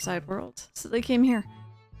in the outside world, so they came here.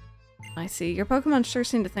 I see. Your Pokemon sure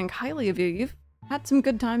seem to think highly of you. You've had some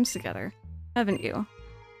good times together, haven't you?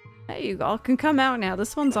 Hey, you all can come out now.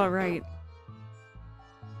 This one's alright.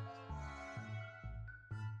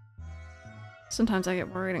 Sometimes I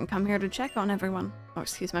get worried and come here to check on everyone. Oh,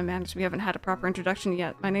 excuse my manners, we haven't had a proper introduction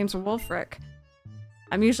yet. My name's Wolfric.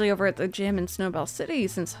 I'm usually over at the gym in Snowbell City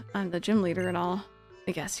since I'm the gym leader and all.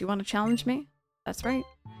 I guess you want to challenge me? That's right.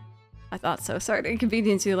 I thought so. Sorry to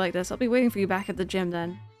inconvenience you like this. I'll be waiting for you back at the gym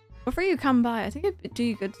then. Before you come by, I think it'd do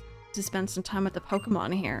you good to spend some time with the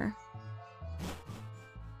Pokemon here.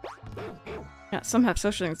 Yeah, some have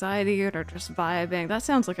social anxiety or just vibing. That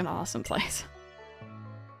sounds like an awesome place.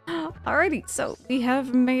 Alrighty, so we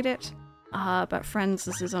have made it. But friends,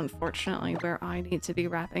 this is unfortunately where I need to be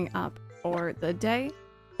wrapping up for the day.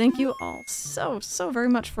 Thank you all so very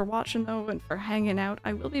much for watching though and for hanging out.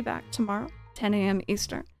 I will be back tomorrow, 10 AM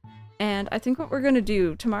Eastern. And I think what we're gonna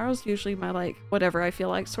do, tomorrow's usually my like, whatever I feel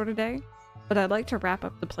like sort of day. But I'd like to wrap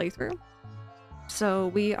up the playthrough. So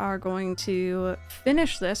we are going to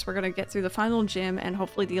finish this. We're gonna get through the final gym and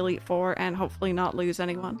hopefully the Elite Four and hopefully not lose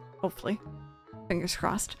anyone. Hopefully. Fingers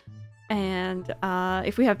crossed. And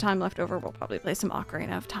if we have time left over, we'll probably play some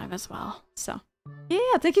Ocarina of Time as well. So,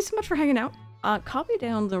 yeah, thank you so much for hanging out. Copy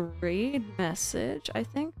down the raid message. I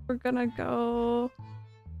think we're gonna go...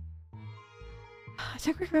 I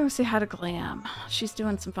think we're gonna say hi to Glam. She's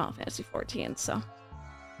doing some Final Fantasy 14, so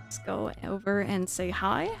let's go over and say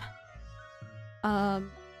hi.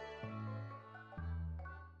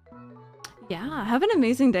 Yeah, have an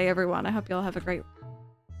amazing day, everyone. I hope you all have a great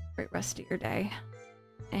rest of your day.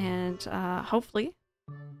 And hopefully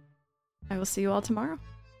I will see you all tomorrow.